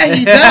yeah,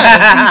 he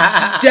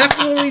does. He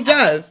definitely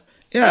does.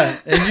 Yeah,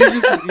 and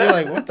you're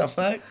like, what the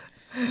fuck?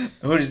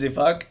 Who does he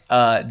fuck?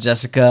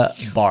 Jessica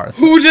Barth.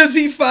 Who does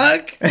he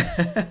fuck?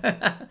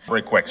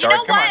 Very quick. Sorry, you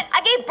know what?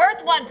 I gave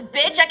birth once,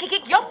 bitch. I can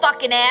kick your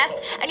fucking ass,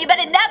 and you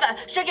better never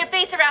show your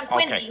face around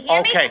Quincy.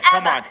 Okay,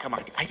 come on.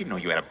 I didn't know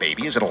you had a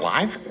baby. Is it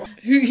alive?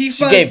 She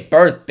gave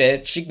birth,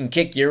 bitch. She can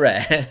kick your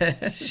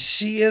ass.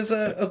 She is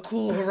a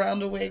cool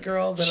around-the-way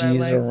girl that I like.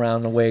 She's a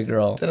round-the-way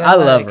girl. I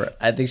love her.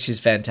 I think she's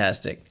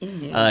fantastic.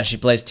 Mm-hmm. She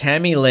plays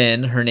Tammy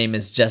Lynn. Her name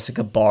is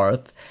Jessica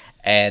Barth.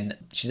 And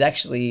she's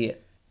actually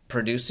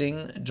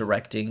producing,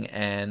 directing,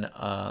 and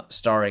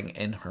starring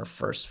in her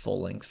first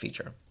full-length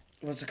feature.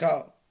 What's it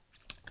called?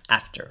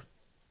 After.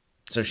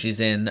 So she's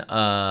in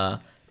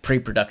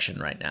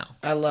pre-production right now.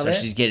 I love it.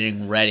 So she's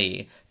getting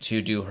ready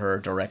to do her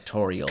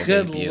directorial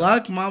Good debut.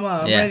 luck,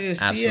 Mama. I'm ready to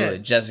see absolutely.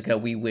 it. Jessica,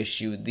 we wish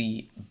you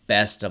the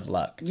best of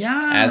luck.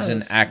 Yes. As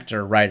an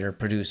actor, writer,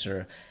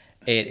 producer,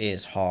 it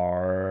is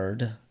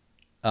hard.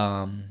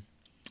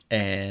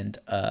 And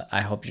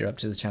I hope you're up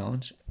to the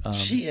challenge.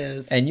 She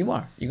is. And you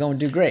are. You're going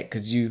to do great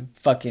because you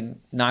fucking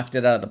knocked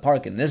it out of the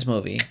park in this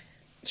movie.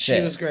 She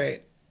was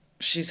great.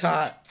 She's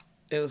hot.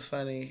 It was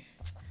funny.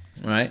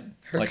 Right?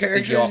 Her like,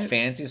 think you're all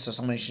fancy, so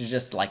somebody should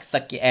just, like,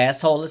 suck your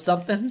asshole or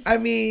something? I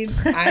mean,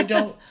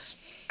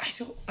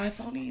 I've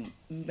only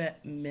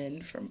met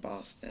men from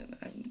Boston.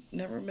 I've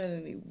never met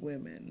any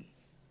women.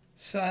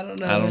 So I don't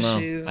know. I don't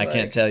know. I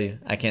can't tell you.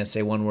 I can't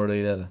say one word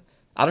or the other.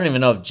 I don't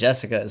even know if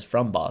Jessica is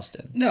from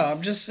Boston. No,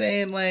 I'm just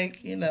saying,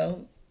 like,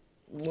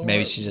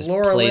 maybe she just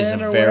plays a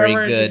very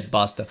good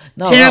Boston.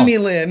 No, Tammy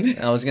Lynn.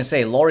 I was gonna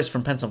say Lori's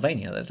from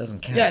Pennsylvania. That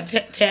doesn't count. Yeah,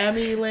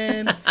 Tammy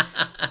Lynn.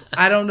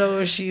 I don't know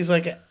if she's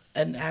like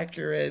an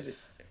accurate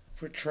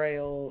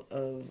portrayal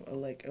of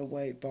a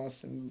white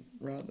Boston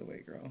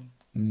roundaway girl.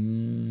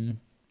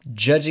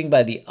 Judging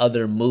by the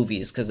other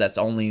movies, because that's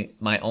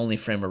my only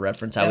frame of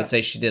reference, I would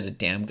say she did a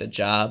damn good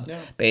job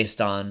based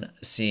on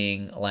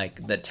seeing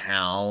like The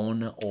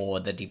Town or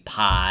The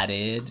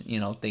Departed,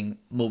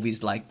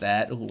 movies like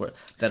that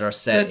that are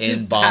set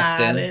in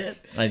Boston.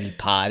 The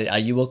Departed. Are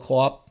you a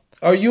cop?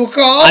 Are you a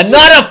cop? I'm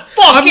not a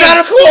fucking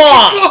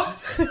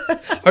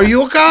cop. Are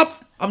you a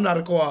cop? I'm not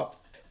a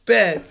co-op.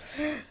 Bet.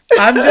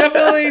 I'm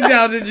definitely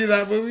down to do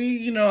that movie.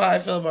 You know how I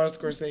feel about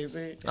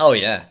Scorsese. Oh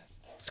yeah.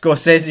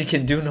 Scorsese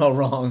can do no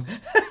wrong.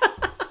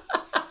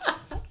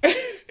 Are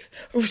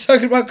we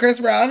talking about Chris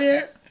Brown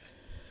here?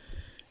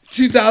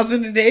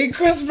 2008,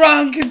 Chris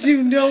Brown can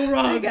do no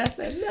wrong. I got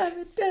that love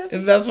it,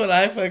 and that's what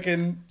I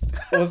fucking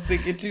was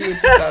thinking too in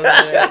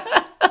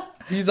 2008.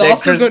 He's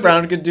also Chris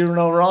Brown could do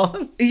no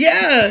wrong?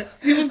 Yeah.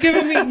 He was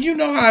giving me, you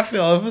know how I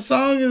feel. If a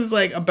song is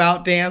like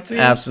about dancing.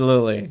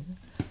 Absolutely.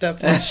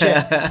 That's my shit.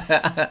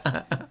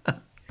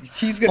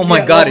 He's gonna oh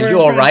my God, are you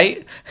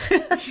alright?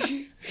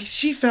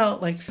 She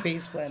felt like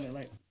face planted,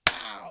 like,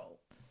 ow.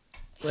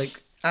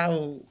 Like,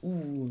 ow,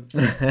 ooh.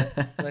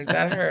 Like,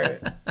 that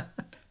hurt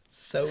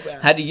so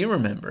bad. How do you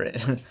remember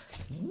it?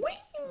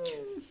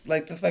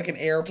 Like the fucking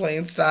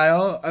airplane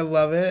style. I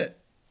love it.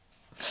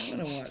 I'm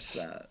going to watch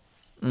that.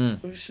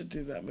 We should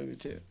do that movie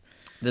too.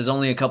 There's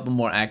only a couple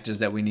more actors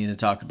that we need to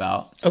talk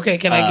about. Okay,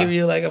 can I give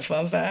you like a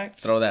fun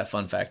fact? Throw that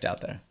fun fact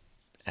out there.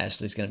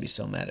 Ashley's going to be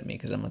so mad at me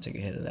because I'm going to take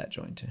a hit of that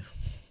joint too.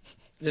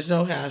 There's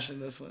no hash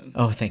in this one.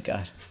 Oh, thank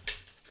God.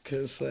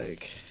 Because,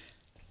 like,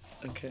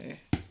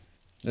 okay.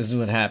 This is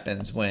what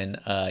happens when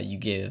you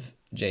give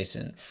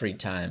Jason free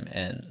time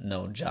and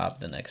no job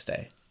the next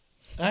day.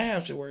 I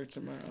have to work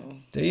tomorrow.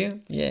 Do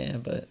you? Yeah,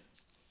 but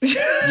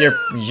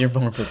you're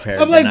more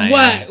prepared. I'm like,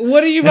 what?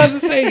 What are you about to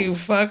say, you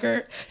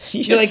fucker?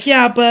 You're like,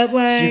 yeah, but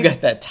like you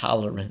got that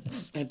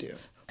tolerance. I do.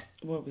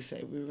 What did we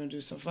say? We were gonna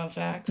do some fun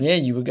facts. Yeah,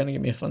 you were gonna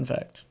give me a fun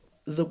fact.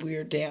 The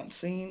weird dance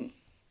scene.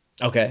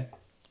 Okay.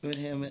 With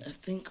him, I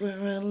think we're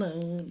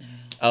alone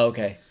now. Oh,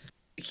 okay.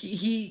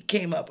 He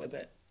came up with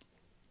it.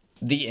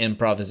 The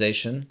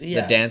improvisation,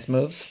 the dance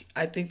moves.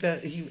 I think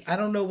that I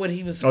don't know what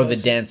he was. Or the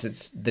dance.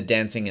 It's the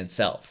dancing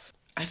itself.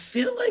 I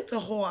feel like the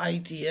whole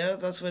idea.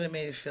 That's what it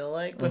made it feel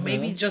like, but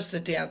maybe just the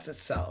dance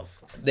itself.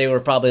 They were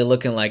probably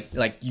looking like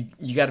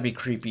you got to be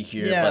creepy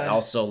here, but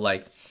also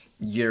like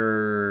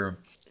you're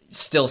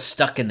still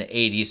stuck in the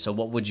 80s. So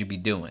what would you be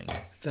doing?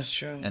 That's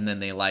true. And then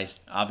they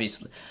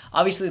obviously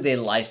they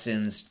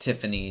licensed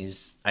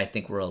Tiffany's I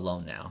Think We're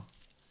Alone Now.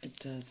 It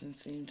doesn't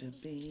seem to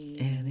be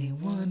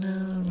anyone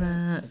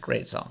around.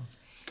 Great song.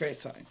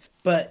 Great song.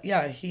 But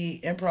yeah, he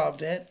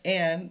improv'd it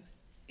and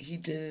he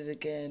did it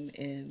again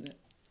in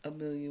A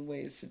Million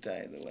Ways to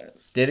Die in the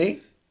West. Did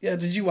he? Yeah,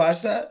 did you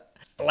watch that?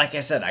 Like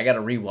I said, I got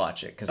to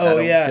rewatch it because I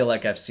don't feel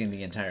like I've seen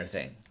the entire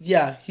thing.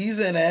 Yeah, he's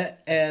in it,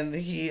 and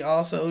he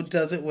also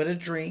does it with a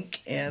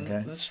drink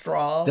and the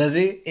straw. Does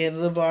he?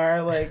 In the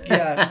bar, like,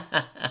 yeah.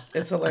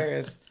 It's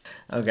hilarious.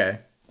 Okay.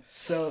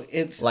 So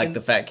it's... Like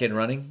the fat kid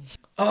running?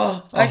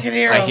 Oh, I can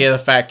hear him. I hear the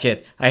fat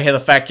kid. I hear the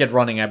fat kid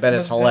running. I bet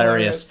it's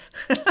hilarious.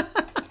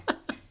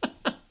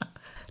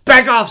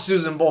 Back off,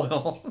 Susan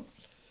Boyle.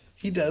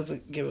 He does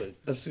give it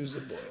a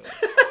Susan Boyle.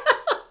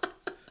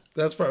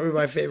 That's probably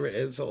my favorite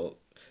insult.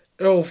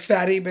 Oh,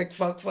 fatty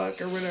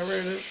McFuck or whatever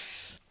it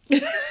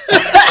is.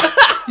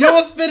 You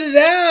almost spit it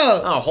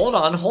out. Oh, hold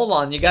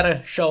on. You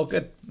gotta show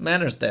good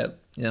manners there.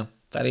 You know,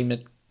 fatty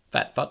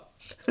McFat fuck.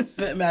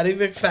 Matty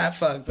McFat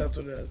fuck. That's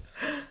what it is.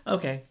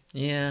 Okay.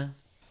 Yeah.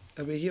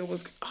 I mean, he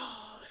almost. Oh,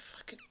 I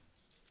fucking.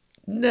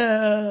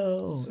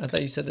 No. I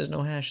thought you said there's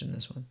no hash in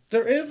this one.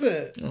 There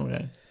isn't.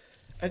 Okay.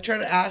 I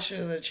tried to ash it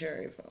and the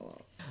cherry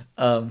fell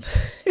off.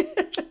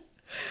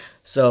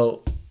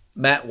 So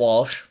Matt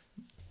Walsh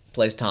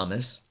plays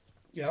Thomas.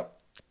 Yep.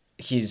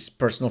 He's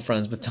personal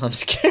friends with Tom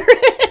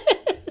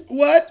Skerritt.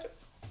 What?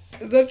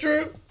 Is that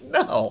true?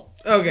 No.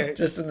 Okay.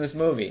 Just in this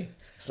movie.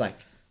 It's like,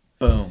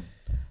 boom.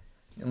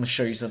 I'm going to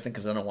show you something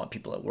because I don't want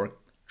people at work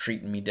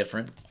treating me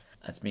different.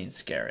 That's me and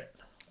Scarrett.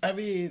 I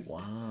mean...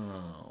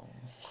 Wow.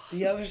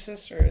 The Other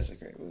Sister is a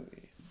great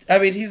movie. I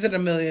mean, he's in a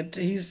million...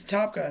 He's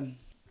Top Gun.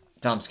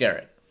 Tom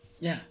Skerritt.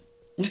 Yeah.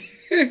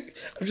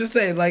 I'm just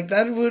saying, like,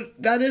 that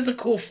is a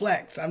cool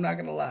flex. I'm not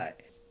going to lie.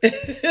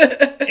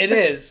 It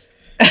is.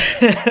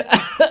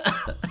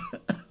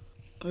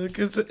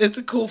 Because it's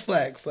a cool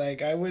flex.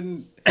 Like, I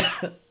wouldn't...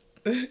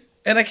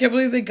 And I can't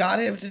believe they got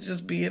him to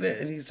just be in it.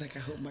 And he's like, I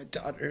hope my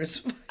daughter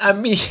is... I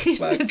mean,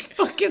 it's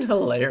fucking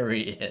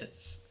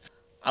hilarious.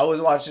 I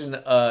was watching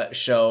a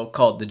show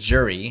called The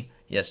Jury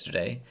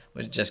yesterday,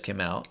 which just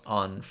came out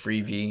on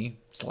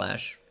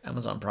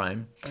Freevee/Amazon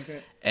Prime.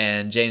 Okay.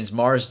 And James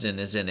Marsden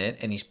is in it,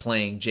 and he's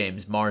playing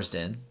James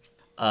Marsden.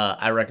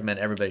 I recommend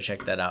everybody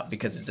check that out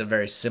because it's a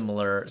very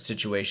similar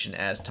situation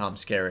as Tom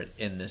Skerritt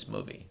in this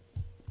movie.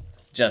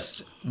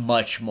 Just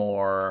much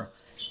more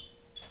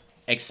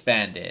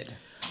expanded.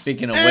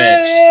 Speaking of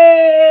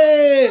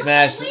which,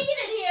 Smash is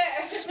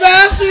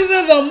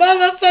in the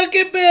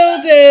motherfucking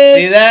building.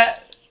 See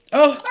that?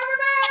 Oh.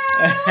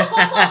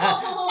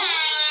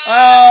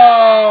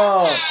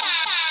 Oh.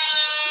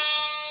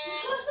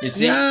 You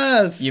see?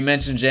 Yes. You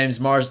mentioned James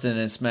Marsden,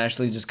 and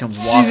Smashley just comes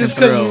walking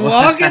through. Comes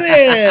walking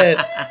in.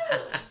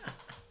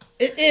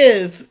 It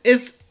is.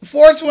 It's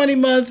 420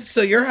 months,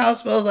 so your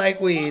house smells like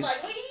weed.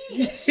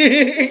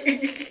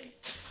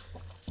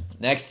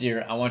 Next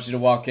year, I want you to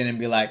walk in and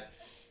be like,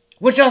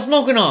 "What y'all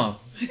smoking on?"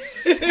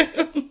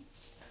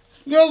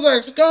 Smells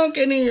like skunk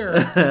in here.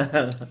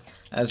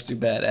 That's too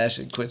bad.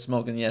 Ashley quit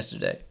smoking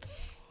yesterday.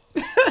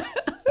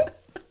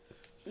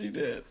 He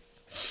did.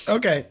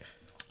 Okay.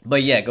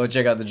 But yeah, go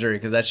check out The Jury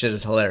because that shit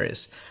is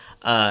hilarious.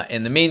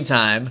 In the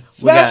meantime,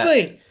 we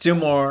got two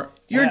more.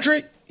 Your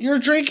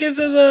drink is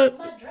in the...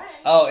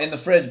 Oh, in the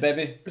fridge,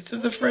 baby. It's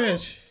in the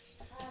fridge.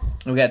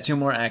 We got two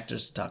more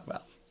actors to talk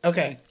about.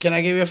 Okay. Can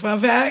I give you a fun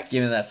fact?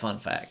 Give me that fun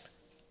fact.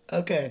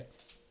 Okay.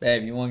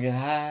 Babe, you want to get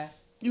high?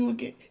 You want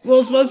to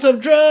smoke some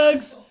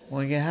drugs?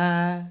 Want to get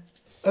high?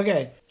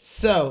 Okay.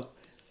 So,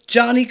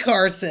 Johnny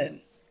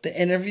Carson, the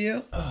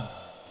interview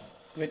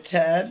with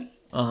Ted.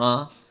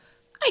 Uh-huh.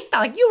 I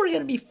thought you were going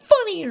to be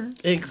funnier.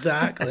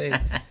 Exactly.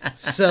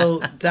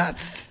 So,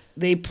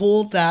 they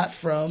pulled that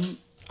from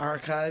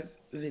archive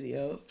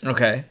video.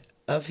 Okay.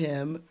 Of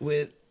him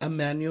with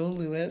Emmanuel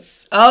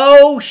Lewis.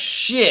 Oh,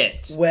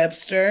 shit.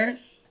 Webster.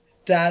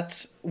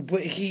 That's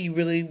what he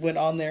really went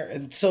on there.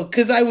 And so,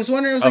 because I was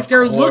wondering, I was like,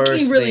 they're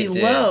looking really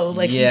low.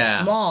 Like, he's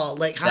small.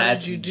 Like, how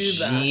did you do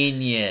that?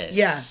 Genius.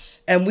 Yeah.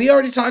 And we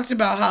already talked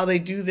about how they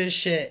do this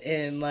shit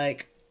in,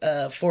 like,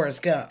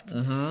 Forrest Gump.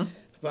 Mm-hmm.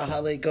 About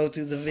how they go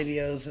through the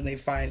videos and they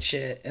find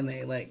shit and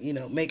they, like,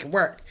 make it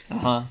work.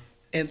 Uh-huh.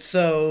 And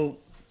so...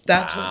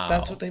 That's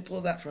what they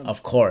pulled that from.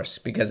 Of course,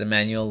 because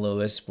Emmanuel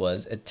Lewis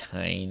was a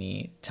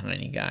tiny,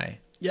 tiny guy.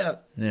 Yeah.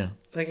 Yeah.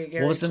 Like a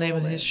Gary what was the name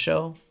Coleman. of his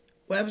show?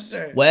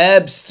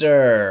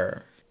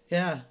 Webster.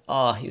 Yeah.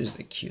 Oh, he was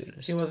the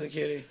cutest. He was a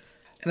cutie.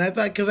 And I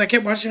thought, because I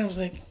kept watching, I was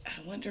like, I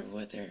wonder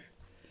what they're...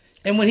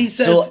 And when he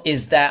says... So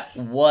is that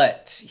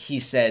what he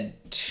said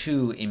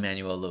to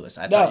Emmanuel Lewis?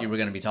 I thought you were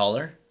going to be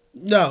taller?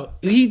 No.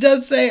 He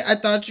does say, I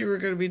thought you were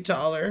going to be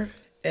taller.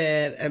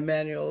 And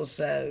Emmanuel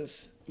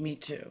says, me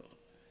too.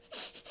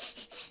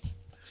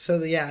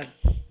 So, yeah,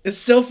 it's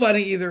still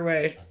funny either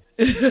way.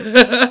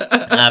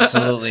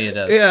 Absolutely it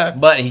does. Yeah.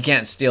 But he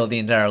can't steal the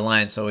entire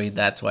line, so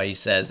that's why he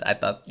says, I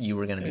thought you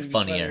were going to be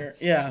funnier.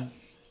 Yeah.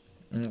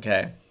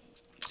 Okay.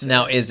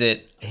 Now, is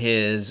it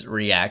his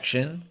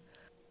reaction?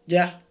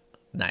 Yeah.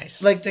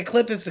 Nice. Like, the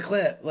clip is the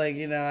clip. Like,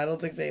 I don't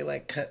think they,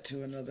 like, cut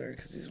to another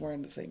because he's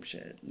wearing the same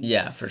shit.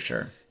 Yeah, for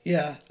sure.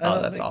 Yeah.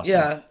 That's awesome.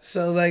 Yeah.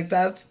 So, like,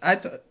 I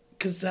thought,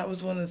 because that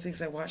was one of the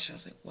things I watched. And I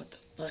was like, what the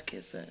fuck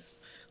is this?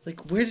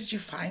 Like, where did you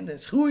find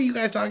this? Who are you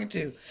guys talking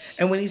to?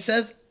 And when he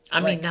says... I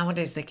mean,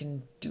 nowadays they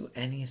can do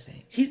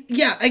anything.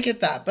 Yeah, I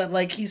get that. But,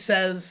 like, he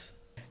says...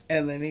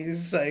 And then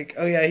he's like,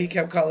 oh, yeah, he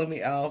kept calling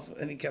me Alf.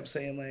 And he kept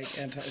saying, like,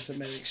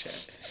 anti-Semitic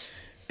shit.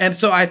 And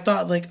so I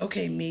thought, like,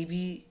 okay,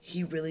 maybe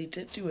he really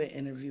did do an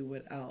interview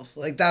with Alf.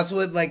 Like, that's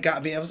what, like,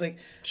 got me. I was like,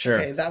 sure.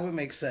 Okay, that would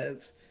make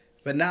sense.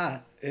 But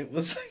nah, it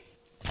was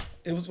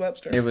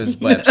Webster. It was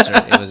Webster.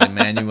 It was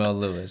Emmanuel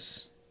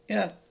Lewis.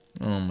 Yeah.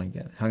 Oh my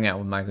God! Hung out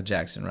with Michael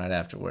Jackson right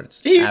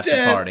afterwards. After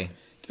party,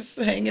 just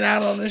hanging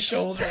out on his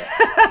shoulder.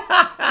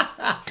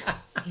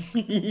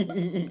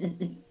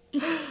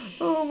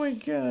 Oh my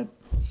God!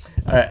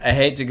 All right, I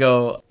hate to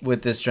go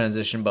with this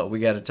transition, but we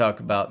got to talk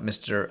about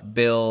Mr.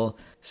 Bill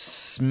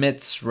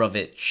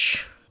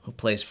Smitsrovich, who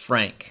plays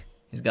Frank.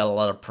 He's got a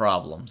lot of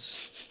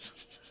problems.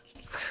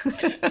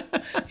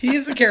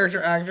 He's a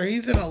character actor.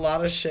 He's in a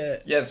lot of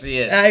shit. Yes, he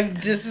is.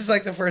 This is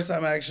like the first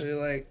time I actually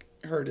like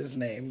heard his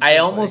name. I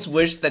almost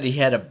wish that he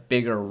had a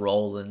bigger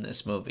role in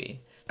this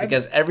movie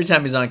because every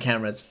time he's on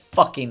camera, it's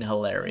fucking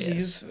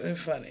hilarious. He's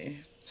funny.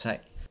 It's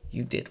like,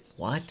 you did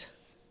what?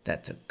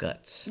 That took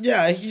guts.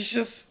 Yeah, he's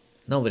just...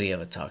 Nobody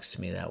ever talks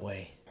to me that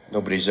way.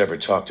 Nobody's ever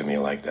talked to me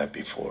like that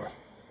before.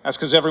 That's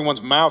because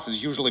everyone's mouth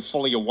is usually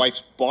full of your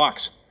wife's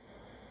box.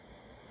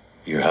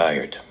 You're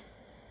hired.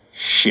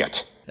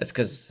 Shit. That's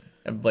because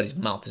everybody's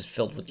mouth is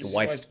filled with your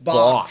wife's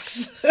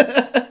box.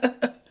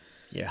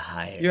 You're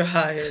hired. You're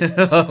hired.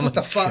 What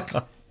the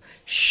fuck?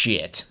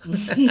 Shit.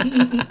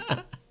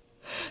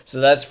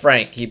 So that's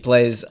Frank. He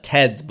plays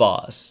Ted's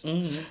boss.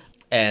 Mm-hmm.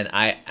 And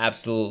I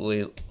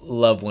absolutely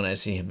love when I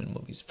see him in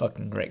movies.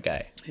 Fucking great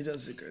guy. He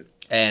does it good.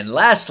 And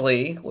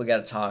lastly, we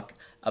got to talk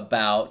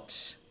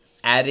about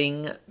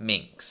Adding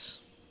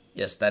Minx.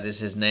 Yes, that is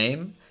his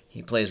name.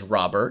 He plays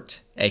Robert,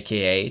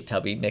 a.k.a.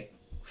 Tubby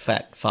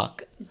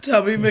McFatfuck.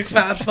 Tubby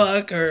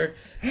McFatfuck or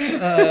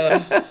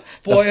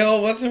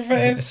Boyle, what's her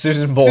face?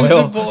 Susan Boyle.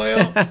 Susan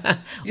Boyle.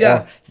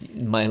 Yeah. Or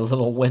My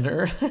Little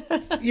Winner.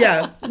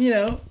 Yeah, you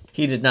know.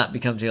 He did not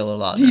become Taylor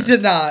Lautner. He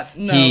did not,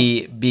 no.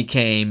 He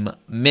became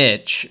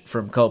Mitch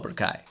from Cobra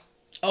Kai.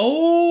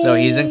 Oh. So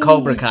he's in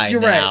Cobra Kai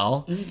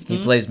now. Right. Mm-hmm.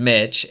 He plays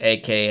Mitch,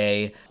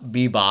 a.k.a.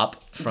 Bebop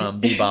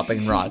from Bebop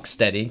and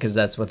Rocksteady, because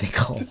that's what they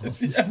call him.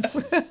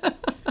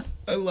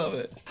 I love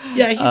it.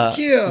 Yeah, he's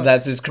cute. So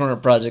that's his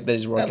current project that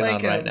he's working like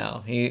on right him.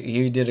 now.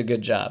 He did a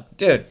good job.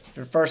 Dude,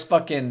 your first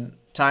fucking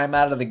time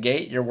out of the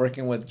gate, you're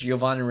working with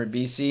Giovanni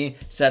Ribisi,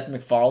 Seth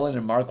MacFarlane,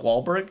 and Mark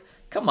Wahlberg?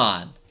 Come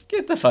on.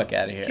 Get the fuck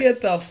out of here.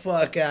 Get the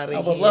fuck out of here.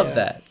 I would love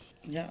that.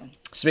 Yeah.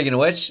 Speaking of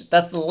which,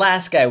 that's the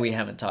last guy we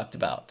haven't talked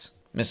about.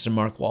 Mr.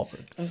 Mark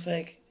Wahlberg. I was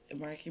like,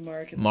 Marky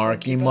Mark. And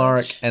Marky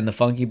Mark and the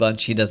Funky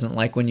Bunch. He doesn't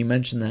like when you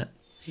mention that.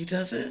 He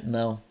doesn't?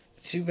 No.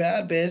 Too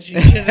bad, bitch.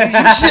 You should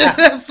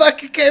have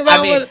fucking came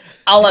out with...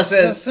 all I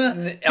say is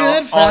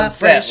on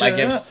set. Like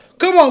if,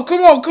 Come on.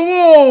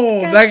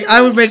 Like,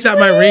 I would make that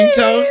my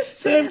ringtone.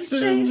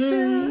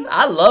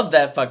 I love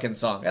that fucking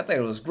song. I think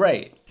it was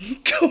great.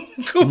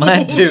 Come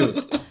Mine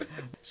too.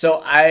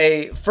 So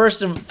I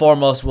first and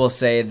foremost will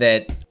say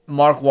that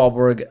Mark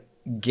Wahlberg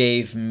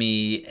gave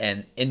me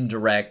an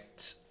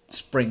indirect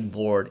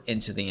springboard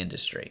into the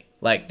industry.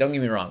 Like, don't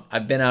get me wrong.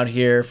 I've been out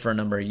here for a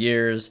number of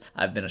years.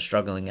 I've been a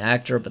struggling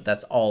actor, but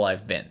that's all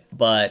I've been.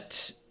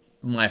 But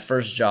my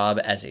first job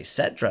as a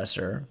set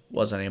dresser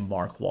was on a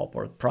Mark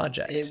Wahlberg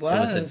project. It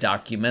was a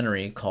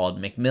documentary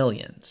called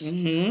McMillions.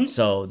 Mm-hmm.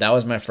 So that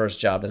was my first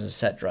job as a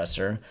set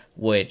dresser,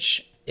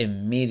 which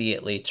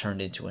immediately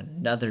turned into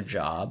another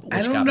job,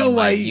 which got me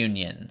my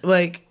union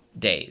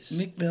days.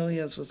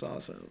 McMillions was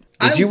awesome.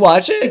 Did you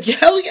watch it?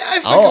 Hell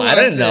yeah, I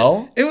didn't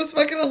know. It was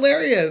fucking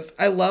hilarious.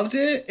 I loved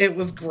it. It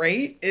was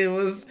great. It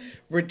was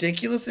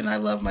ridiculous, and I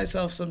love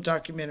myself some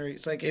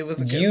documentaries. Like, it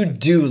was a good one.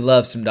 Do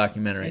love some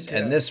documentaries,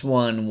 and this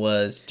one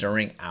was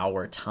during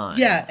our time.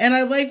 Yeah, and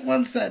I like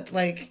ones that,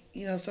 like,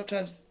 you know,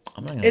 sometimes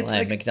I'm not gonna lie,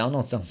 like,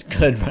 McDonald's sounds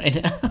good right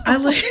now.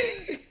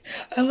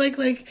 I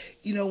like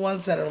you know,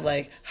 ones that are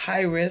like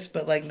high risk,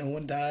 but like no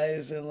one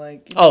dies, and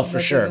like for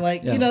sure,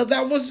 like you know,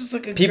 that was just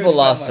like a people good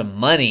lost fun some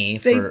money.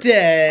 They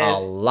did a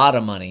lot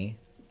of money,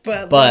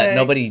 but like,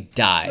 nobody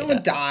died. No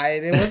one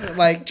died. It wasn't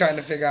like trying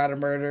to figure out a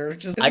murder.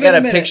 Just I got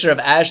a picture of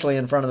Ashley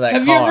in front of that car.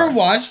 Have you ever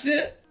watched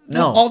it?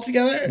 No. All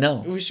together?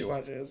 No. We should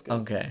watch it. It's good.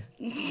 Okay.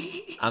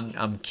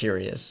 I'm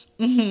curious.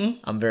 Mm-hmm.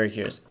 I'm very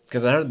curious.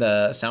 Because I heard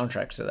the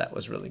soundtrack to that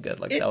was really good.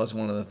 Like, that was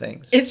one of the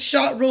things. It's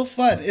shot real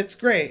fun. It's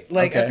great.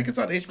 Like, I think it's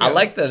on HBO. I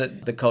like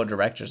the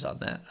co-directors on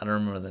that. I don't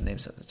remember the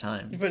names at the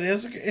time. But it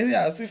was,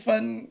 yeah, it's a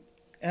fun...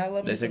 I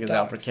love They took us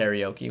out for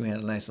karaoke. We had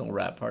a nice little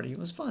rap party. It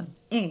was fun.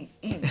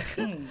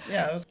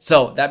 Yeah.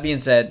 So, that being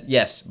said,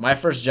 yes, my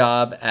first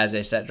job as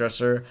a set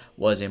dresser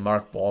was a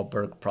Mark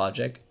Wahlberg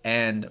project,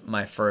 and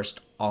my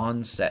first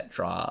on-set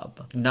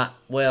job.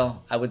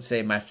 I would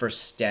say my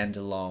first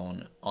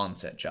standalone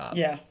on-set job.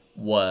 Yeah.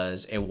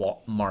 Was a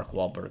Mark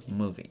Wahlberg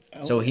movie.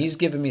 Okay. So he's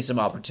given me some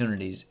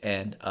opportunities,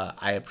 and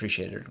I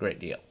appreciate it a great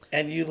deal.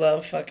 And you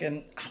love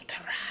fucking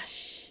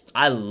Entourage.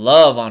 I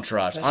love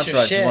Entourage. That's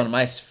Entourage is one of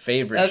my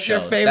favorite shows. That's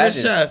your favorite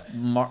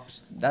show.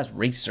 That's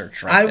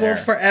research right there. I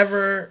will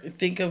forever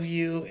think of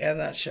you and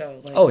that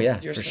show.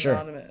 Like, you're for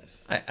synonymous.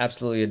 Sure. I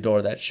absolutely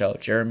adore that show.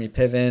 Jeremy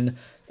Piven,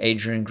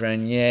 Adrian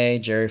Grenier,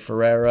 Jerry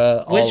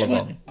Ferrera, all of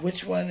them.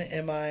 Which one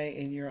am I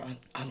in your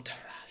Entourage?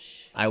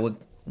 I would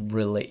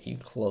relate you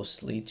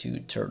closely to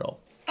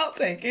Turtle. I'll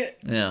take it.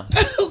 Yeah.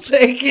 I'll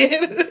take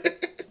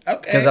it. Okay.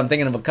 Because I'm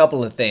thinking of a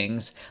couple of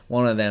things.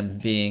 One of them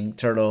being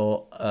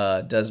Turtle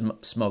does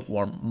smoke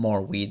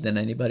more weed than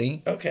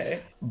anybody.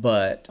 Okay.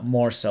 But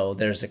more so,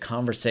 there's a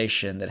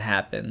conversation that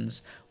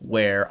happens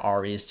where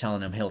Ari is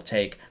telling him he'll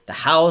take the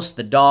house,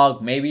 the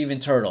dog, maybe even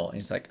Turtle. And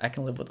he's like, I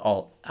can live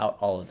without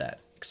all of that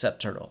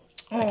except Turtle.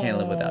 I can't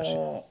live without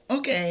you.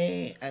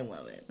 Okay. I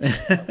love it.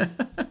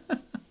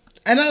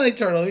 And I like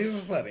Turtle. He's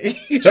funny.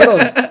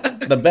 Turtle's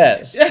the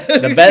best.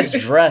 The best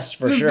dressed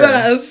for sure.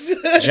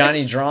 Best.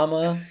 Johnny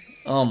Drama.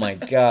 Oh my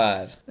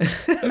God.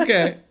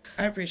 Okay.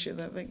 I appreciate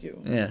that. Thank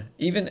you. Yeah.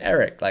 Even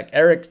Eric. Like,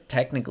 Eric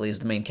technically is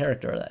the main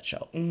character of that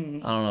show.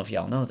 Mm-hmm. I don't know if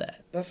y'all know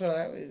that. That's what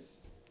I always...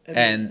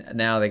 And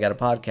now they got a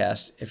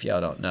podcast, if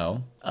y'all don't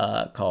know,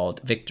 called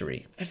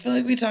Victory. I feel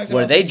like we talked about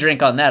where they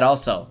drink on that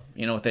also.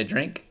 You know what they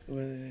drink? What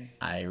do they?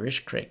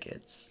 Irish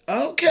crickets.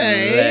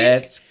 Okay.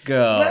 Let's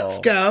go.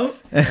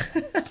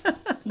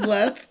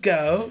 Let's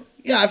go.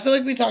 Yeah, I feel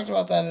like we talked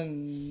about that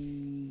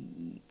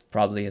in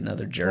probably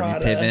another Jeremy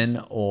Prada.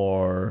 Piven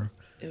or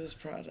It was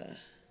Prada.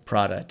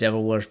 Prada.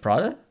 Devil Wears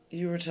Prada?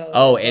 You were telling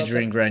Oh, about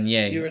Adrian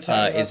Grenier you were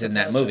talking about is in the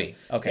that project. movie.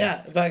 Okay.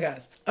 Yeah, bad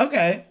guys.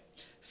 Okay.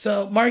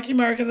 So, Marky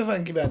Mark and the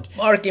Funky Bunch.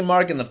 Marky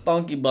Mark and the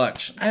Funky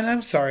Bunch. And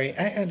I'm sorry,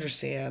 I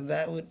understand.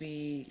 That would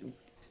be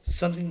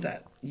something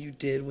that you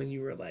did when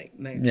you were like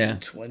 19,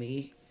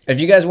 20.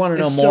 If you guys want to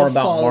know It's more still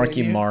about following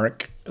Marky you.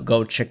 Mark,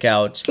 go check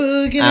out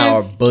Boogie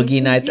our Nights.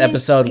 Boogie Nights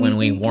episode when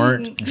we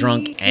weren't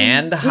drunk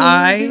and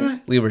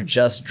high. We were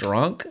just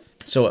drunk.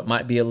 So it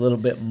might be a little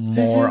bit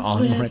more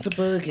on with the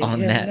boogie on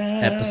that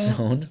now.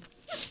 episode.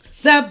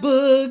 That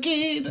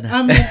boogie.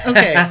 I mean,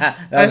 okay.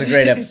 That was a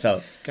great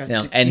episode. Got You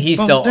know, to and keep he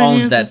on still owns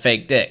dancing. that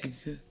fake dick.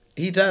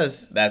 He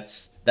does.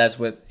 That's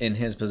what in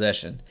his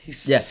possession. He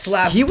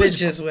slaps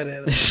bitches with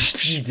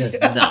it. He does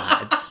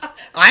not.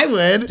 I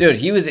would. Dude,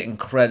 he was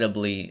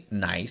incredibly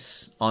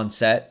nice on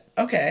set.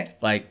 Okay.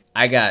 Like,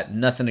 I got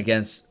nothing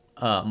against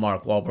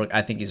Mark Wahlberg.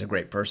 I think he's a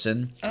great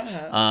person.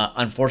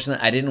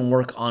 Unfortunately, I didn't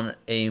work on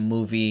a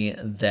movie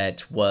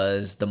that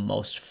was the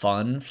most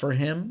fun for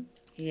him.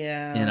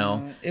 Yeah. You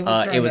know,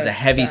 it was a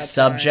heavy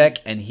subject,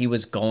 and he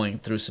was going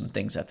through some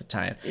things at the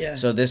time. Yeah.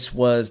 So this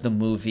was the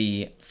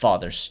movie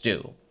Father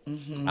Stew.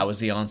 Mm-hmm. I was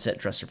the on-set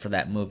dresser for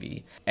that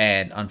movie.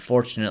 And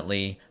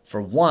unfortunately, for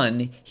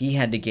one, he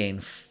had to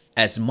gain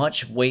as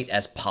much weight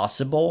as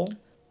possible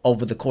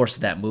over the course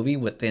of that movie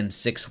within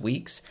 6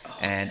 weeks.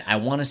 And I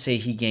want to say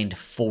he gained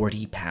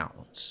 40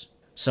 pounds.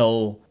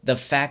 So the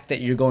fact that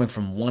you're going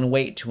from one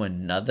weight to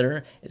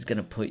another is going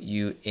to put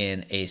you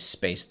in a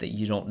space that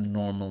you don't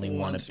normally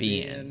want to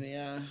be in.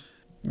 Yeah.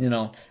 You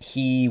know,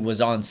 he was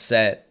on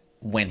set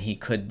when he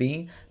could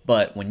be,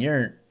 but when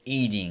you're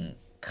eating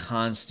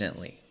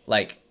constantly,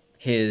 like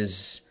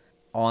his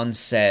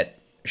on-set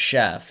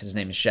chef, his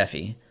name is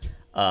Sheffy,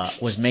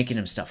 was making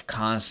him stuff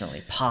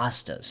constantly,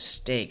 pastas,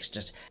 steaks,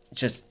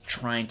 just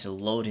trying to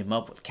load him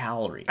up with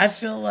calories. I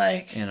feel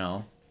like, you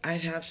know,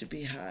 I'd have to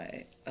be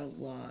high a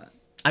lot.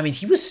 I mean,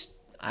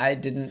 I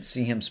didn't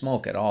see him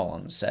smoke at all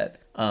on the set.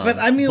 But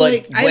I mean,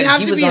 like, I'd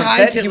have to be high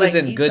set, to, he was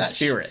like, in eat good that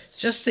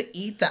spirits. Just to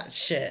eat that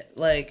shit.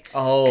 Like,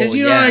 oh, because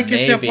you know, yeah, like,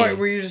 it's to a maybe. point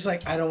where you're just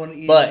like, I don't want to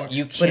eat But anymore.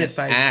 you can't if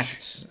I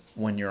act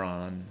when you're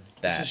on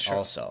that is true.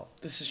 also.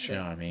 This is true.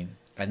 You know what I mean?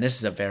 And this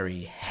is a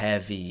very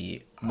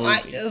heavy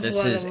movie. just This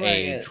wanna is like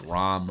a it.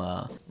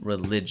 drama,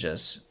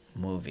 religious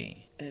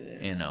movie. It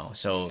is. You know,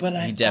 so But he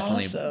I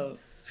definitely. also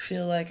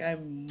feel like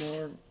I'm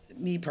more,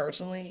 me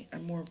personally,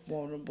 I'm more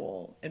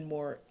vulnerable and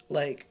more,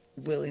 like,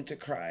 willing to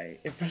cry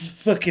if I'm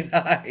fucking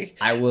high.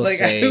 I will like,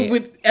 say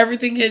when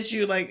everything hits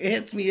you, like, it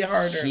hits me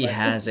harder. He like,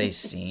 has a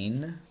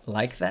scene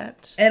like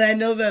that. And I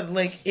know that,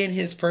 like, in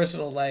his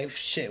personal life,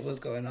 shit was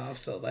going off.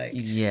 So, like,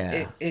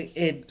 Yeah.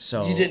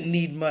 So you didn't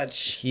need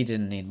much. He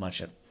didn't need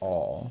much at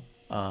all.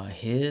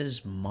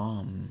 His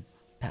mom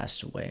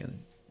passed away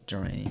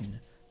during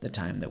the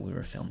time that we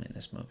were filming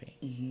this movie.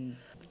 Mm-hmm.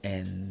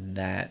 And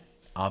that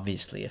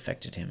obviously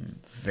affected him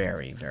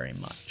very, very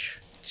much.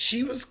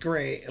 She was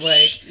great.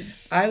 Like,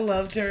 I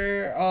loved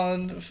her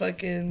on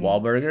fucking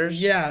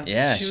Wahlburgers? Yeah.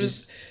 Yeah, she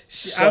was.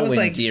 so I was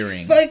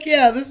endearing. like, fuck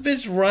yeah, this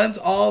bitch runs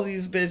all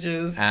these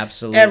bitches.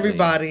 Absolutely.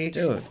 Everybody.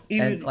 Dude.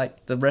 Even, and,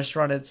 like, the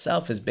restaurant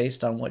itself is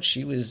based on what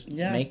she was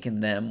Yeah. making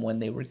them when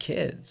they were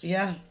kids.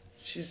 Yeah.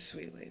 She's a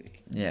sweet lady.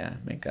 Yeah,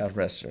 may God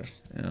rest her.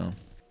 You know.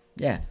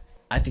 Yeah,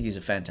 I think he's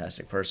a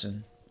fantastic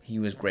person. He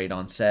was great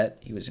on set.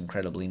 He was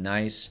incredibly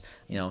nice.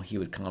 You know, he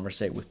would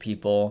conversate with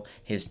people.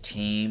 His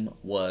team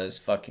was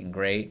fucking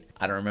great.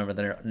 I don't remember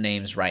their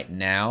names right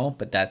now,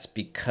 but that's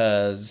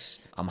because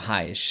I'm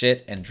high as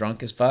shit and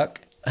drunk as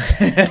fuck.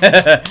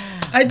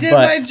 I did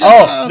my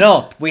job. Oh,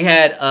 no. We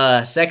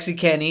had Sexy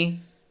Kenny.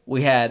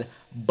 We had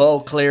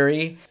Bo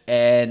Cleary.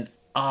 And,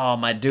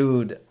 my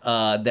dude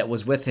that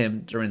was with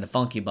him during the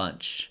Funky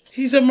Bunch.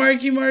 He's a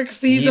Marky Mark.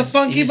 He's a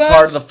Funky He's Bunch.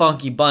 part of the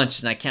Funky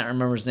Bunch, and I can't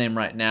remember his name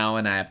right now,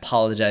 and I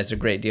apologize a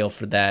great deal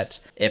for that.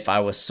 If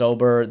I was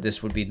sober,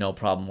 this would be no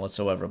problem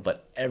whatsoever,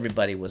 but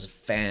everybody was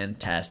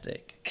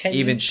fantastic.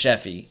 Even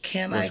Sheffy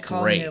Can was I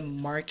call great.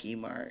 him Marky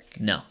Mark?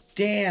 No.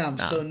 Damn,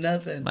 No. so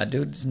nothing. My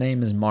dude's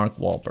name is Mark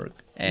Wahlberg.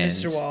 And,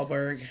 Mr.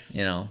 Wahlberg.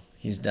 You know,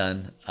 he's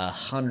done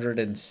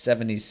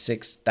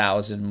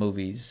 176,000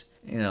 movies.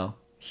 You know,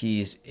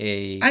 he's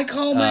I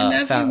call my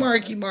nephew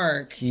Marky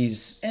Mark.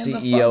 He's And the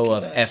CEO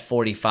of Funky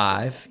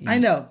F45. I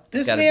know.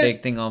 This got man, a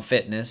big thing on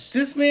fitness.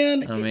 This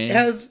man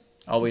has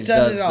always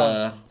done does it all.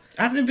 the.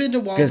 I haven't been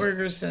to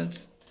Wahlburgers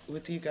since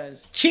with you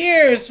guys.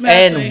 Cheers, Smash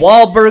And Me.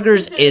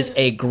 Wahlburgers is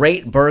a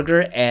great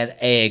burger and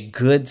a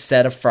good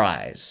set of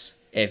fries.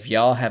 If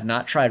y'all have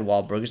not tried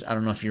Wahlburgers, I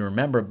don't know if you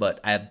remember, but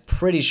I'm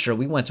pretty sure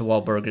we went to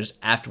Wahlburgers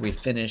after we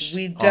finished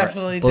We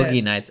definitely our Boogie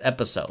did. Nights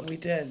episode. We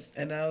did,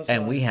 and I was.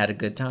 And we had a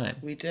good time.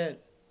 We did.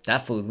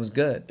 That food was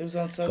good. It was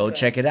on Sunset. Go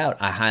check it out.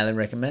 I highly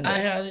recommend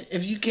it.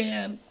 If you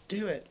can,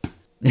 do it.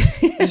 Do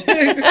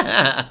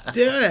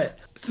it.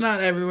 It's not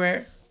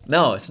everywhere.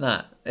 No, it's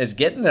not. It's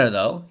getting there,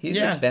 though. He's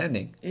Yeah.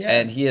 expanding. Yeah.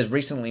 And he has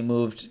recently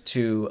moved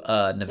to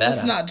Nevada. Well,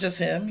 it's not just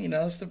him,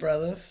 it's the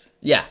brothers.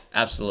 Yeah,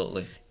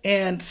 absolutely.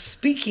 And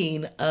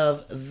speaking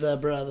of the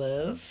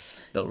brothers,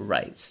 The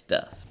Right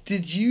Stuff.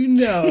 did you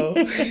know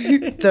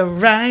the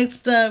right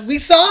stuff? We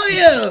saw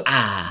him.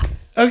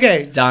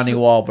 Okay. Donnie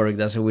Wahlberg.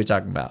 That's who we're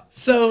talking about.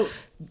 So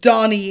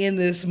Donnie in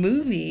this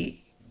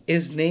movie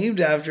is named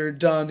after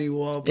Donnie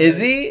Wahlberg. Is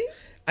he?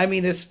 I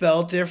mean, it's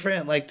spelled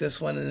different. Like this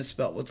one is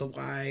spelled with a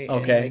Y.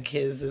 Okay. And like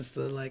his is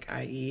the like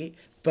IE.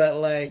 But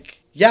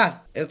like, yeah,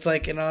 it's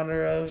like in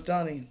honor of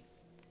Donnie.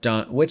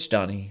 Which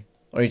Donnie?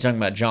 Or are you talking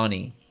about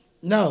Johnny?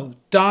 No,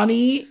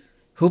 Donnie.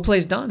 Who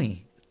plays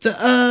Donnie? The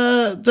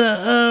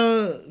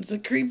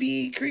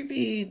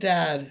creepy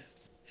dad.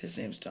 His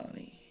name's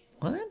Donnie.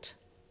 What?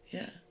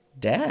 Yeah.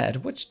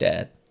 Dad? Which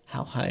dad?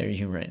 How high are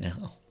you right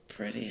now?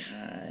 Pretty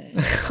high.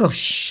 Oh,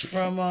 shit.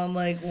 From on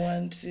like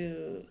 1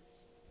 to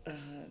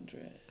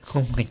 100.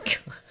 Oh, my God.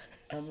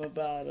 I'm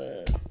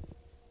about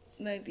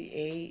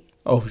 98.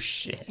 Oh,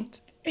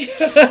 shit.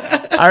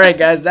 All right,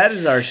 guys, that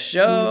is our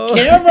show.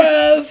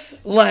 Cameras,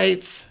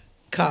 lights,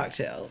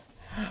 cocktail.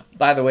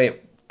 By the way,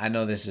 I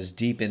know this is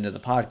deep into the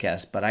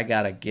podcast, but I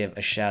gotta give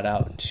a shout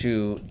out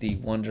to the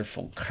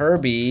wonderful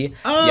Kirby.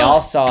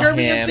 Y'all saw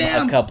Kirby him and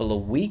Sam. a couple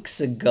of weeks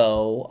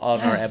ago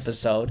on our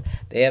episode.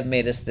 They have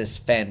made us this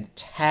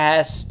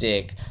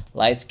fantastic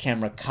lights,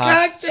 camera,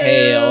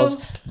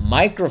 cocktails,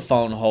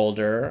 microphone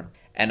holder.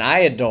 And I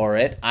adore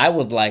it. I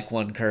would like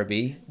one,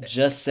 Kirby.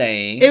 Just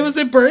saying. It was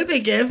a birthday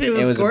gift. It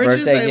was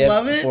gorgeous. I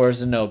love it. For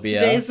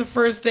Zenobia. Today's the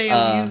first day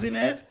of using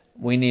it.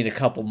 We need a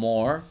couple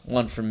more.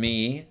 One for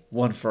me.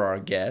 One for our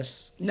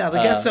guests. No,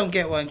 the guests don't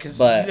get one because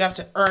you have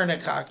to earn a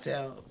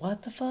cocktail.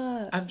 What the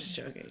fuck? I'm just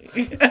joking.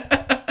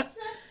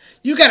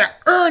 You gotta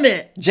earn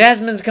it.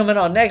 Jasmine's coming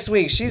on next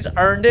week. She's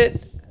earned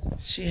it.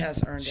 She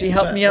has earned it. She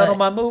helped me out on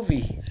my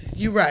movie.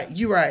 You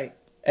right.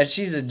 And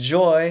she's a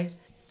joy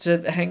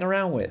to hang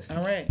around with.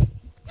 All right.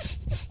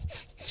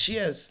 She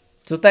is.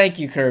 So thank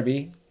you,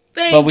 Kirby.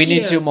 But we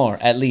need 2 more,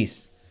 at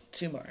least.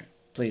 2 more.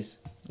 Please.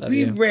 Love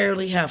we you.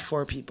 rarely have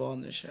 4 people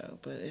on the show,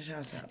 but it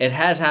has happened. It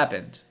has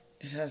happened.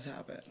 It has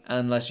happened.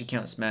 Unless you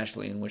count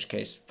Smashly, in which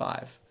case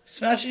 5.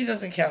 Smashly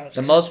doesn't count.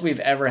 The most we've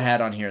ever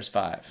had on here is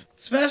 5.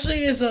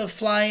 Smashly is a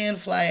fly in,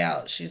 fly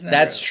out. She's never.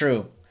 That's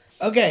true.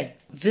 Okay.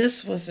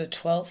 This was the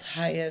 12th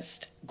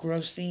highest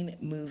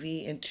grossing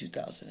movie in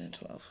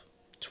 2012.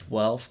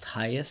 12th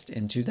highest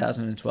in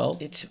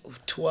 2012? It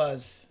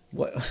was.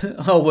 What?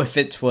 Oh, if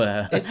it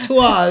were. It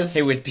was.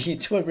 It would be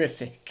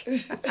terrific.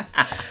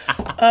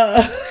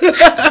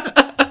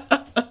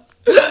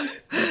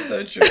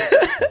 So true.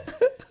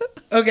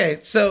 Okay,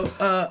 so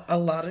a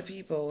lot of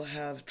people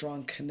have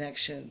drawn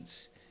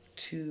connections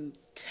to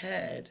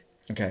Ted.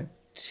 Okay.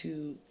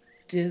 To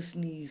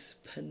Disney's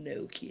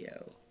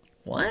Pinocchio.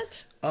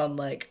 What? On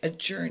like a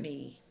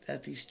journey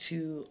that these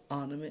 2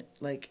 ornament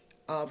like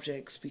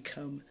objects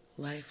become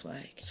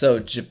lifelike. So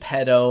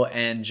Geppetto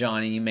and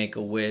Johnny make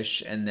a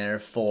wish, and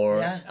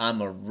therefore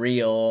I'm a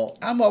real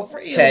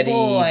teddy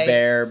boy.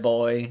 bear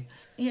boy.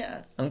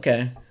 Yeah.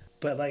 Okay.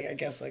 But like I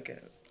guess like a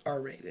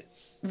R-rated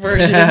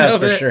version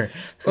of it. For sure.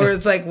 Or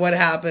it's like what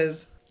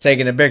happens.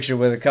 Taking a picture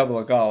with a couple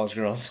of college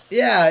girls.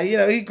 Yeah, you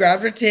know, he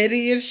grabbed her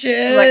titty and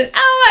shit. She's like,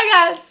 oh my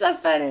God, it's so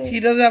funny.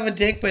 He doesn't have a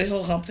dick, but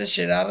he'll hump the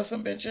shit out of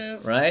some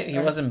bitches. Right? He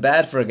wasn't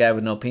bad for a guy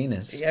with no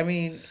penis. I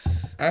mean,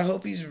 I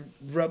hope he's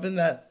rubbing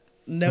that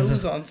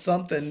nose on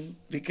something,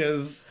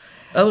 because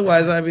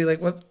otherwise I'd be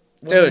like, what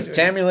Dude,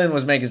 Tammy Lynn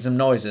was making some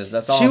noises.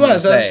 That's all she I'm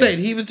was. saying. I'm saying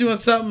he was doing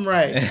something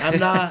right. I'm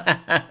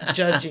not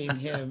judging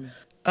him.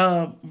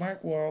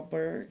 Mark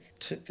Wahlberg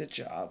took the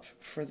job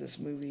for this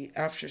movie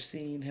after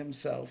seeing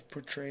himself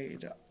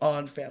portrayed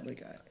on Family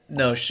Guy.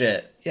 No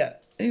shit. Yeah.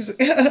 He was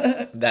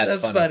like, That's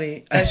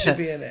funny. I should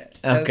be in it.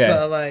 Okay. And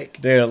so, like,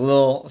 dude, a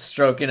little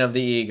stroking of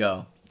the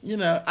ego. You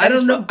know, I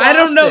don't know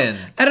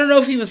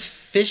if he was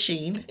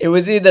fishing. It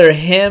was either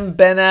him,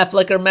 Ben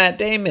Affleck, or Matt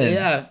Damon.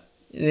 Yeah.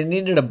 They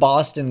needed a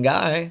Boston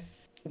guy.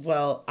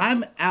 Well,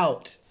 I'm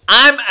out.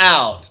 I'm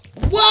out.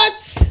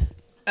 What?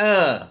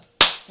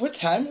 What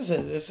time is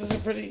it? This is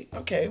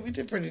we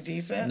did pretty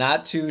decent.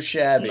 Not too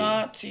shabby.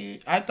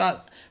 I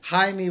thought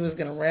Jaime was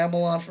going to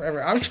ramble on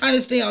forever. I was trying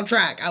to stay on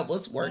track. I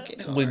was working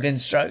hard. We've been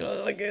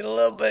struggling like a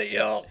little bit,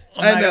 y'all.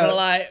 I'm not gonna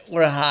lie.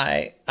 We're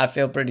high. I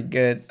feel pretty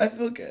good. I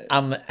feel good.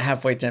 I'm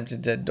halfway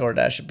tempted to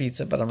DoorDash a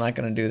pizza, but I'm not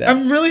going to do that.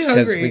 I'm really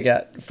hungry. Because we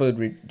got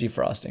food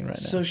defrosting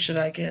right now. So should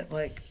I get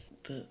like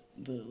the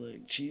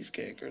like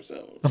cheesecake or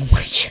something? Oh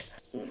my God.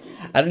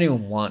 I don't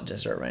even want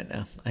dessert right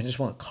now. I just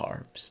want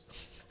carbs.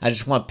 I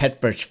just want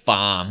Pepperidge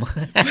Farm.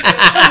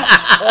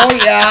 Oh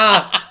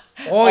yeah.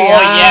 Oh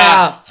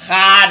yeah.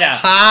 Harder.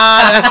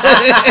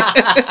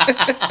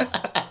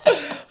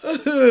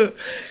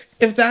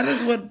 If that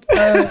is what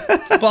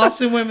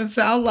Boston women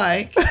sound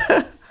like,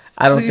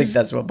 I don't think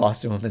that's what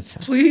Boston women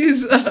sound.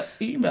 Please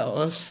email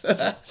us.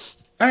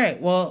 All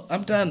right. Well,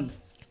 I'm done.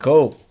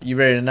 Cool. You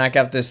ready to knock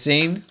out this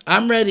scene?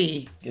 I'm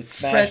ready. Get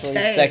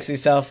Smashly's sexy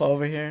self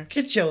over here.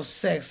 Get your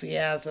sexy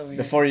ass over here.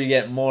 Before you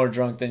get more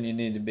drunk than you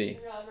need to be.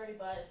 I'm already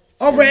buzzed.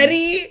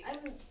 Already?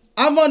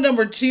 I'm on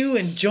number 2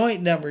 and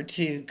joint number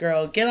 2.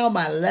 Girl, get on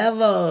my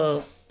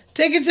level.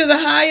 Take it to the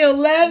higher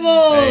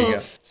level. There you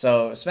go.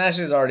 So Smash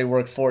has already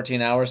worked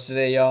 14 hours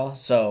today, y'all.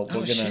 So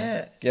we're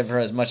gonna give her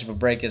as much of a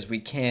break as we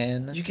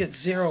can. You get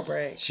 0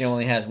 breaks. She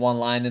only has 1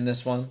 line in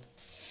this one.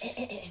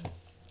 Okay.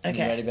 You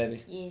ready,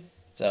 baby? Yes.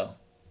 So.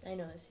 I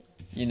know this scene.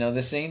 You know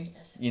this scene?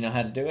 Yes. You know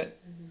how to do it?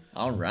 Mm-hmm.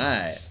 All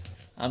right.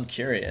 I'm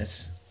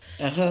curious.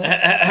 I'm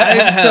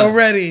so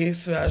ready,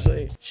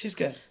 especially. She's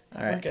good.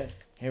 All right. We're good.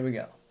 Here we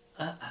go.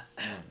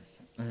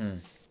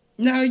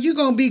 Now you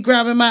gonna be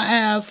grabbing my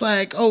ass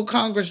like old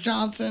Congress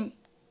Johnson?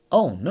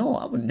 Oh, no,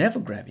 I would never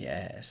grab your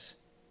ass.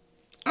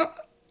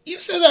 You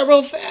said that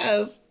real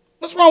fast.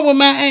 What's wrong with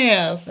my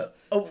ass?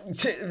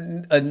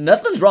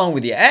 Nothing's wrong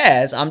with your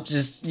ass. I'm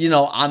just,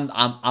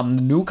 I'm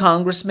the new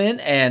congressman,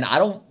 and I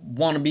don't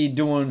want to be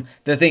doing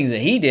the things that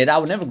he did. I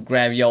would never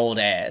grab your old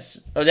ass.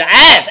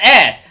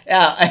 Ass.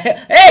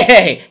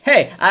 Hey.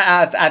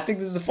 I think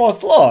this is the 4th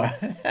floor.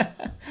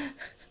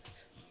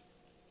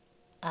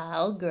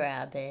 I'll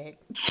grab it.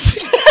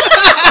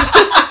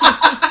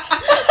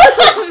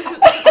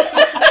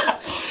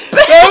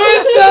 That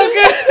was so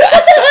good.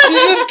 She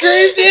just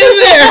creeped in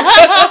there.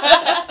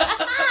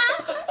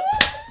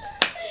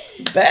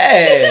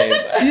 Babe.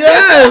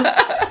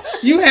 Yes.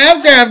 You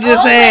have grabbed his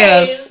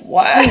ass.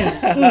 Why?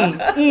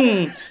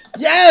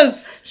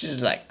 Yes.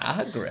 She's like,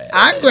 I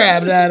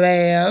grabbed that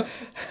ass.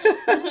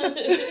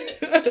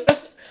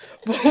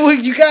 Well,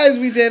 you guys,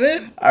 we did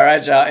it. All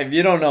right, y'all. If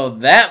you don't know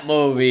that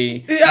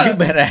movie, you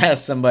better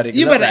ask somebody.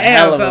 You better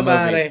ask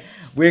somebody.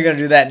 We're going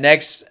to do that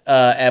next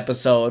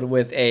episode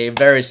with a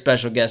very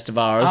special guest of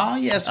ours. Oh,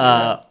 yes.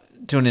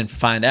 Tune in to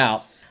find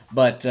out.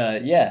 But,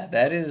 yeah,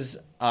 that is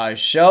our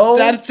show.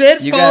 That's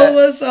it. Follow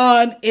us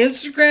on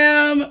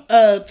Instagram,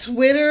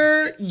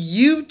 Twitter,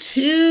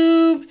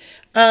 YouTube,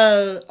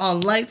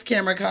 on Lights,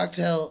 Camera,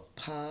 Cocktail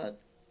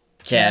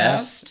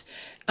Podcast.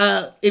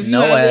 If you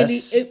have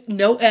any,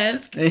 no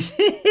S. Get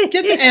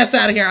the S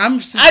out of here. I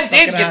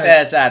did get the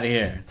S out of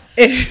here.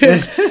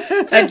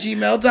 At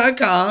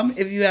gmail.com.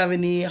 If you have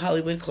any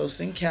Hollywood close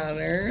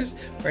encounters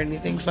or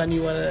anything fun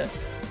you want to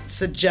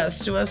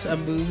suggest to us, a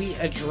movie,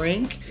 a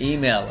drink,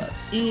 email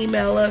us. please.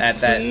 At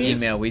that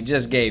email we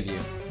just gave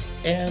you.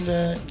 And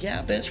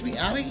yeah, bitch, we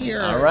out of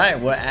here. All right,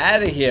 we're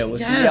out of here. We'll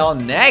see y'all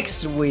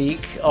next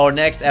week, or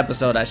next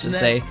episode, I should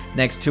say,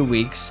 next 2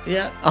 weeks.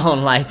 Yeah.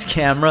 On Lights,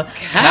 Camera,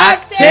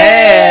 Cocktails.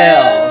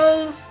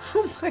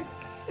 Oh my!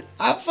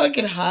 I'm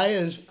fucking high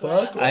as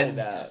fuck right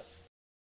now.